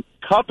you can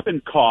cup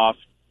and cough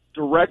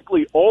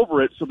directly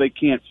over it so they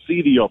can't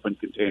see the open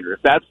container,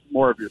 if that's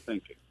more of your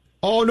thinking.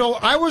 Oh, no,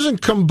 I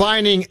wasn't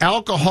combining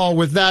alcohol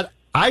with that.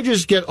 I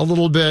just get a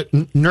little bit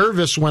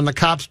nervous when the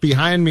cop's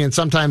behind me, and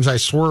sometimes I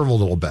swerve a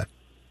little bit.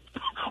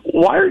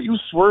 Why are you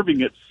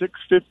swerving at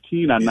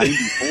 6:15 on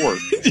 94?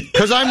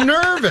 Because I'm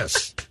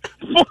nervous.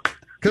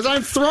 Because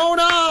I'm thrown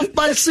off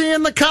by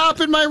seeing the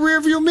cop in my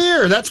rearview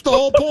mirror. That's the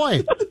whole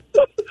point.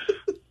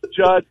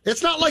 Judd,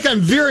 it's not like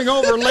I'm veering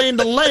over lane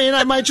to lane.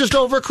 I might just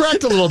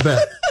overcorrect a little bit.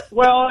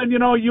 Well, and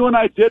you and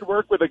I did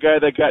work with a guy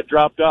that got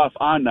dropped off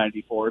on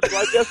 94, so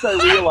I guess I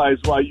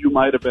realized why you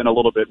might have been a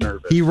little bit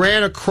nervous. He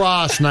ran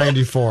across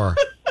 94.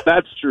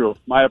 That's true.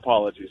 My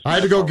apologies. I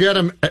had to go get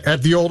him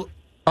at the old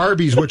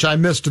Arby's, which I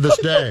miss to this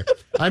day.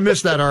 I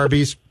miss that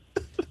Arby's.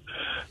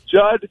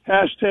 Judd,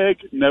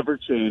 #never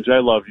change. I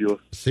love you.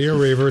 See you,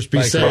 Reavers.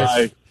 Be safe.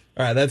 Bye.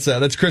 All right,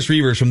 that's Chris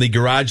Reavers from the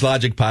Garage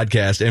Logic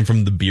podcast and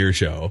from the Beer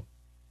Show.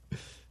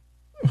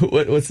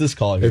 What's this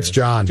call here? It's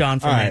John. John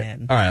from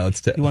Manhattan. All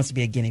right, he wants to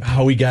be a guinea pig.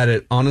 Oh, we got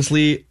it.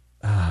 Honestly,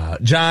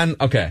 John,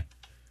 okay.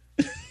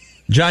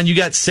 John, you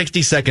got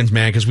 60 seconds,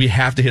 man, because we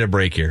have to hit a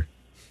break here.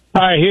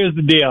 All right, here's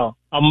the deal.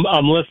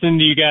 I'm listening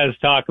to you guys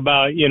talk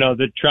about,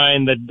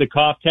 the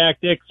cough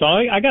tactic. So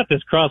I got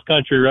this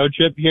cross-country road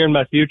trip here in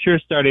my future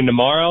starting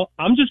tomorrow.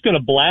 I'm just going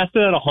to blast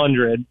it at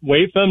 100,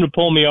 wait for them to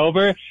pull me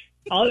over.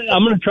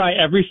 I'm going to try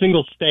every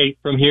single state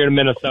from here to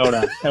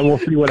Minnesota, and we'll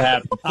see what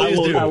happens.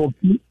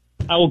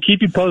 I will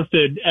keep you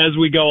posted as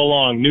we go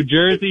along. New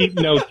Jersey,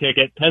 no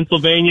ticket.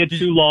 Pennsylvania,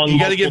 too long. You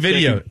got to get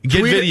video.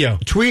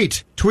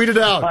 Tweet it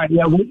out. All right,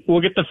 yeah,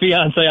 we'll get the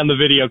fiance on the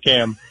video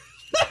cam.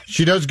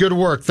 She does good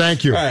work.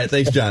 Thank you. All right,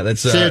 thanks, John.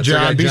 See you,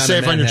 John. Be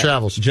safe on your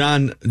travels.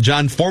 John,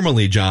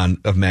 formerly John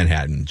of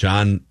Manhattan.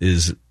 John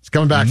is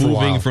coming back for a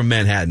while. Moving from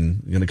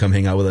Manhattan. Going to come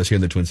hang out with us here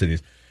in the Twin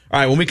Cities. All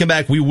right, when we come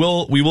back, we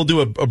will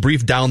do a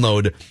brief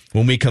download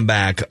when we come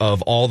back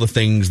of all the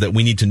things that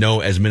we need to know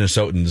as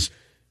Minnesotans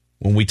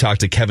when we talk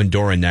to Kevin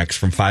Doran next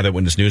from 5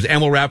 Eyewitness News. And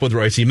we'll wrap with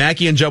Royce,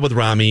 Mackie and Judd with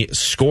Rami,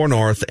 Score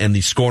North, and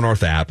the Score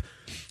North app.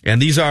 And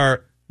these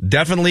are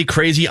definitely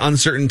crazy,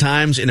 uncertain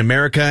times in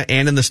America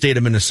and in the state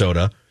of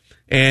Minnesota,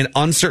 and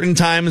uncertain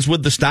times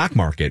with the stock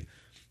market.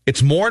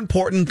 It's more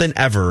important than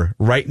ever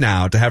right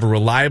now to have a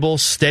reliable,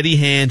 steady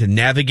hand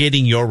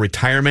navigating your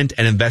retirement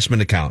and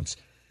investment accounts.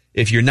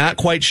 If you're not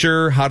quite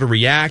sure how to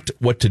react,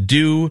 what to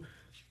do,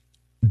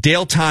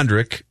 Dale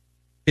Tondrick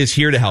is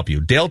here to help you.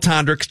 Dale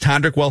Tondrick's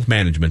Tondrick Wealth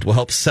Management will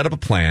help set up a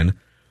plan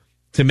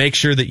to make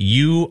sure that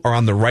you are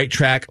on the right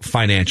track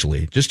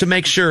financially, just to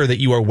make sure that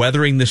you are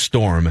weathering this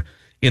storm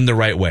in the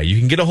right way. You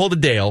can get a hold of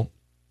Dale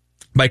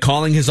by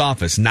calling his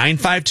office,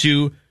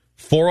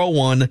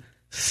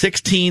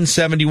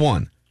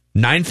 952-401-1671.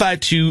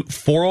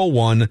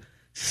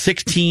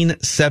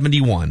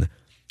 952-401-1671.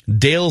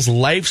 Dale's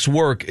life's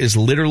work is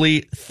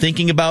literally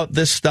thinking about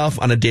this stuff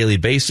on a daily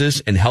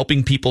basis and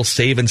helping people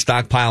save and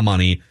stockpile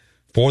money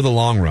for the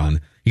long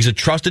run. He's a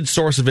trusted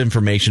source of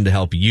information to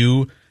help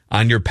you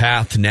on your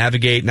path to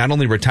navigate not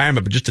only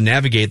retirement, but just to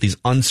navigate these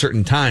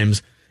uncertain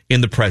times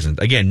in the present.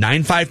 Again,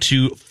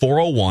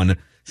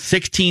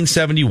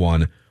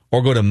 952-401-1671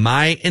 or go to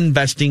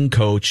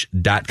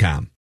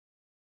myinvestingcoach.com.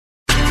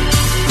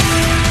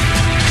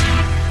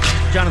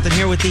 Jonathan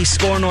here with the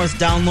Score North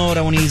download.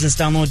 I want to use this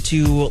download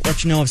to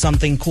let you know of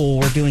something cool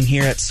we're doing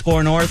here at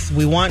Score North.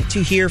 We want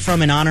to hear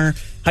from and honor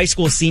high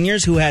school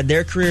seniors who had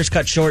their careers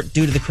cut short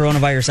due to the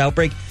coronavirus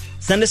outbreak.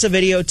 Send us a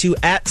video to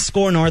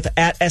 @ScoreNorth,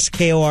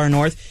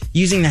 @SKORNorth,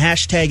 using the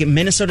hashtag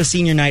Minnesota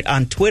Senior Night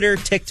on Twitter,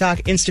 TikTok,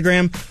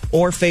 Instagram,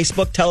 or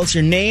Facebook. Tell us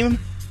your name,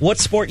 what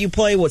sport you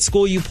play, what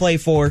school you play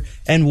for,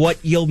 and what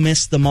you'll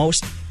miss the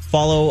most.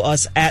 Follow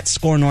us at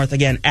Score North,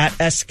 again,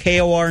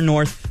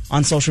 @SKORNorth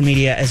on social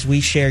media as we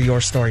share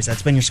your stories.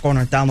 That's been your Score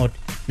North download.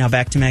 Now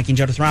back to Mackie and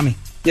Judd with Rami.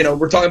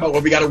 We're talking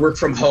about, we got to work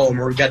from home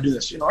or we got to do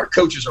this. Our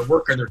coaches are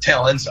working their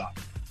tail ends off,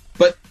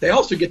 but they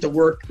also get to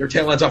work their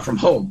tail ends off from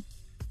home.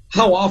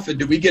 How often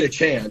do we get a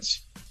chance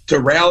to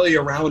rally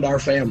around our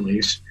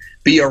families,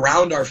 be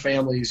around our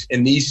families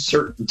in these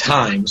certain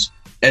times,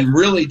 and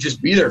really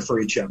just be there for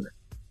each other?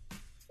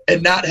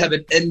 and not have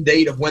an end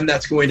date of when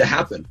that's going to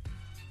happen.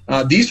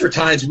 These are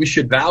times we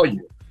should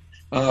value.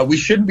 We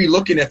shouldn't be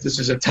looking at this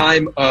as a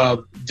time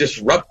of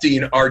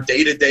disrupting our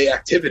day-to-day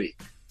activity.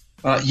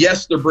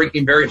 Yes, they're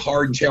bringing very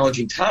hard and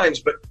challenging times,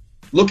 but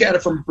look at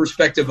it from a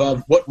perspective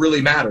of what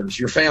really matters: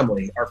 your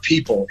family, our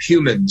people,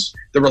 humans,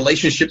 the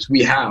relationships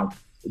we have.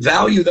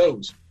 Value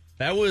those.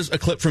 That was a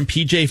clip from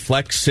PJ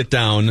Fleck sit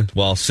down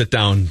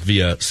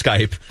via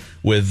Skype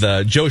with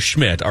Joe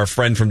Schmidt, our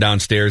friend from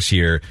downstairs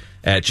here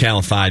at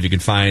Channel 5. You can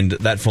find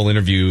that full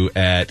interview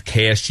at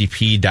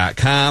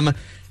KSTP.com.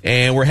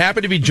 And we're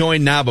happy to be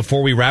joined now,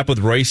 before we wrap with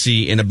Royce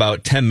in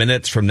about 10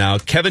 minutes from now.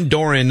 Kevin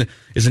Doran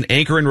is an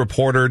anchor and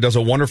reporter, does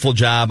a wonderful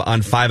job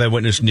on 5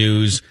 Eyewitness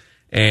News.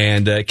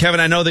 And Kevin,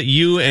 I know that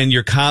you and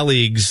your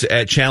colleagues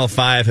at Channel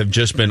 5 have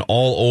just been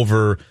all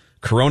over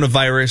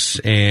coronavirus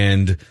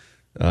and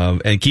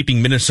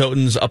keeping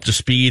Minnesotans up to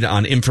speed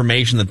on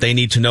information that they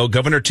need to know.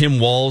 Governor Tim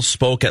Walz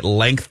spoke at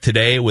length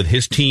today with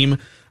his team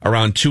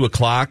around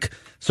 2:00.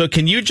 So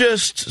can you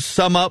just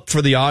sum up for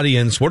the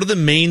audience, what are the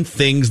main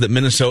things that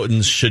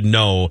Minnesotans should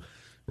know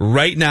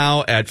right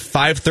now at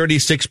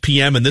 5:36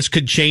 p.m.? And this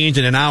could change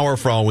in an hour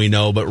for all we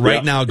know, but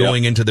right now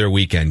going into their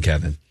weekend,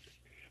 Kevin.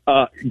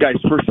 Guys,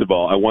 first of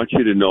all, I want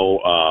you to know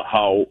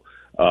how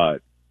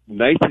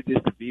nice it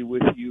is to be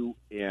with you,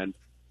 and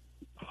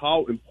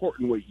how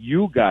important what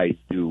you guys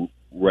do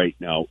right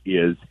now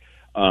is.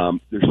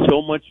 There's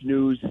so much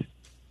news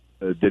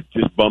that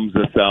just bums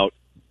us out.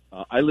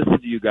 I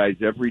listen to you guys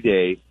every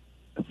day.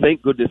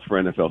 Thank goodness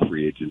for NFL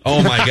free agents.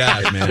 Oh, my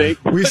God, man.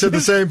 We said the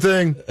same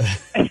thing.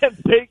 And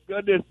thank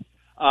goodness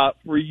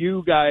for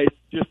you guys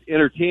just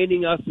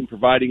entertaining us and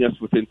providing us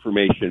with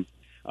information.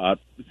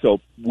 So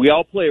we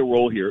all play a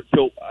role here.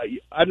 So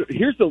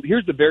here's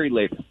the very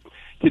latest.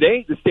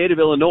 Today, the state of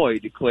Illinois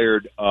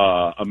declared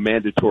a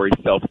mandatory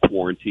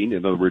self-quarantine.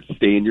 In other words,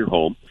 stay in your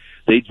home.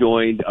 They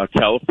joined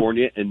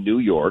California and New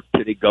York.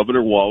 Today,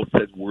 Governor Walz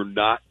said we're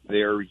not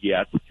there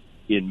yet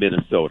in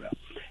Minnesota.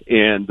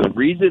 And the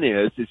reason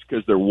is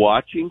because they're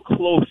watching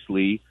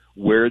closely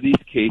where these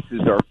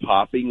cases are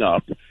popping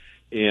up,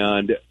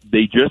 and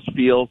they just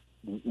feel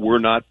we're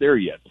not there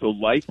yet. So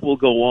life will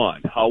go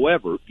on.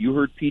 However, you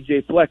heard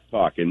PJ Fleck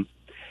talking.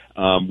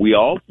 We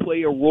all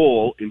play a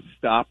role in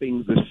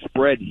stopping the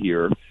spread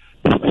here,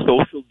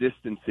 social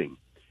distancing.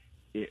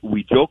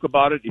 We joke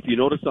about it. If you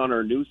notice on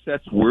our news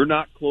sets, we're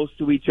not close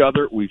to each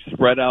other. We've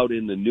spread out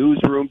in the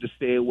newsroom to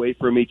stay away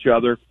from each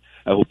other.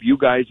 I hope you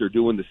guys are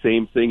doing the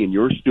same thing in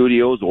your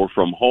studios or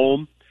from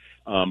home.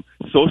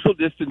 Social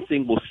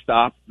distancing will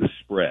stop the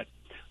spread.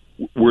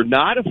 We're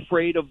not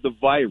afraid of the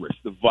virus.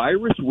 The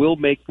virus will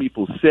make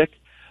people sick,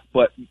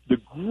 but the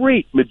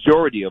great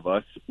majority of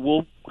us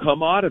will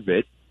come out of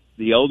it.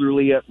 The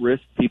elderly at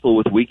risk, people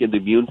with weakened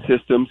immune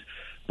systems.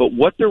 But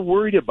what they're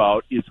worried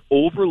about is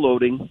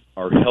overloading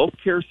our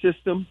healthcare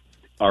system,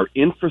 our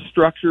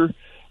infrastructure.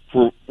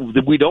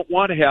 We don't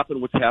want to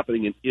happen what's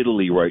happening in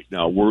Italy right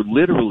now. We're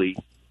literally,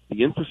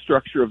 the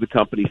infrastructure of the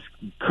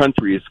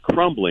country is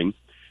crumbling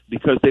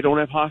because they don't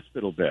have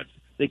hospital beds.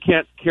 They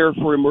can't care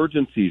for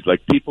emergencies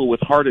like people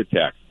with heart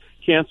attacks,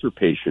 cancer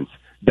patients,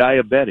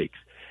 diabetics.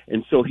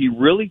 And so he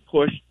really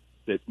pushed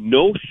that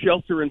no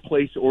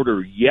shelter-in-place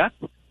order yet.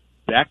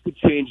 That could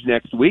change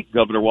next week.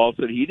 Governor Walz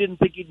said he didn't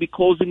think he'd be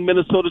closing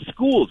Minnesota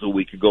schools a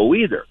week ago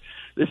either.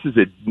 This is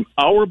an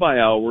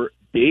hour-by-hour,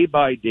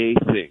 day-by-day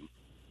thing.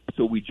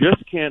 So we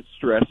just can't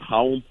stress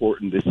how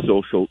important this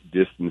social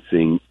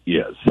distancing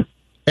is.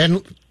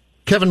 And,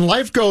 Kevin,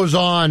 life goes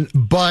on,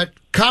 but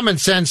common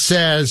sense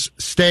says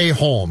stay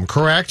home,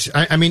 correct?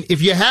 I mean,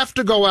 if you have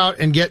to go out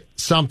and get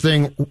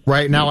something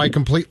right now, I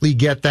completely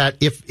get that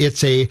if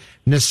it's a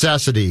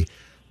necessity.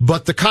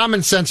 But the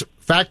common sense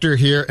factor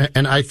here,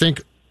 and I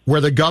think where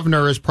the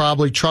governor is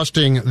probably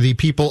trusting the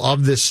people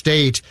of this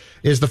state,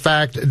 is the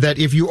fact that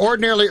if you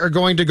ordinarily are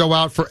going to go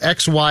out for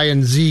X, Y,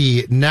 and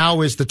Z,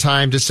 now is the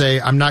time to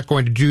say, I'm not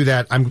going to do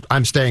that.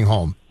 I'm staying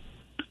home.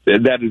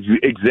 That is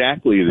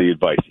exactly the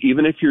advice.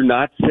 Even if you're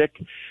not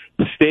sick,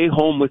 stay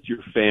home with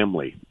your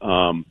family.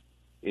 And,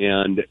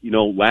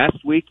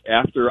 last week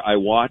after I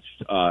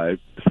watched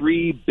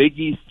 3 Big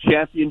East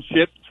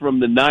championships from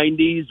the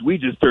 90s, we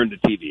just turned the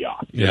TV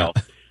off, you know.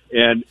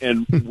 And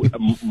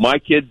my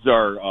kids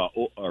are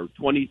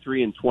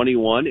 23 and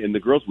 21, and the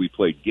girls, we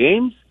played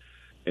games,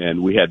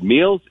 and we had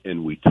meals,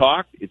 and we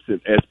talked. It's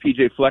as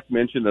PJ Fleck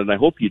mentioned, and I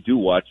hope you do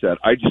watch that.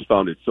 I just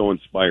found it so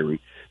inspiring.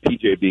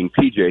 PJ being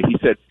PJ, he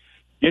said,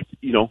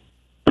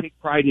 take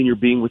pride in your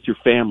being with your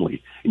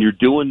family, and you're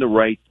doing the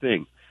right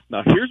thing.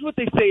 Now, here's what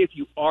they say if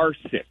you are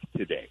sick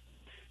today.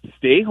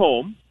 Stay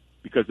home,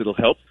 because it'll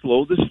help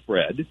slow the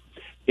spread,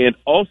 and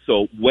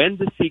also when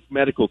to seek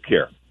medical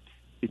care.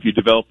 If you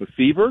develop a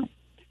fever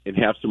and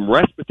have some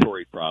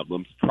respiratory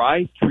problems,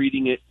 try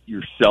treating it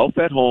yourself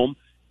at home.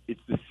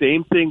 It's the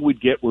same thing we'd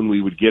get when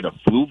we would get a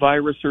flu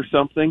virus or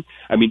something.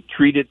 I mean,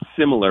 treat it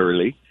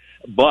similarly.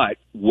 But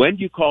when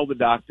you call the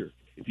doctor,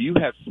 if you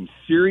have some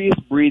serious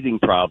breathing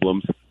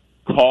problems,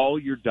 call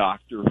your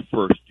doctor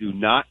first. Do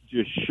not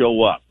just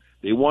show up.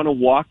 They want to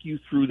walk you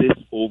through this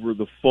over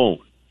the phone.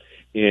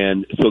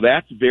 And so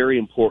that's very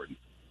important.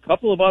 A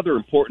couple of other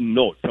important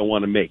notes I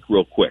want to make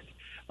real quick.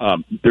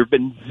 There have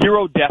been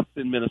 0 deaths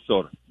in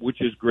Minnesota,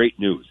 which is great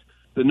news.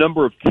 The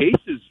number of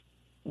cases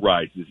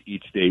rises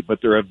each day, but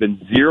there have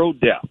been 0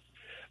 deaths.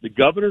 The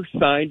governor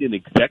signed an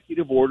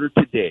executive order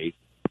today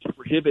to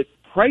prohibit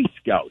price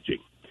gouging.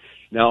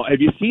 Now,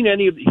 have you seen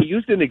he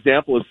used an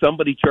example of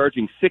somebody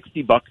charging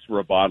 $60 for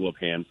a bottle of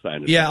hand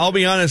sanitizer. Yeah, I'll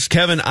be honest,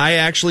 Kevin, I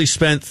actually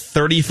spent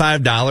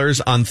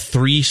 $35 on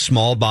 3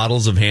 small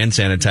bottles of hand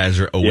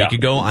sanitizer a week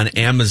ago on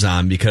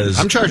Amazon because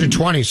I'm charging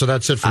 $20, so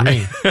that's it for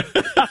me.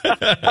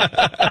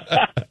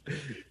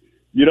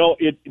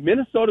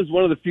 Minnesota is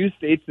one of the few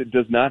states that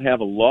does not have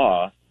a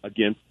law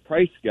against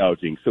price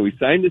gouging. So he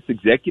signed this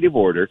executive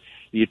order.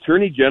 The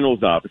Attorney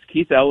General's office,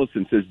 Keith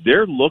Ellison, says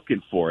they're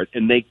looking for it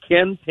and they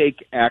can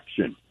take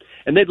action.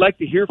 And they'd like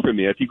to hear from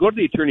you. If you go to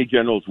the Attorney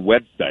General's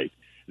website,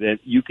 then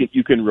you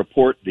can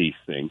report these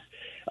things.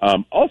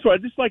 Also,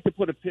 I'd just like to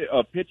put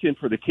a pitch in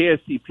for the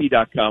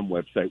KSCP.com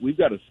website. We've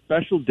got a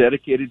special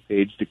dedicated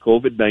page to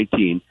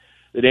COVID-19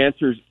 that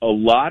answers a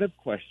lot of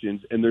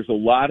questions, and there's a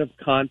lot of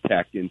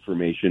contact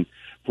information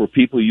for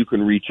people you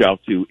can reach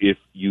out to if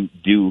you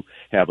do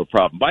have a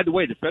problem. By the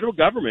way, the federal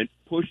government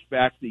pushed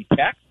back the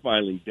tax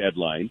filing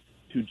deadline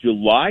to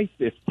July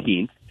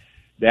 15th.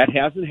 That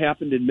hasn't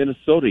happened in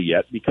Minnesota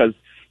yet because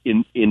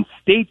in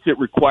states it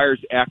requires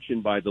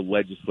action by the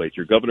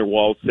legislature. Governor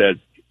Walz says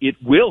it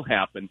will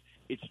happen.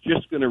 It's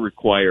just going to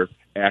require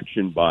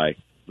action by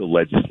the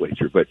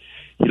legislature. But,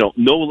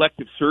 no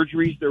elective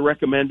surgeries they're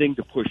recommending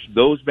to push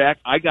those back.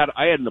 I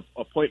had an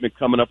appointment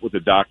coming up with a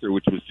doctor,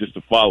 which was just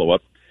a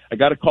follow-up. I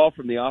got a call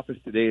from the office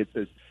today. It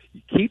says,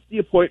 you keep the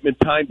appointment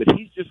time, but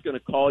he's just going to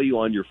call you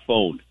on your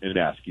phone and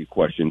ask you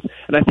questions.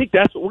 And I think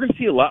that's what we're going to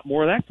see a lot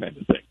more of that kind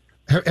of thing.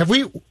 Have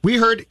we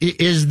heard,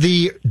 is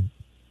the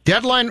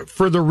deadline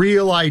for the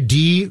Real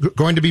ID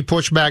going to be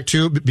pushed back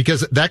too?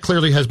 Because that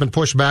clearly has been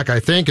pushed back,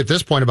 I think, at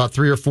this point about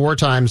 3 or 4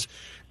 times.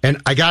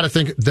 And I got to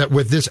think that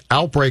with this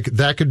outbreak,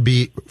 that could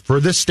be, for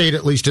this state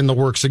at least, in the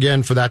works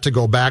again, for that to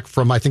go back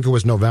from, I think it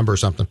was November or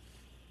something.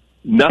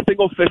 Nothing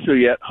official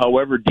yet.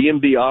 However,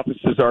 DMV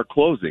offices are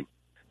closing.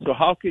 So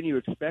how can you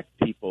expect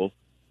people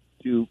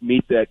to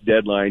meet that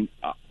deadline?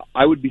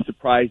 I would be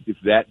surprised if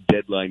that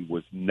deadline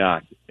was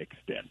not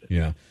extended.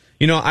 Yeah.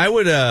 I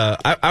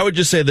would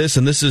just say this,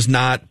 and this is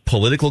not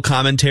political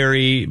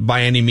commentary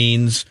by any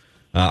means.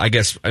 I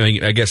guess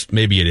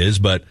maybe it is,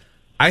 but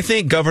I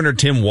think Governor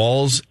Tim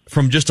Walz,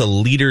 from just a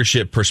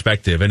leadership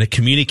perspective and a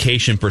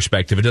communication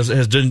perspective,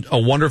 has done a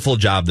wonderful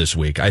job this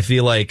week. I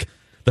feel like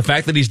the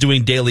fact that he's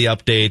doing daily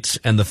updates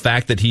and the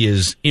fact that he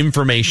is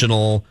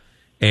informational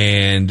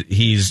and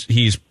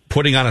he's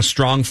putting on a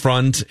strong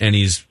front and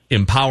he's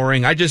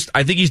empowering. I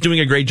think he's doing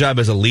a great job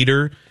as a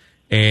leader.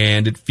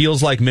 And it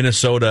feels like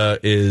Minnesota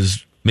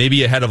is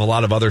maybe ahead of a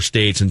lot of other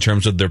states in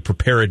terms of their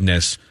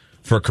preparedness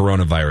for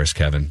coronavirus,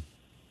 Kevin.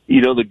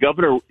 The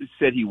governor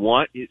said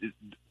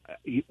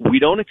we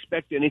don't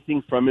expect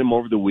anything from him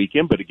over the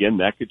weekend, but again,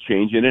 that could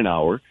change in an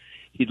hour.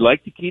 He'd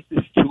like to keep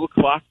this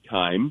 2:00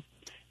 time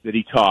that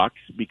he talks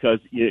because,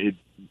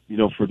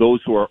 for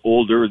those who are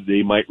older,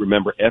 they might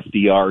remember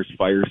FDR's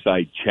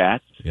fireside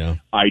chats. Yeah.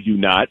 I do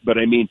not, but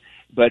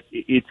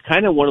it's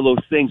kind of one of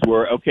those things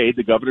where, okay,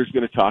 the governor's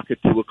going to talk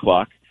at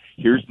 2:00.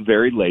 Here's the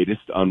very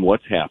latest on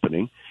what's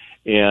happening.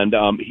 And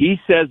he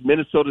says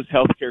Minnesota's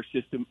healthcare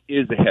system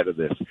is ahead of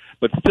this.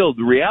 But still,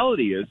 the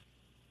reality is,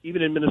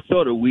 even in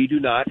Minnesota, we do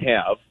not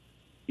have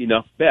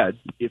enough beds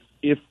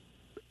if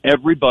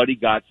everybody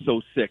got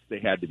so sick they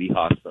had to be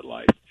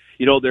hospitalized.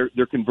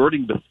 They're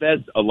converting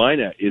Bethesda.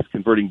 Alina is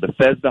converting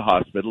Bethesda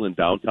Hospital in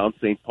downtown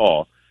St.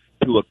 Paul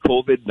to a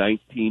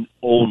COVID-19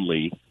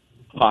 only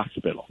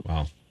hospital.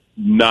 Wow.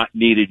 Not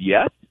needed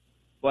yet,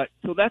 but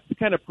so that's the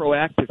kind of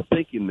proactive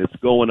thinking that's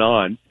going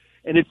on.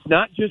 And it's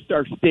not just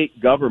our state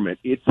government,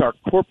 it's our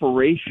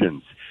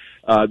corporations.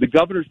 The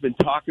governor's been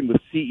talking with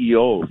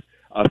CEOs.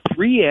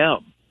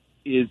 3M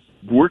is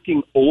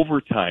working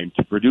overtime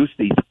to produce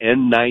these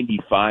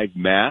N95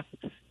 masks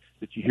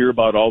that you hear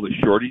about all the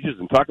shortages,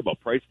 and talk about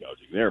price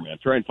gouging there, man.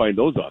 Try and find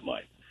those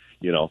online,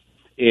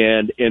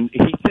 And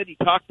he said he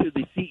talked to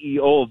the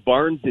CEO of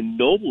Barnes &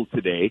 Noble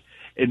today,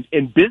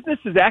 and business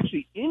has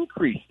actually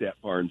increased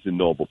at Barnes &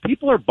 Noble.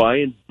 People are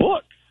buying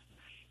books,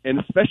 and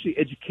especially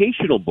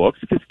educational books,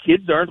 because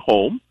kids aren't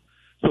home.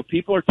 So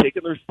people are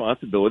taking the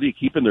responsibility of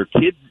keeping their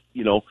kids,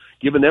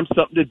 giving them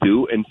something to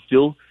do and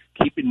still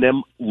keeping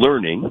them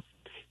learning.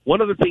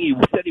 One other thing, he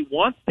said he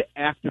wants to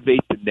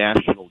activate the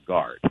National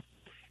Guard.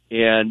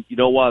 And,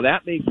 while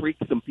that may freak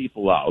some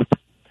people out,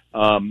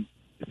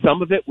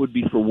 some of it would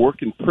be for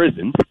work in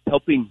prisons,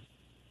 helping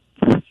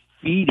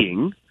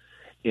feeding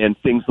and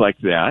things like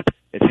that.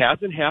 It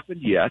hasn't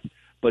happened yet,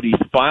 but he's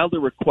filed a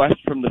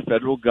request from the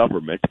federal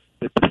government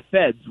that the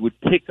feds would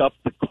pick up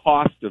the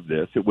cost of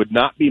this. It would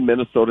not be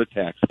Minnesota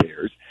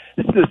taxpayers.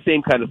 This is the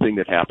same kind of thing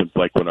that happens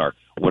like when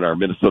our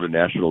Minnesota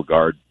National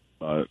Guard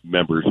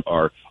members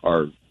are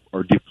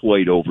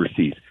deployed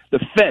overseas. The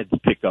feds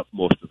pick up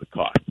most of the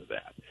cost of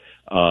that.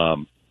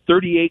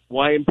 38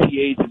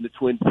 YMCAs in the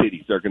Twin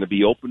Cities are going to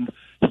be open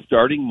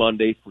starting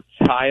Monday for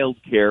child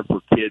care for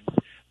kids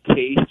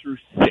K through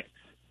 6,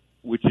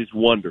 which is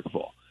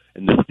wonderful.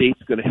 And the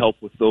state's going to help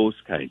with those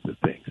kinds of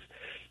things.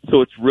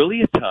 So it's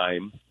really a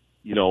time,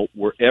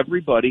 where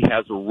everybody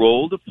has a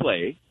role to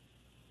play,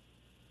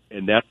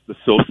 and that's the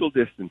social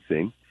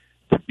distancing,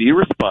 to be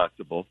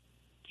responsible,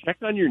 check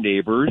on your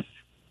neighbors,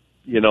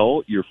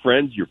 your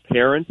friends, your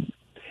parents.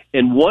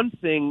 And one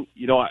thing,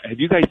 have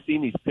you guys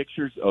seen these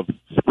pictures of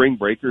spring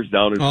breakers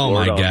down in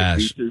Florida? My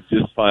gosh. The beaches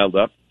just piled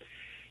up.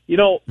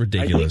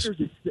 Ridiculous. I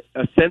think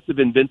there's a sense of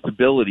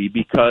invincibility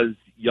because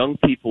young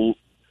people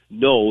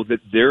know that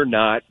they're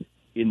not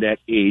in that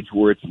age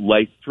where it's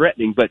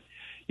life-threatening. But,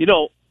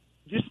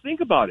 just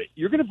think about it.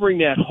 You're going to bring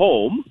that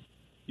home.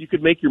 You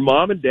could make your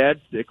mom and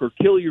dad sick or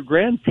kill your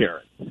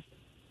grandparents,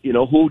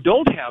 who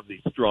don't have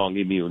these strong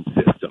immune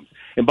systems.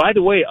 And by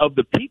the way, of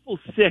the people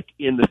sick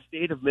in the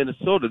state of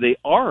Minnesota, they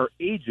are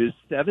ages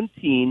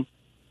 17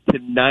 to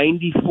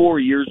 94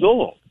 years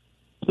old.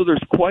 So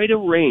there's quite a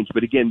range.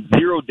 But again,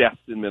 0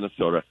 deaths in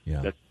Minnesota.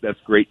 Yeah. That's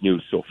great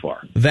news so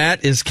far.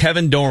 That is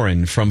Kevin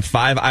Doran from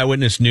 5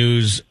 Eyewitness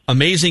News.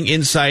 Amazing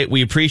insight.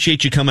 We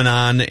appreciate you coming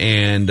on,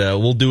 and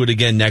we'll do it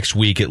again next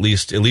week, at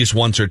least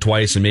once or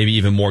twice, and maybe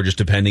even more, just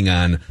depending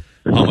on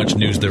how much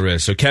news there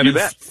is. So, Kevin,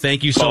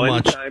 thank you so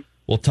much. Anytime.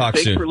 We'll talk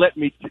soon.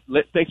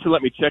 Thanks for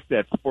letting me check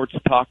that sports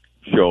talk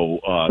show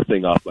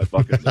thing off my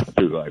bucket list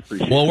too. I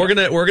appreciate it. Well,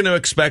 we're gonna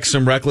expect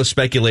some reckless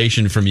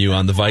speculation from you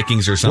on the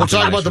Vikings or something.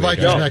 We'll talk about the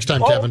Vikings next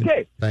time, Kevin.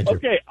 Okay. Thank you.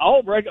 Okay,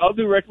 I'll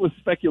do reckless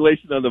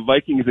speculation on the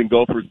Vikings and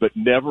Gophers, but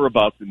never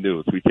about the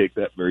news. We take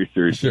that very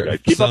seriously. Sure. Guys.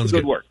 Keep up Sounds the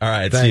good work. All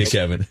right, Thanks. see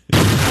you, Kevin.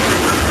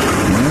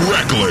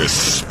 Reckless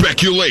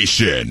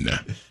speculation.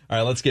 All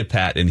right, let's get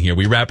Pat in here.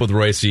 We wrap with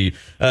Royce.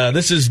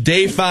 This is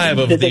day 5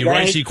 of the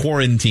Royce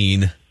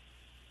quarantine.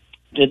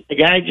 Did the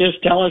guy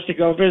just tell us to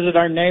go visit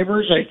our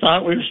neighbors? I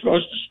thought we were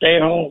supposed to stay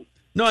home.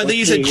 No, I think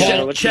he said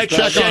check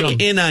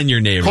in on your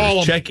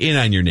neighbors. Check in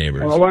on your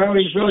neighbors. Well, what are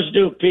we supposed to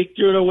do? Peek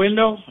through the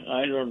window?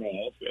 I don't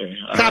know. Okay.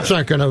 Cops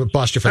aren't going to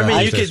bust you for that.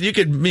 I mean, you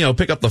could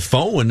pick up the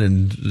phone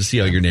and see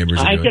how your neighbors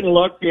are doing. I can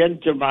look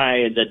into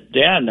the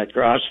den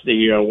across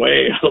the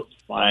way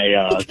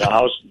of the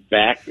house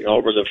back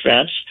over the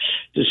fence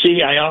to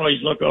see. I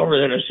always look over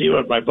there to see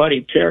what my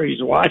buddy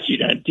Perry's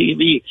watching on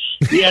TV.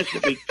 He has to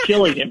be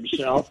killing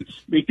himself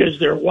because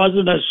there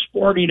wasn't a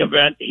sporting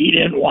event he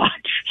didn't watch.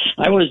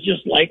 I was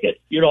just like it.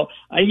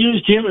 I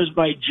used him as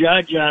my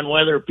judge on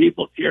whether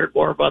people cared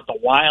more about the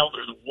Wild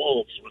or the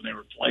Wolves when they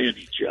were playing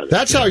each other.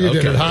 That's how you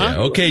did it, huh?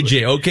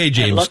 Yeah. Okay,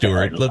 James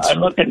Stewart. I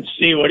look and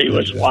see what he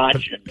was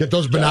watching. Get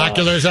those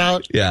binoculars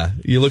out. Yeah.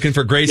 You looking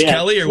for Grace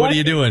Kelly, or what are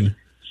you doing?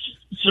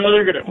 So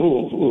they're going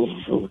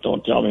to...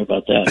 don't tell me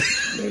about that.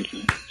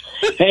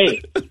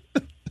 Hey,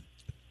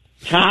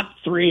 top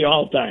 3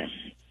 all time.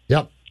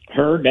 Yep.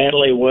 Her,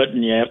 Natalie Wood,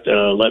 and you have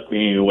to let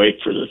me wait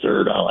for the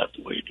third. I'll have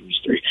to wait till he's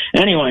 3.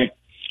 Anyway.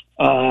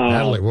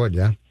 Natalie Wood,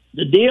 yeah.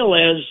 The deal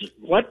is,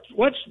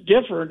 what's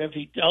different if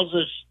he tells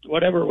us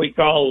whatever we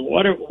call,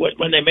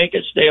 when they make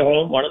us stay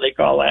home, what do they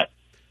call that?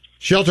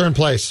 Shelter in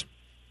place.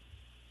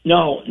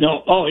 No.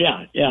 Oh,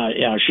 yeah.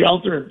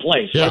 Shelter in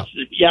place. Yeah.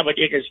 But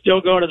you can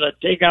still go to the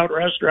takeout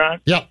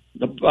restaurant. Yep.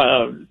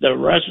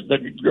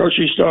 The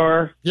grocery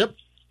store. Yep.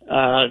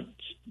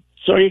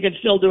 So you can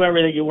still do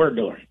everything you were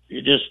doing.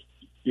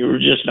 You were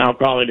just now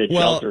calling it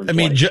shelter in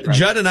place. Right?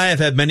 Judd and I have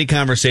had many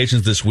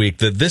conversations this week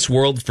that this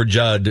world for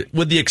Judd,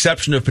 with the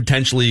exception of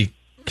potentially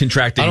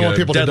contracting a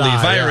deadly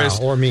virus,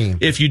 or me.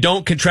 If you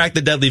don't contract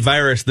the deadly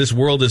virus, this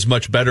world is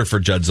much better for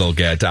Judd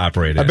Zulgad to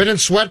operate in. I've been in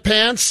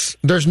sweatpants.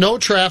 There's no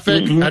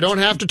traffic. Mm-hmm. I don't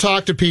have to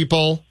talk to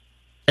people.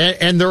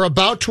 And they're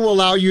about to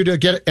allow you to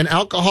get an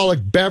alcoholic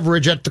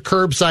beverage at the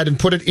curbside and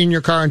put it in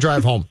your car and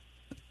drive home.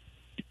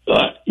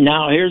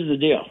 Now, here's the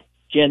deal.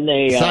 Can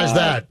they? Besides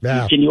that,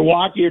 yeah. Can you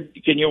walk your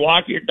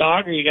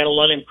dog, or you got to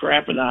let him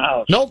crap in the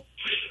house? Nope.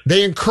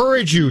 They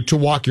encourage you to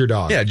walk your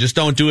dog. Yeah, just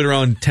don't do it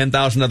around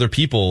 10,000 other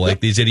people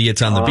like these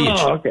idiots on the beach.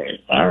 Oh, okay.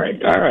 All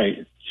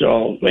right.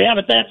 So, but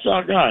that's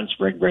all gone.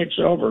 Spring break's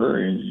over.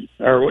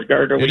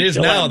 It is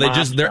now.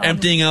 They're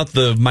emptying out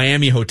the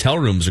Miami hotel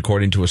rooms,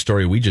 according to a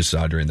story we just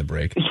saw during the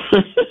break.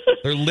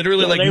 They're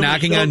literally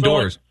knocking on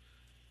doors.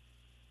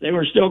 They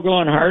were still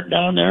going hard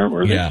down there,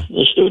 were they? Yeah.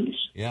 The students?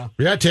 Yeah.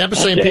 Yeah, Tampa,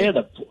 St. Pete.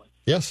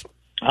 Yes.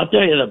 I'll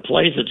tell you, the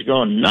place that's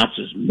going nuts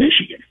is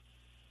Michigan.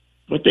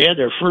 But they had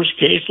their first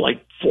case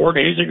 4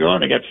 days ago,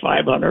 and they got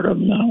 500 of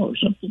them now or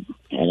something.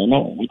 I don't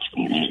know what's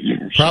going on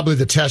here. Probably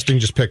the testing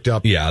just picked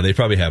up. Yeah, they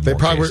probably have more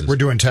cases. Were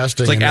doing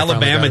testing. It's like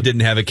Alabama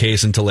didn't have a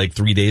case until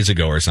 3 days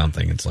ago or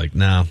something. It's like,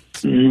 no.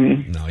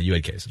 Mm-hmm. No, you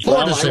had cases. Well,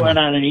 I went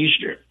on an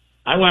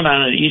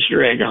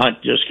Easter egg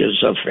hunt just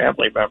because a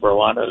family member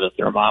wanted a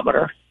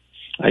thermometer.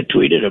 I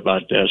tweeted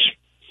about this.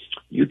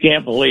 You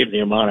can't believe the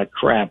amount of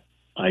crap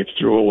I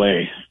threw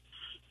away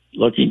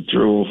looking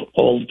through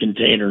old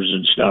containers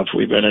and stuff.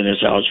 We've been in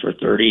this house for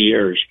 30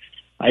 years.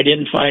 I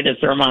didn't find a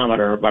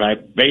thermometer, but I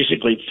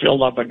basically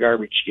filled up a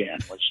garbage can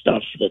with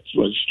stuff that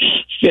was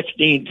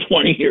 15,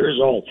 20 years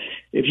old.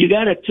 If you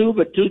got a tube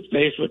of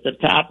toothpaste with the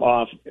top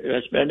off,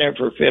 it's been there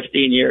for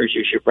 15 years,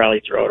 you should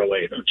probably throw it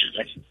away, don't you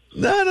think?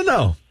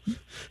 No.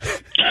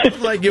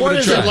 Like, give what it a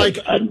is try. it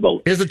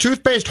like? Is the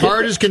toothpaste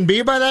hard as can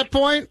be by that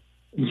point?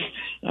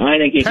 I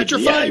think you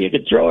Petrified? you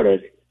could throw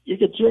it. You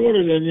could throw it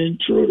at an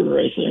intruder,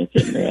 I think,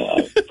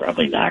 and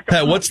probably knock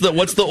Pat, him what's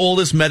the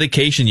oldest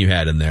medication you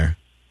had in there?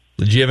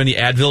 Did you have any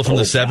Advil from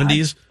the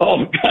 70s?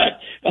 Oh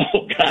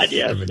God,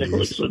 yes. There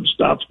was some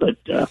stuff that,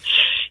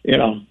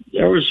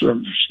 there was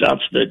some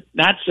stuff that,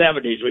 not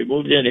 70s. We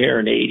moved in here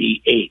in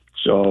 88.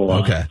 So,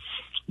 okay.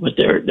 But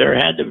there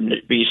had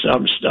to be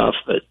some stuff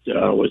that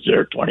was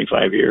there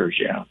 25 years,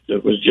 yeah.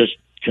 That was just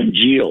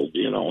congealed,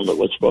 that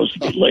was supposed to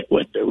be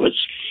liquid. It was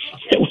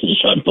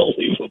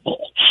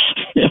unbelievable.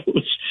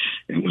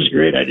 It was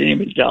great. I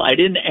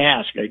didn't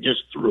ask. I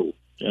just threw.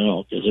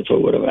 Because if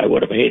I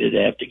would have hated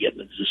to have to get in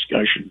the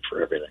discussion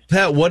for everything.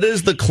 Pat, what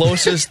is the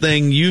closest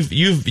thing you've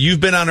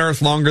been on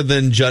Earth longer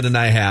than Judd and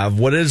I have?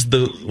 What's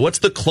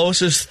the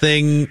closest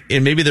thing,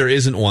 and maybe there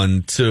isn't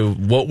one, to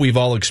what we've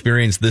all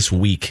experienced this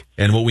week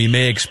and what we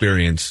may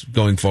experience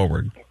going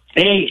forward?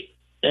 Hey,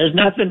 there's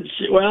nothing.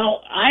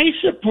 Well, I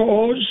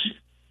suppose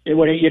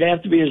you'd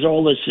have to be as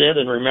old as Sid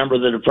and remember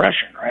the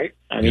Depression, right?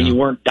 I mean, you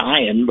weren't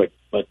dying, but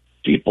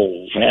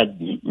people had,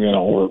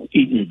 were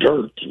eating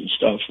dirt and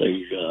stuff.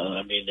 They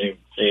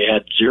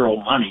had zero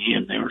money,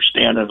 and they were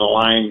standing in the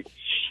line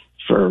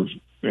for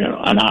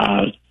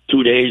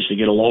 2 days to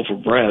get a loaf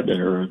of bread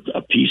or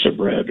a piece of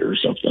bread or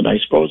something. I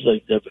suppose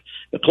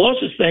the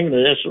closest thing to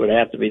this would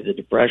have to be the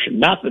Depression.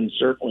 Nothing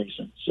certainly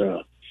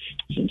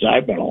since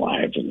I've been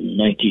alive in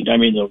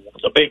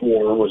the big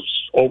war was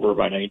over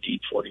by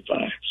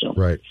 1945. So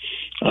right,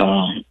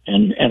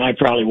 and I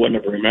probably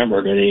wouldn't have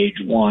remembered at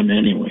age 1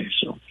 anyway.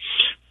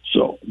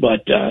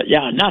 But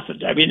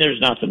nothing. I mean, there's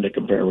nothing to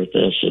compare with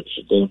this. It's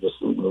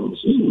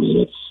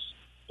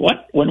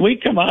when we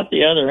come out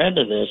the other end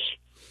of this,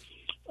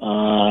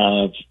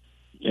 how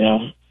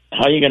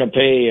are you going to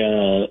pay?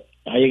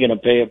 How are you going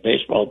to pay a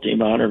baseball team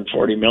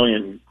 $140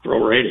 million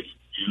prorated?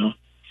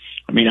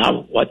 I mean,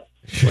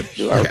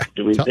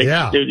 do we think?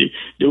 Yeah.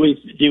 Do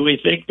we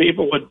think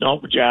people with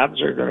no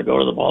jobs are going to go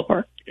to the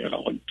ballpark?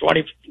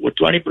 With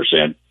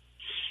 20%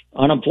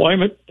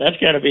 unemployment, that's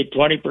got to be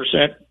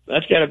 20%.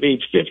 That's got to be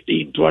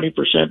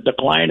 15-20%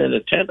 decline in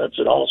attendance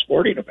at all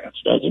sporting events,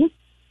 doesn't it?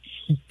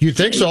 You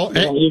think so?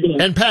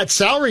 And Pat,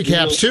 salary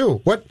caps too.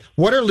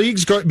 What are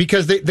leagues going?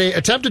 Because they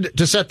attempted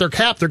to set their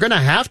cap. They're going to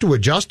have to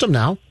adjust them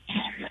now.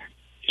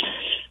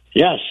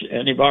 Yes,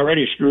 and you've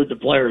already screwed the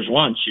players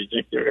once. You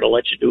think they're going to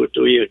let you do it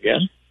to you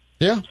again?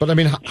 Yeah, but I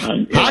mean,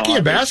 hockey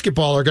and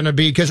basketball are going to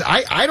be, because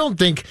I don't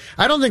think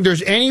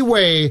there's any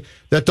way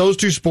that those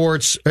two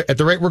sports, at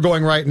the rate we're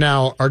going right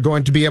now, are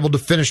going to be able to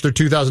finish their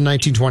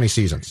 2019-20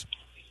 seasons.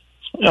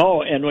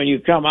 No, and when you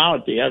come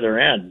out the other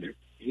end,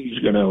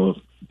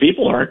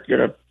 people are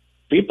going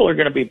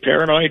to be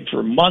paranoid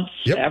for months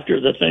after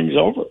the thing's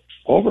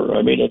over.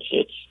 I mean,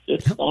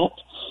 it's not.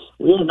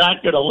 We're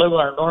not going to live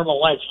our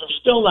normal lives. We're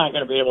still not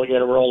going to be able to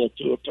get a roll of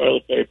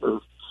toilet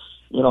paper.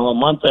 A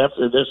month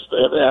after this,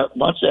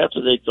 months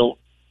after they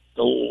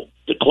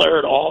declare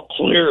it all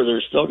clear,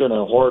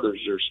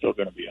 hoarders are still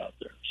going to be out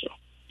there. So.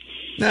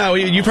 No,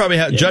 you probably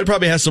have. Judd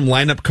probably has some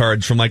lineup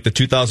cards from like the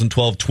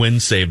 2012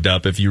 Twins saved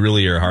up. If you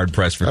really are hard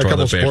pressed for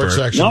toilet paper.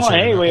 No,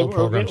 hey,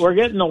 we're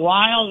getting the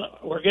Wild.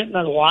 We're getting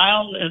the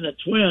Wild and the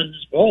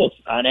Twins both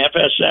on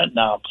FSN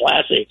now,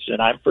 classics,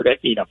 and I'm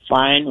predicting a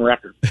fine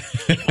record.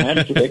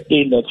 I'm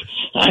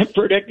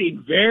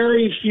predicting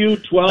very few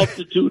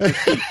 12-2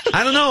 defeats.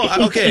 I don't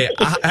know. Okay,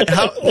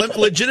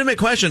 legitimate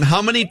question: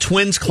 how many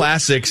Twins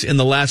classics in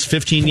the last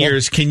 15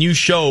 years can you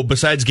show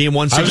besides Game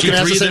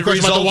 163 that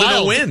resulted in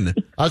a win?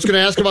 I was going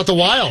to ask about the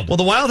Wild. Well,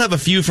 the Wild have a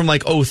few from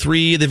like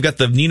 2003. They've got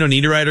the Nino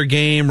Niederreiter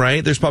game,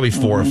 right? There's probably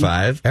 4 or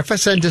 5.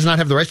 FSN does not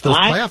have the rights to those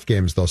playoff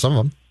games, though, some of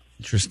them.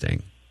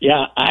 Interesting.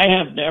 Yeah, I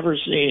have never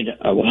seen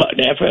an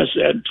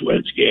FSN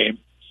Twins game,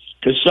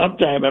 because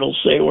sometime it'll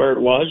say where it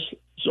was,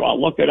 so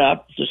I'll look it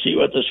up to see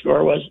what the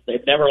score was.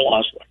 They've never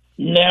lost one.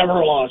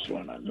 Never lost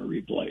one on the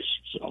replays.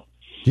 So.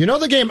 You know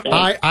the game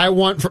I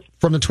want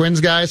from the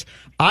Twins, guys?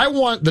 I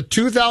want the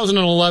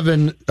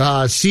 2011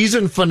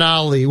 season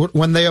finale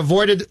when they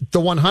avoided the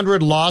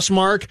 100 loss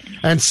mark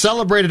and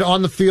celebrated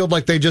on the field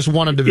like they just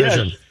won a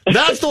division.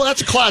 Yes.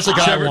 That's a classic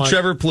I want.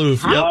 Trevor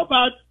Plouffe. How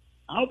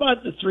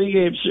about the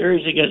 3-game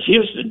series against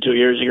Houston 2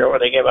 years ago where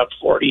they gave up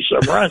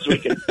 40-some runs? We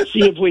can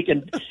see if we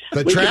can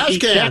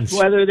detect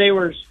whether they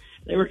were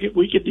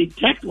we could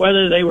detect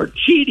whether they were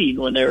cheating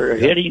when they were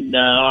hitting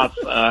off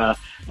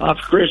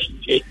Chris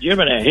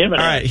Jimenez. All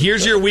right,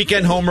 here's your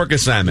weekend homework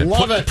assignment.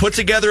 Put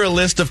together a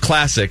list of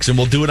classics, and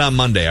we'll do it on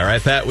Monday. All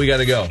right, Pat, we got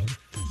to go.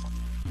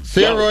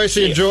 See ya, Royce.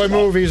 Enjoy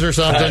movies or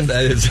something.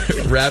 That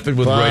is Rapping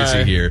with Royce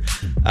here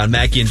on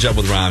Mackie and Judd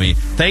with Rami.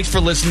 Thanks for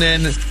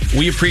listening.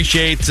 We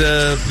appreciate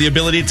the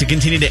ability to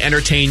continue to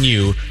entertain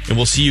you, and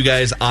we'll see you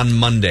guys on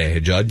Monday. Hey,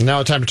 Judd.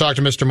 Now time to talk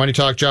to Mr. Money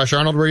Talk, Josh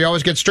Arnold, where you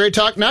always get straight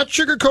talk, not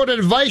sugar-coated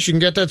advice. You can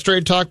get that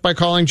straight talk by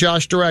calling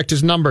Josh direct.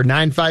 His number,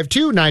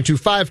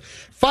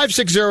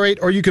 952-925-5608,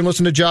 or you can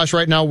listen to Josh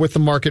right now with the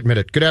Market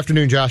Minute. Good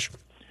afternoon, Josh.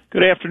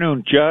 Good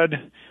afternoon,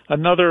 Judd.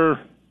 Another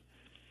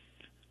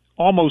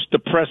almost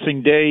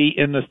depressing day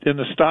in the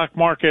stock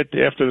market.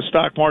 After the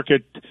stock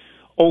market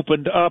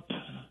opened up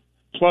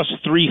plus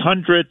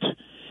 300,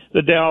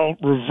 the Dow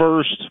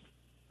reversed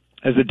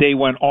as the day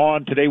went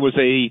on. Today was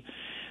a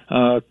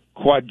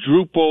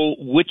quadruple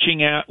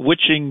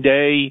witching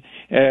day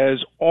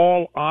as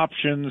all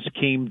options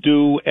came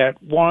due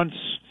at once,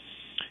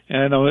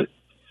 and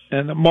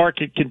the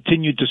market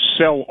continued to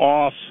sell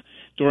off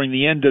during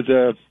the end of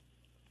the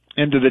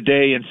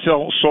day and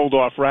sold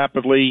off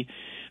rapidly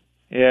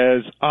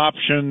as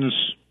options,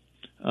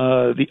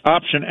 the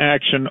option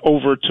action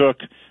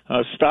overtook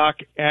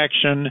stock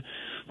action,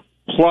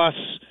 plus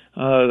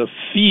the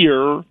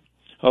fear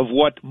of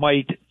what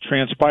might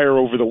transpire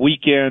over the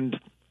weekend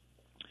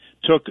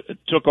took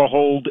a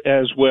hold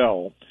as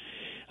well.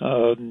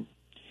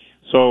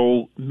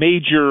 So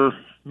major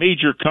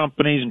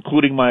companies,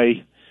 including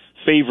my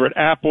favorite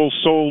Apple,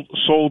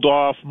 sold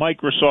off.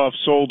 Microsoft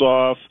sold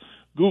off.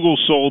 Google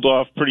sold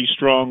off pretty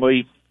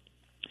strongly.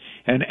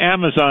 And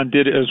Amazon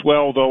did as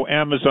well, though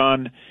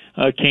Amazon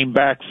came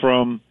back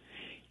from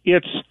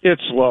its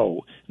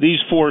low. These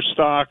four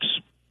stocks,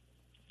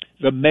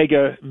 the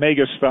mega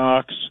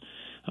stocks,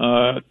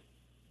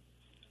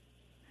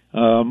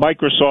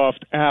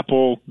 Microsoft,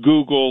 Apple,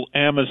 Google,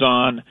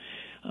 Amazon,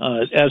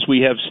 as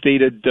we have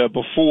stated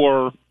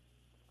before,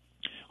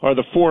 are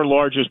the four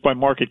largest by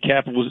market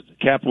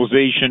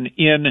capitalization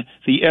in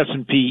the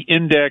S&P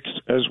index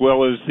as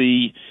well as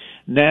the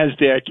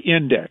NASDAQ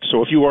index.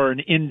 So if you are an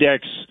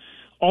index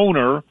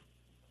owner,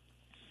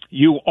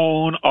 you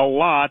own a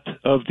lot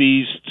of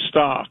these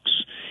stocks.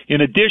 In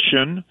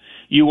addition,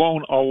 you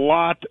own a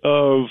lot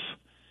of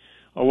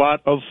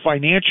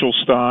financial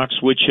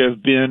stocks which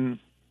have been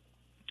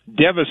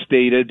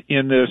devastated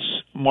in this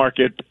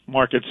market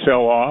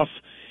sell-off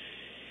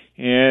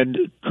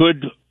and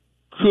could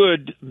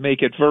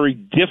make it very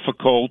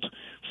difficult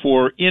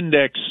for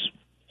index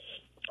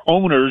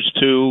owners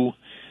to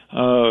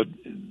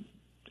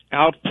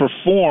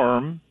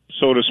outperform,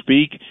 so to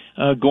speak,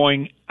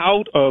 going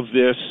out of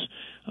this,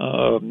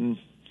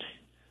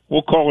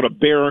 we'll call it a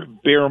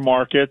bear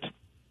market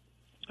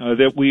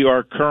that we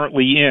are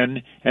currently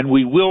in, and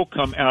we will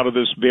come out of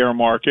this bear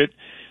market,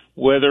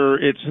 whether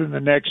it's in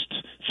the next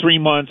 3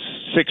 months,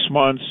 6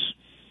 months,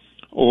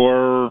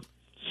 or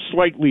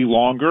slightly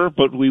longer,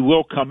 but we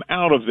will come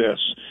out of this.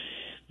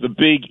 The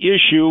big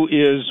issue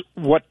is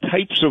what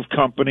types of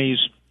companies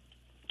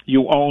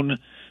you own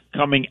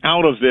coming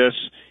out of this,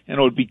 and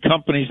it would be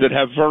companies that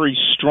have very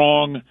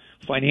strong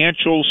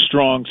financials,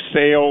 strong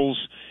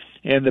sales,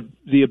 and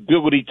the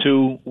ability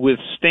to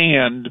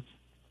withstand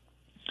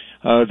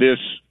this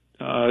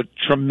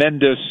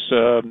tremendous,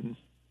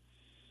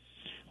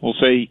 we'll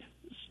say,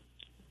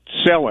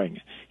 selling.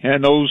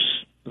 And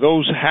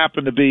those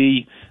happen to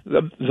be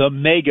the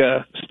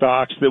mega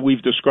stocks that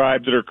we've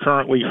described that are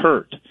currently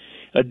hurt.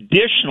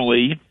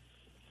 Additionally,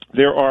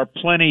 there are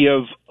plenty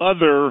of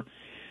other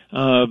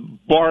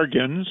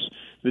bargains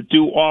that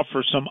do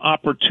offer some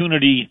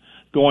opportunity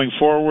going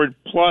forward,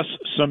 plus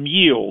some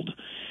yield.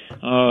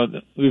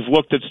 We've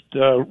looked at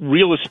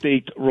real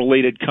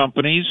estate-related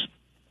companies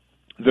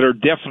that are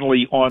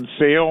definitely on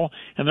sale,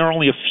 and there are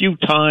only a few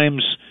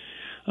times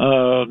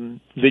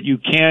that you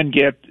can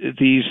get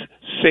these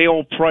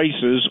sale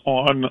prices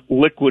on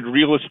liquid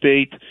real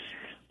estate,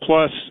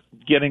 plus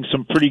getting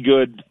some pretty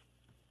good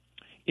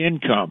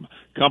income.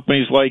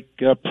 Companies like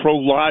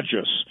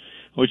Prologis,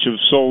 which have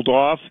sold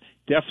off,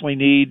 definitely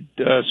need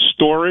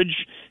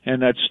storage,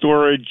 and that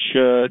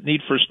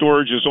need for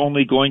storage is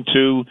only going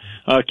to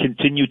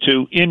continue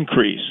to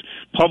increase.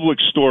 Public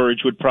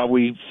storage would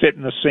probably fit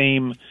in the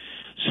same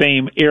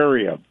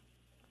area.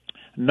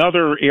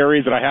 Another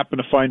area that I happen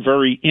to find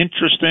very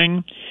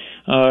interesting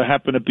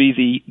happen to be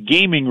the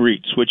gaming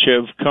REITs, which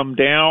have come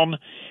down.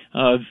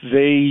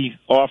 They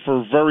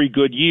offer very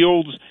good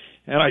yields,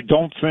 and I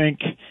don't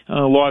think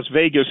Las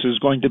Vegas is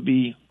going to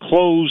be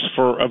closed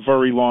for a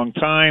very long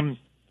time.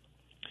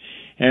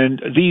 And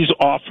these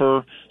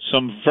offer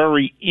some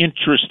very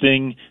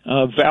interesting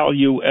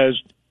value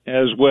as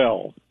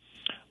well.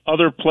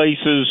 Other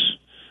places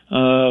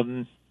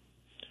to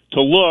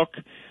look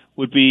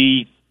would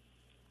be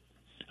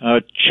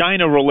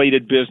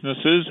China-related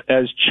businesses,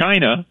 as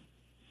China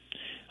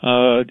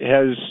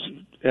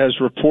has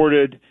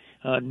reported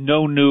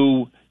no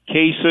new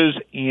cases,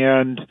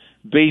 and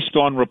based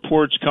on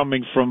reports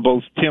coming from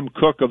both Tim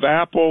Cook of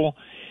Apple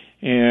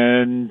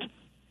and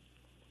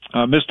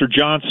Mr.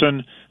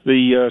 Johnson,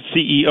 the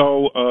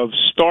CEO of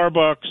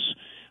Starbucks,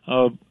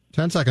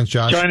 10 seconds,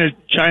 Josh. China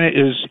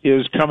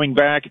is coming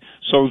back,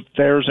 so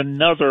there's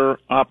another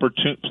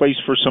place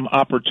for some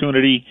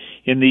opportunity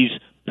in these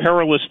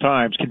perilous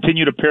times.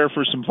 Continue to prepare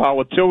for some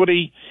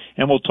volatility,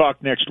 and we'll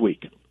talk next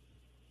week.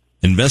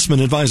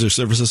 Investment advisor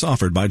services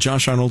offered by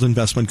Josh Arnold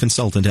Investment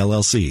Consultant,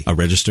 LLC, a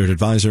registered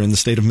advisor in the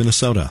state of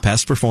Minnesota.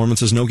 Past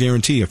performance is no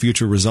guarantee of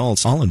future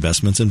results. All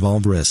investments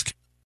involve risk.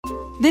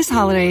 This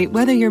holiday,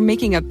 whether you're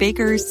making a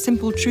Baker's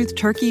Simple Truth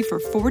turkey for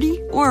 40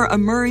 or a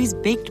Murray's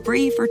Baked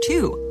Brie for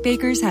 2,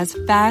 Baker's has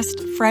fast,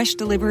 fresh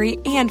delivery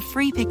and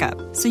free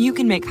pickup, so you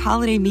can make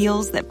holiday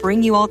meals that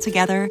bring you all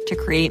together to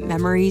create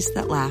memories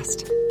that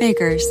last.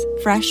 Baker's,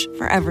 fresh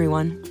for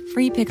everyone.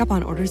 Free pickup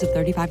on orders of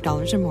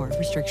 $35 or more.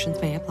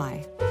 Restrictions may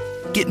apply.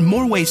 Get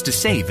more ways to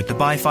save at the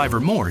Buy 5 or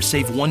More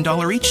Save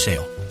 $1 each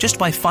sale. Just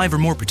buy 5 or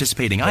more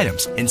participating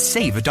items and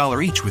save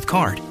 $1 each with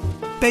card.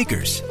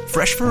 Baker's,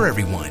 fresh for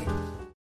everyone.